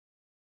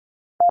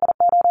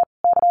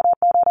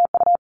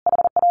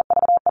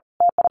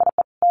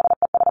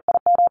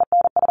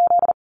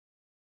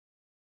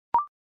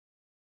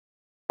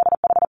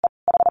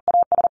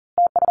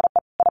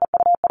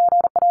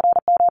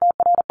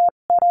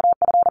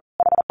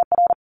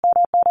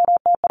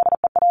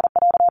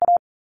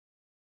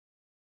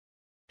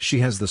 She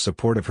has the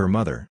support of her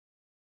mother.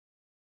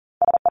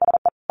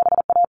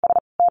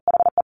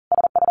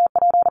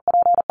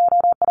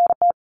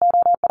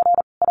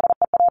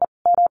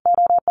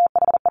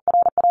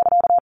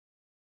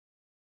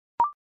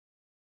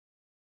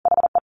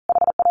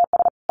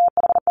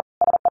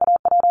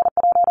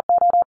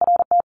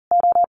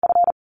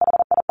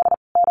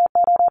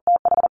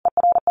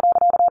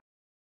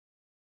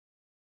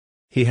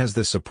 He has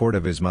the support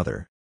of his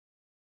mother.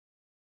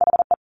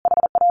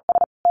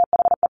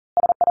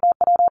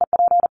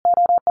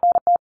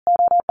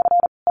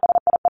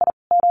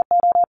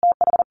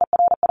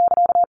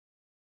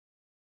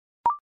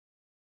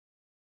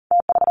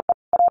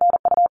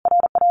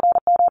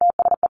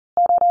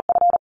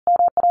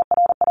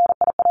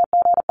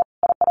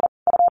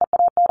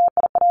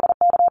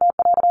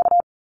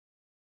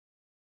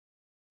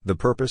 The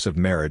purpose of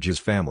marriage is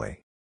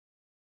family.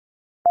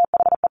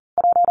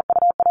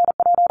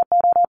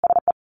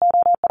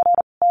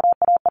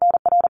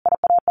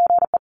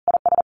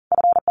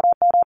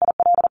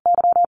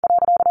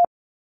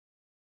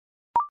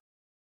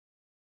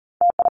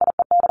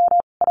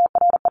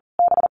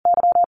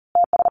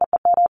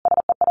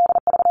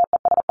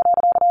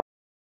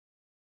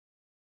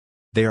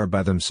 They are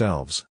by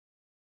themselves.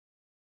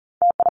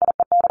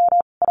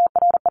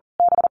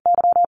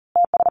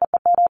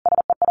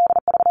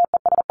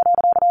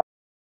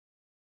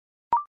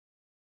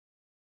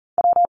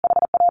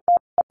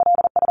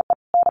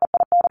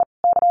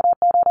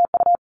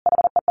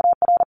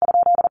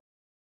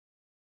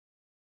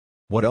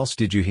 What else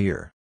did you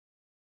hear?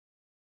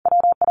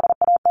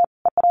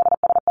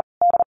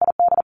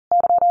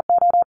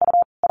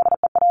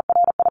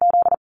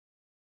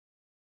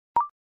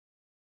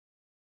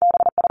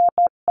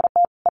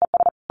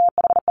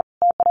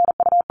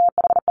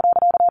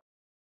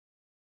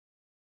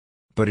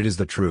 But it is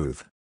the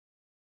truth.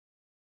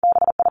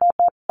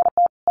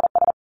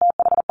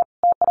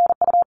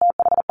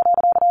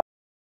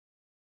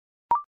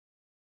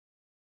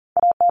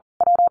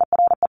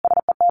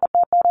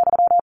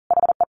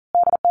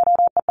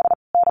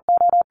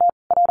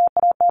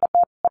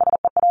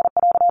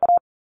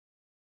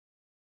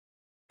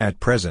 At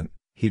present,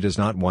 he does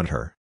not want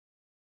her.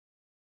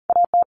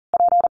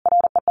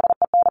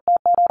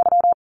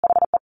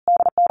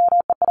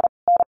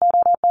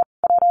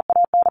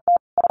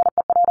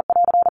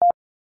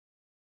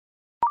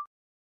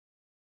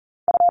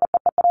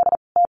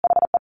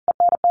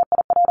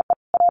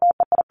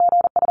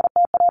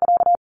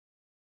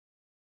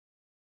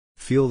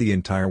 Feel the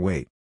entire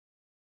weight.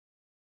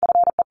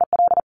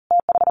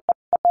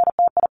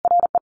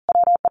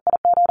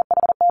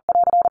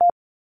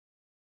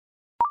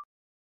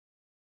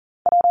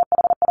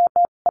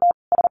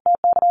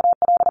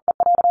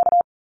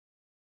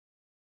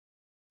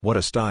 What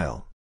a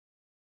style.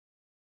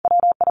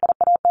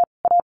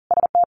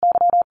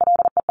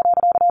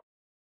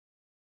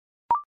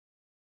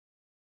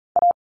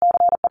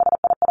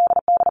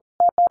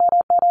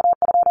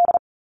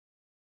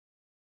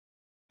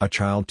 A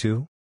child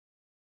too?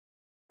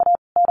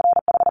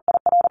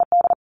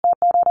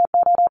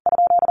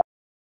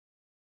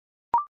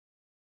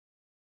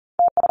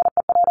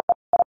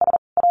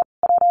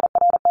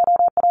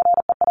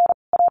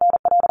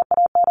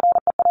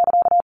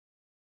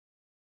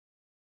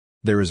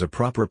 There is a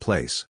proper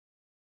place.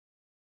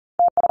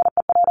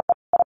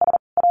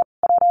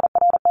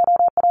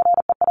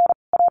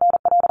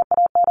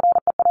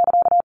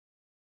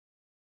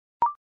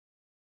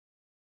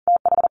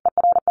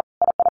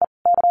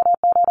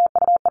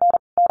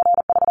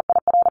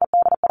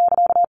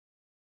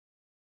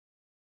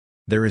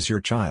 There is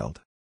your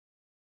child.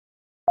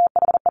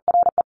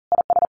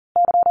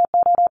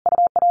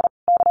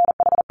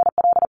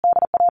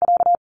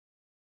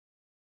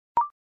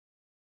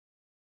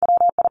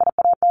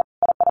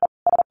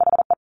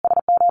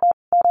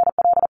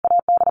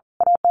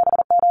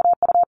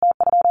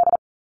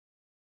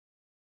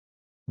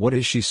 What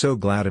is she so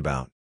glad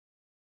about?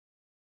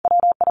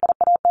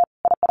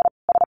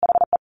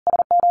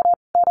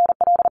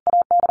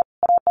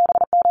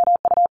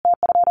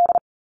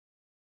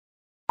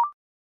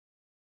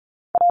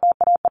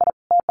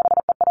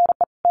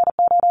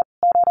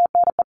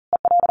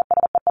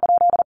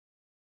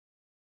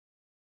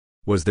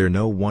 Was there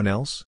no one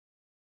else?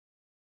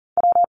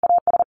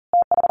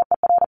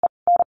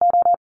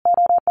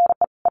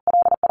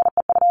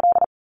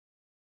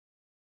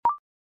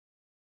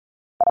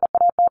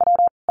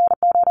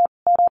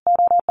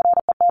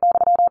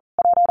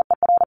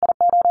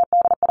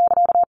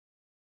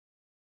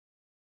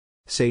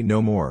 Say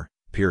no more,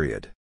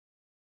 period.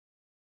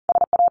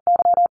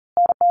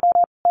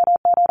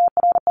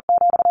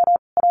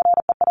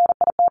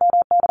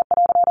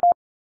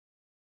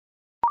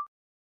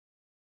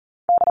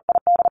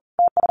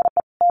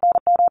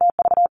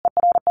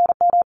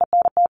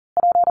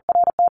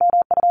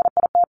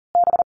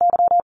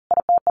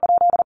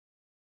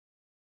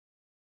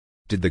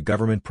 Did the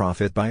government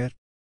profit by it?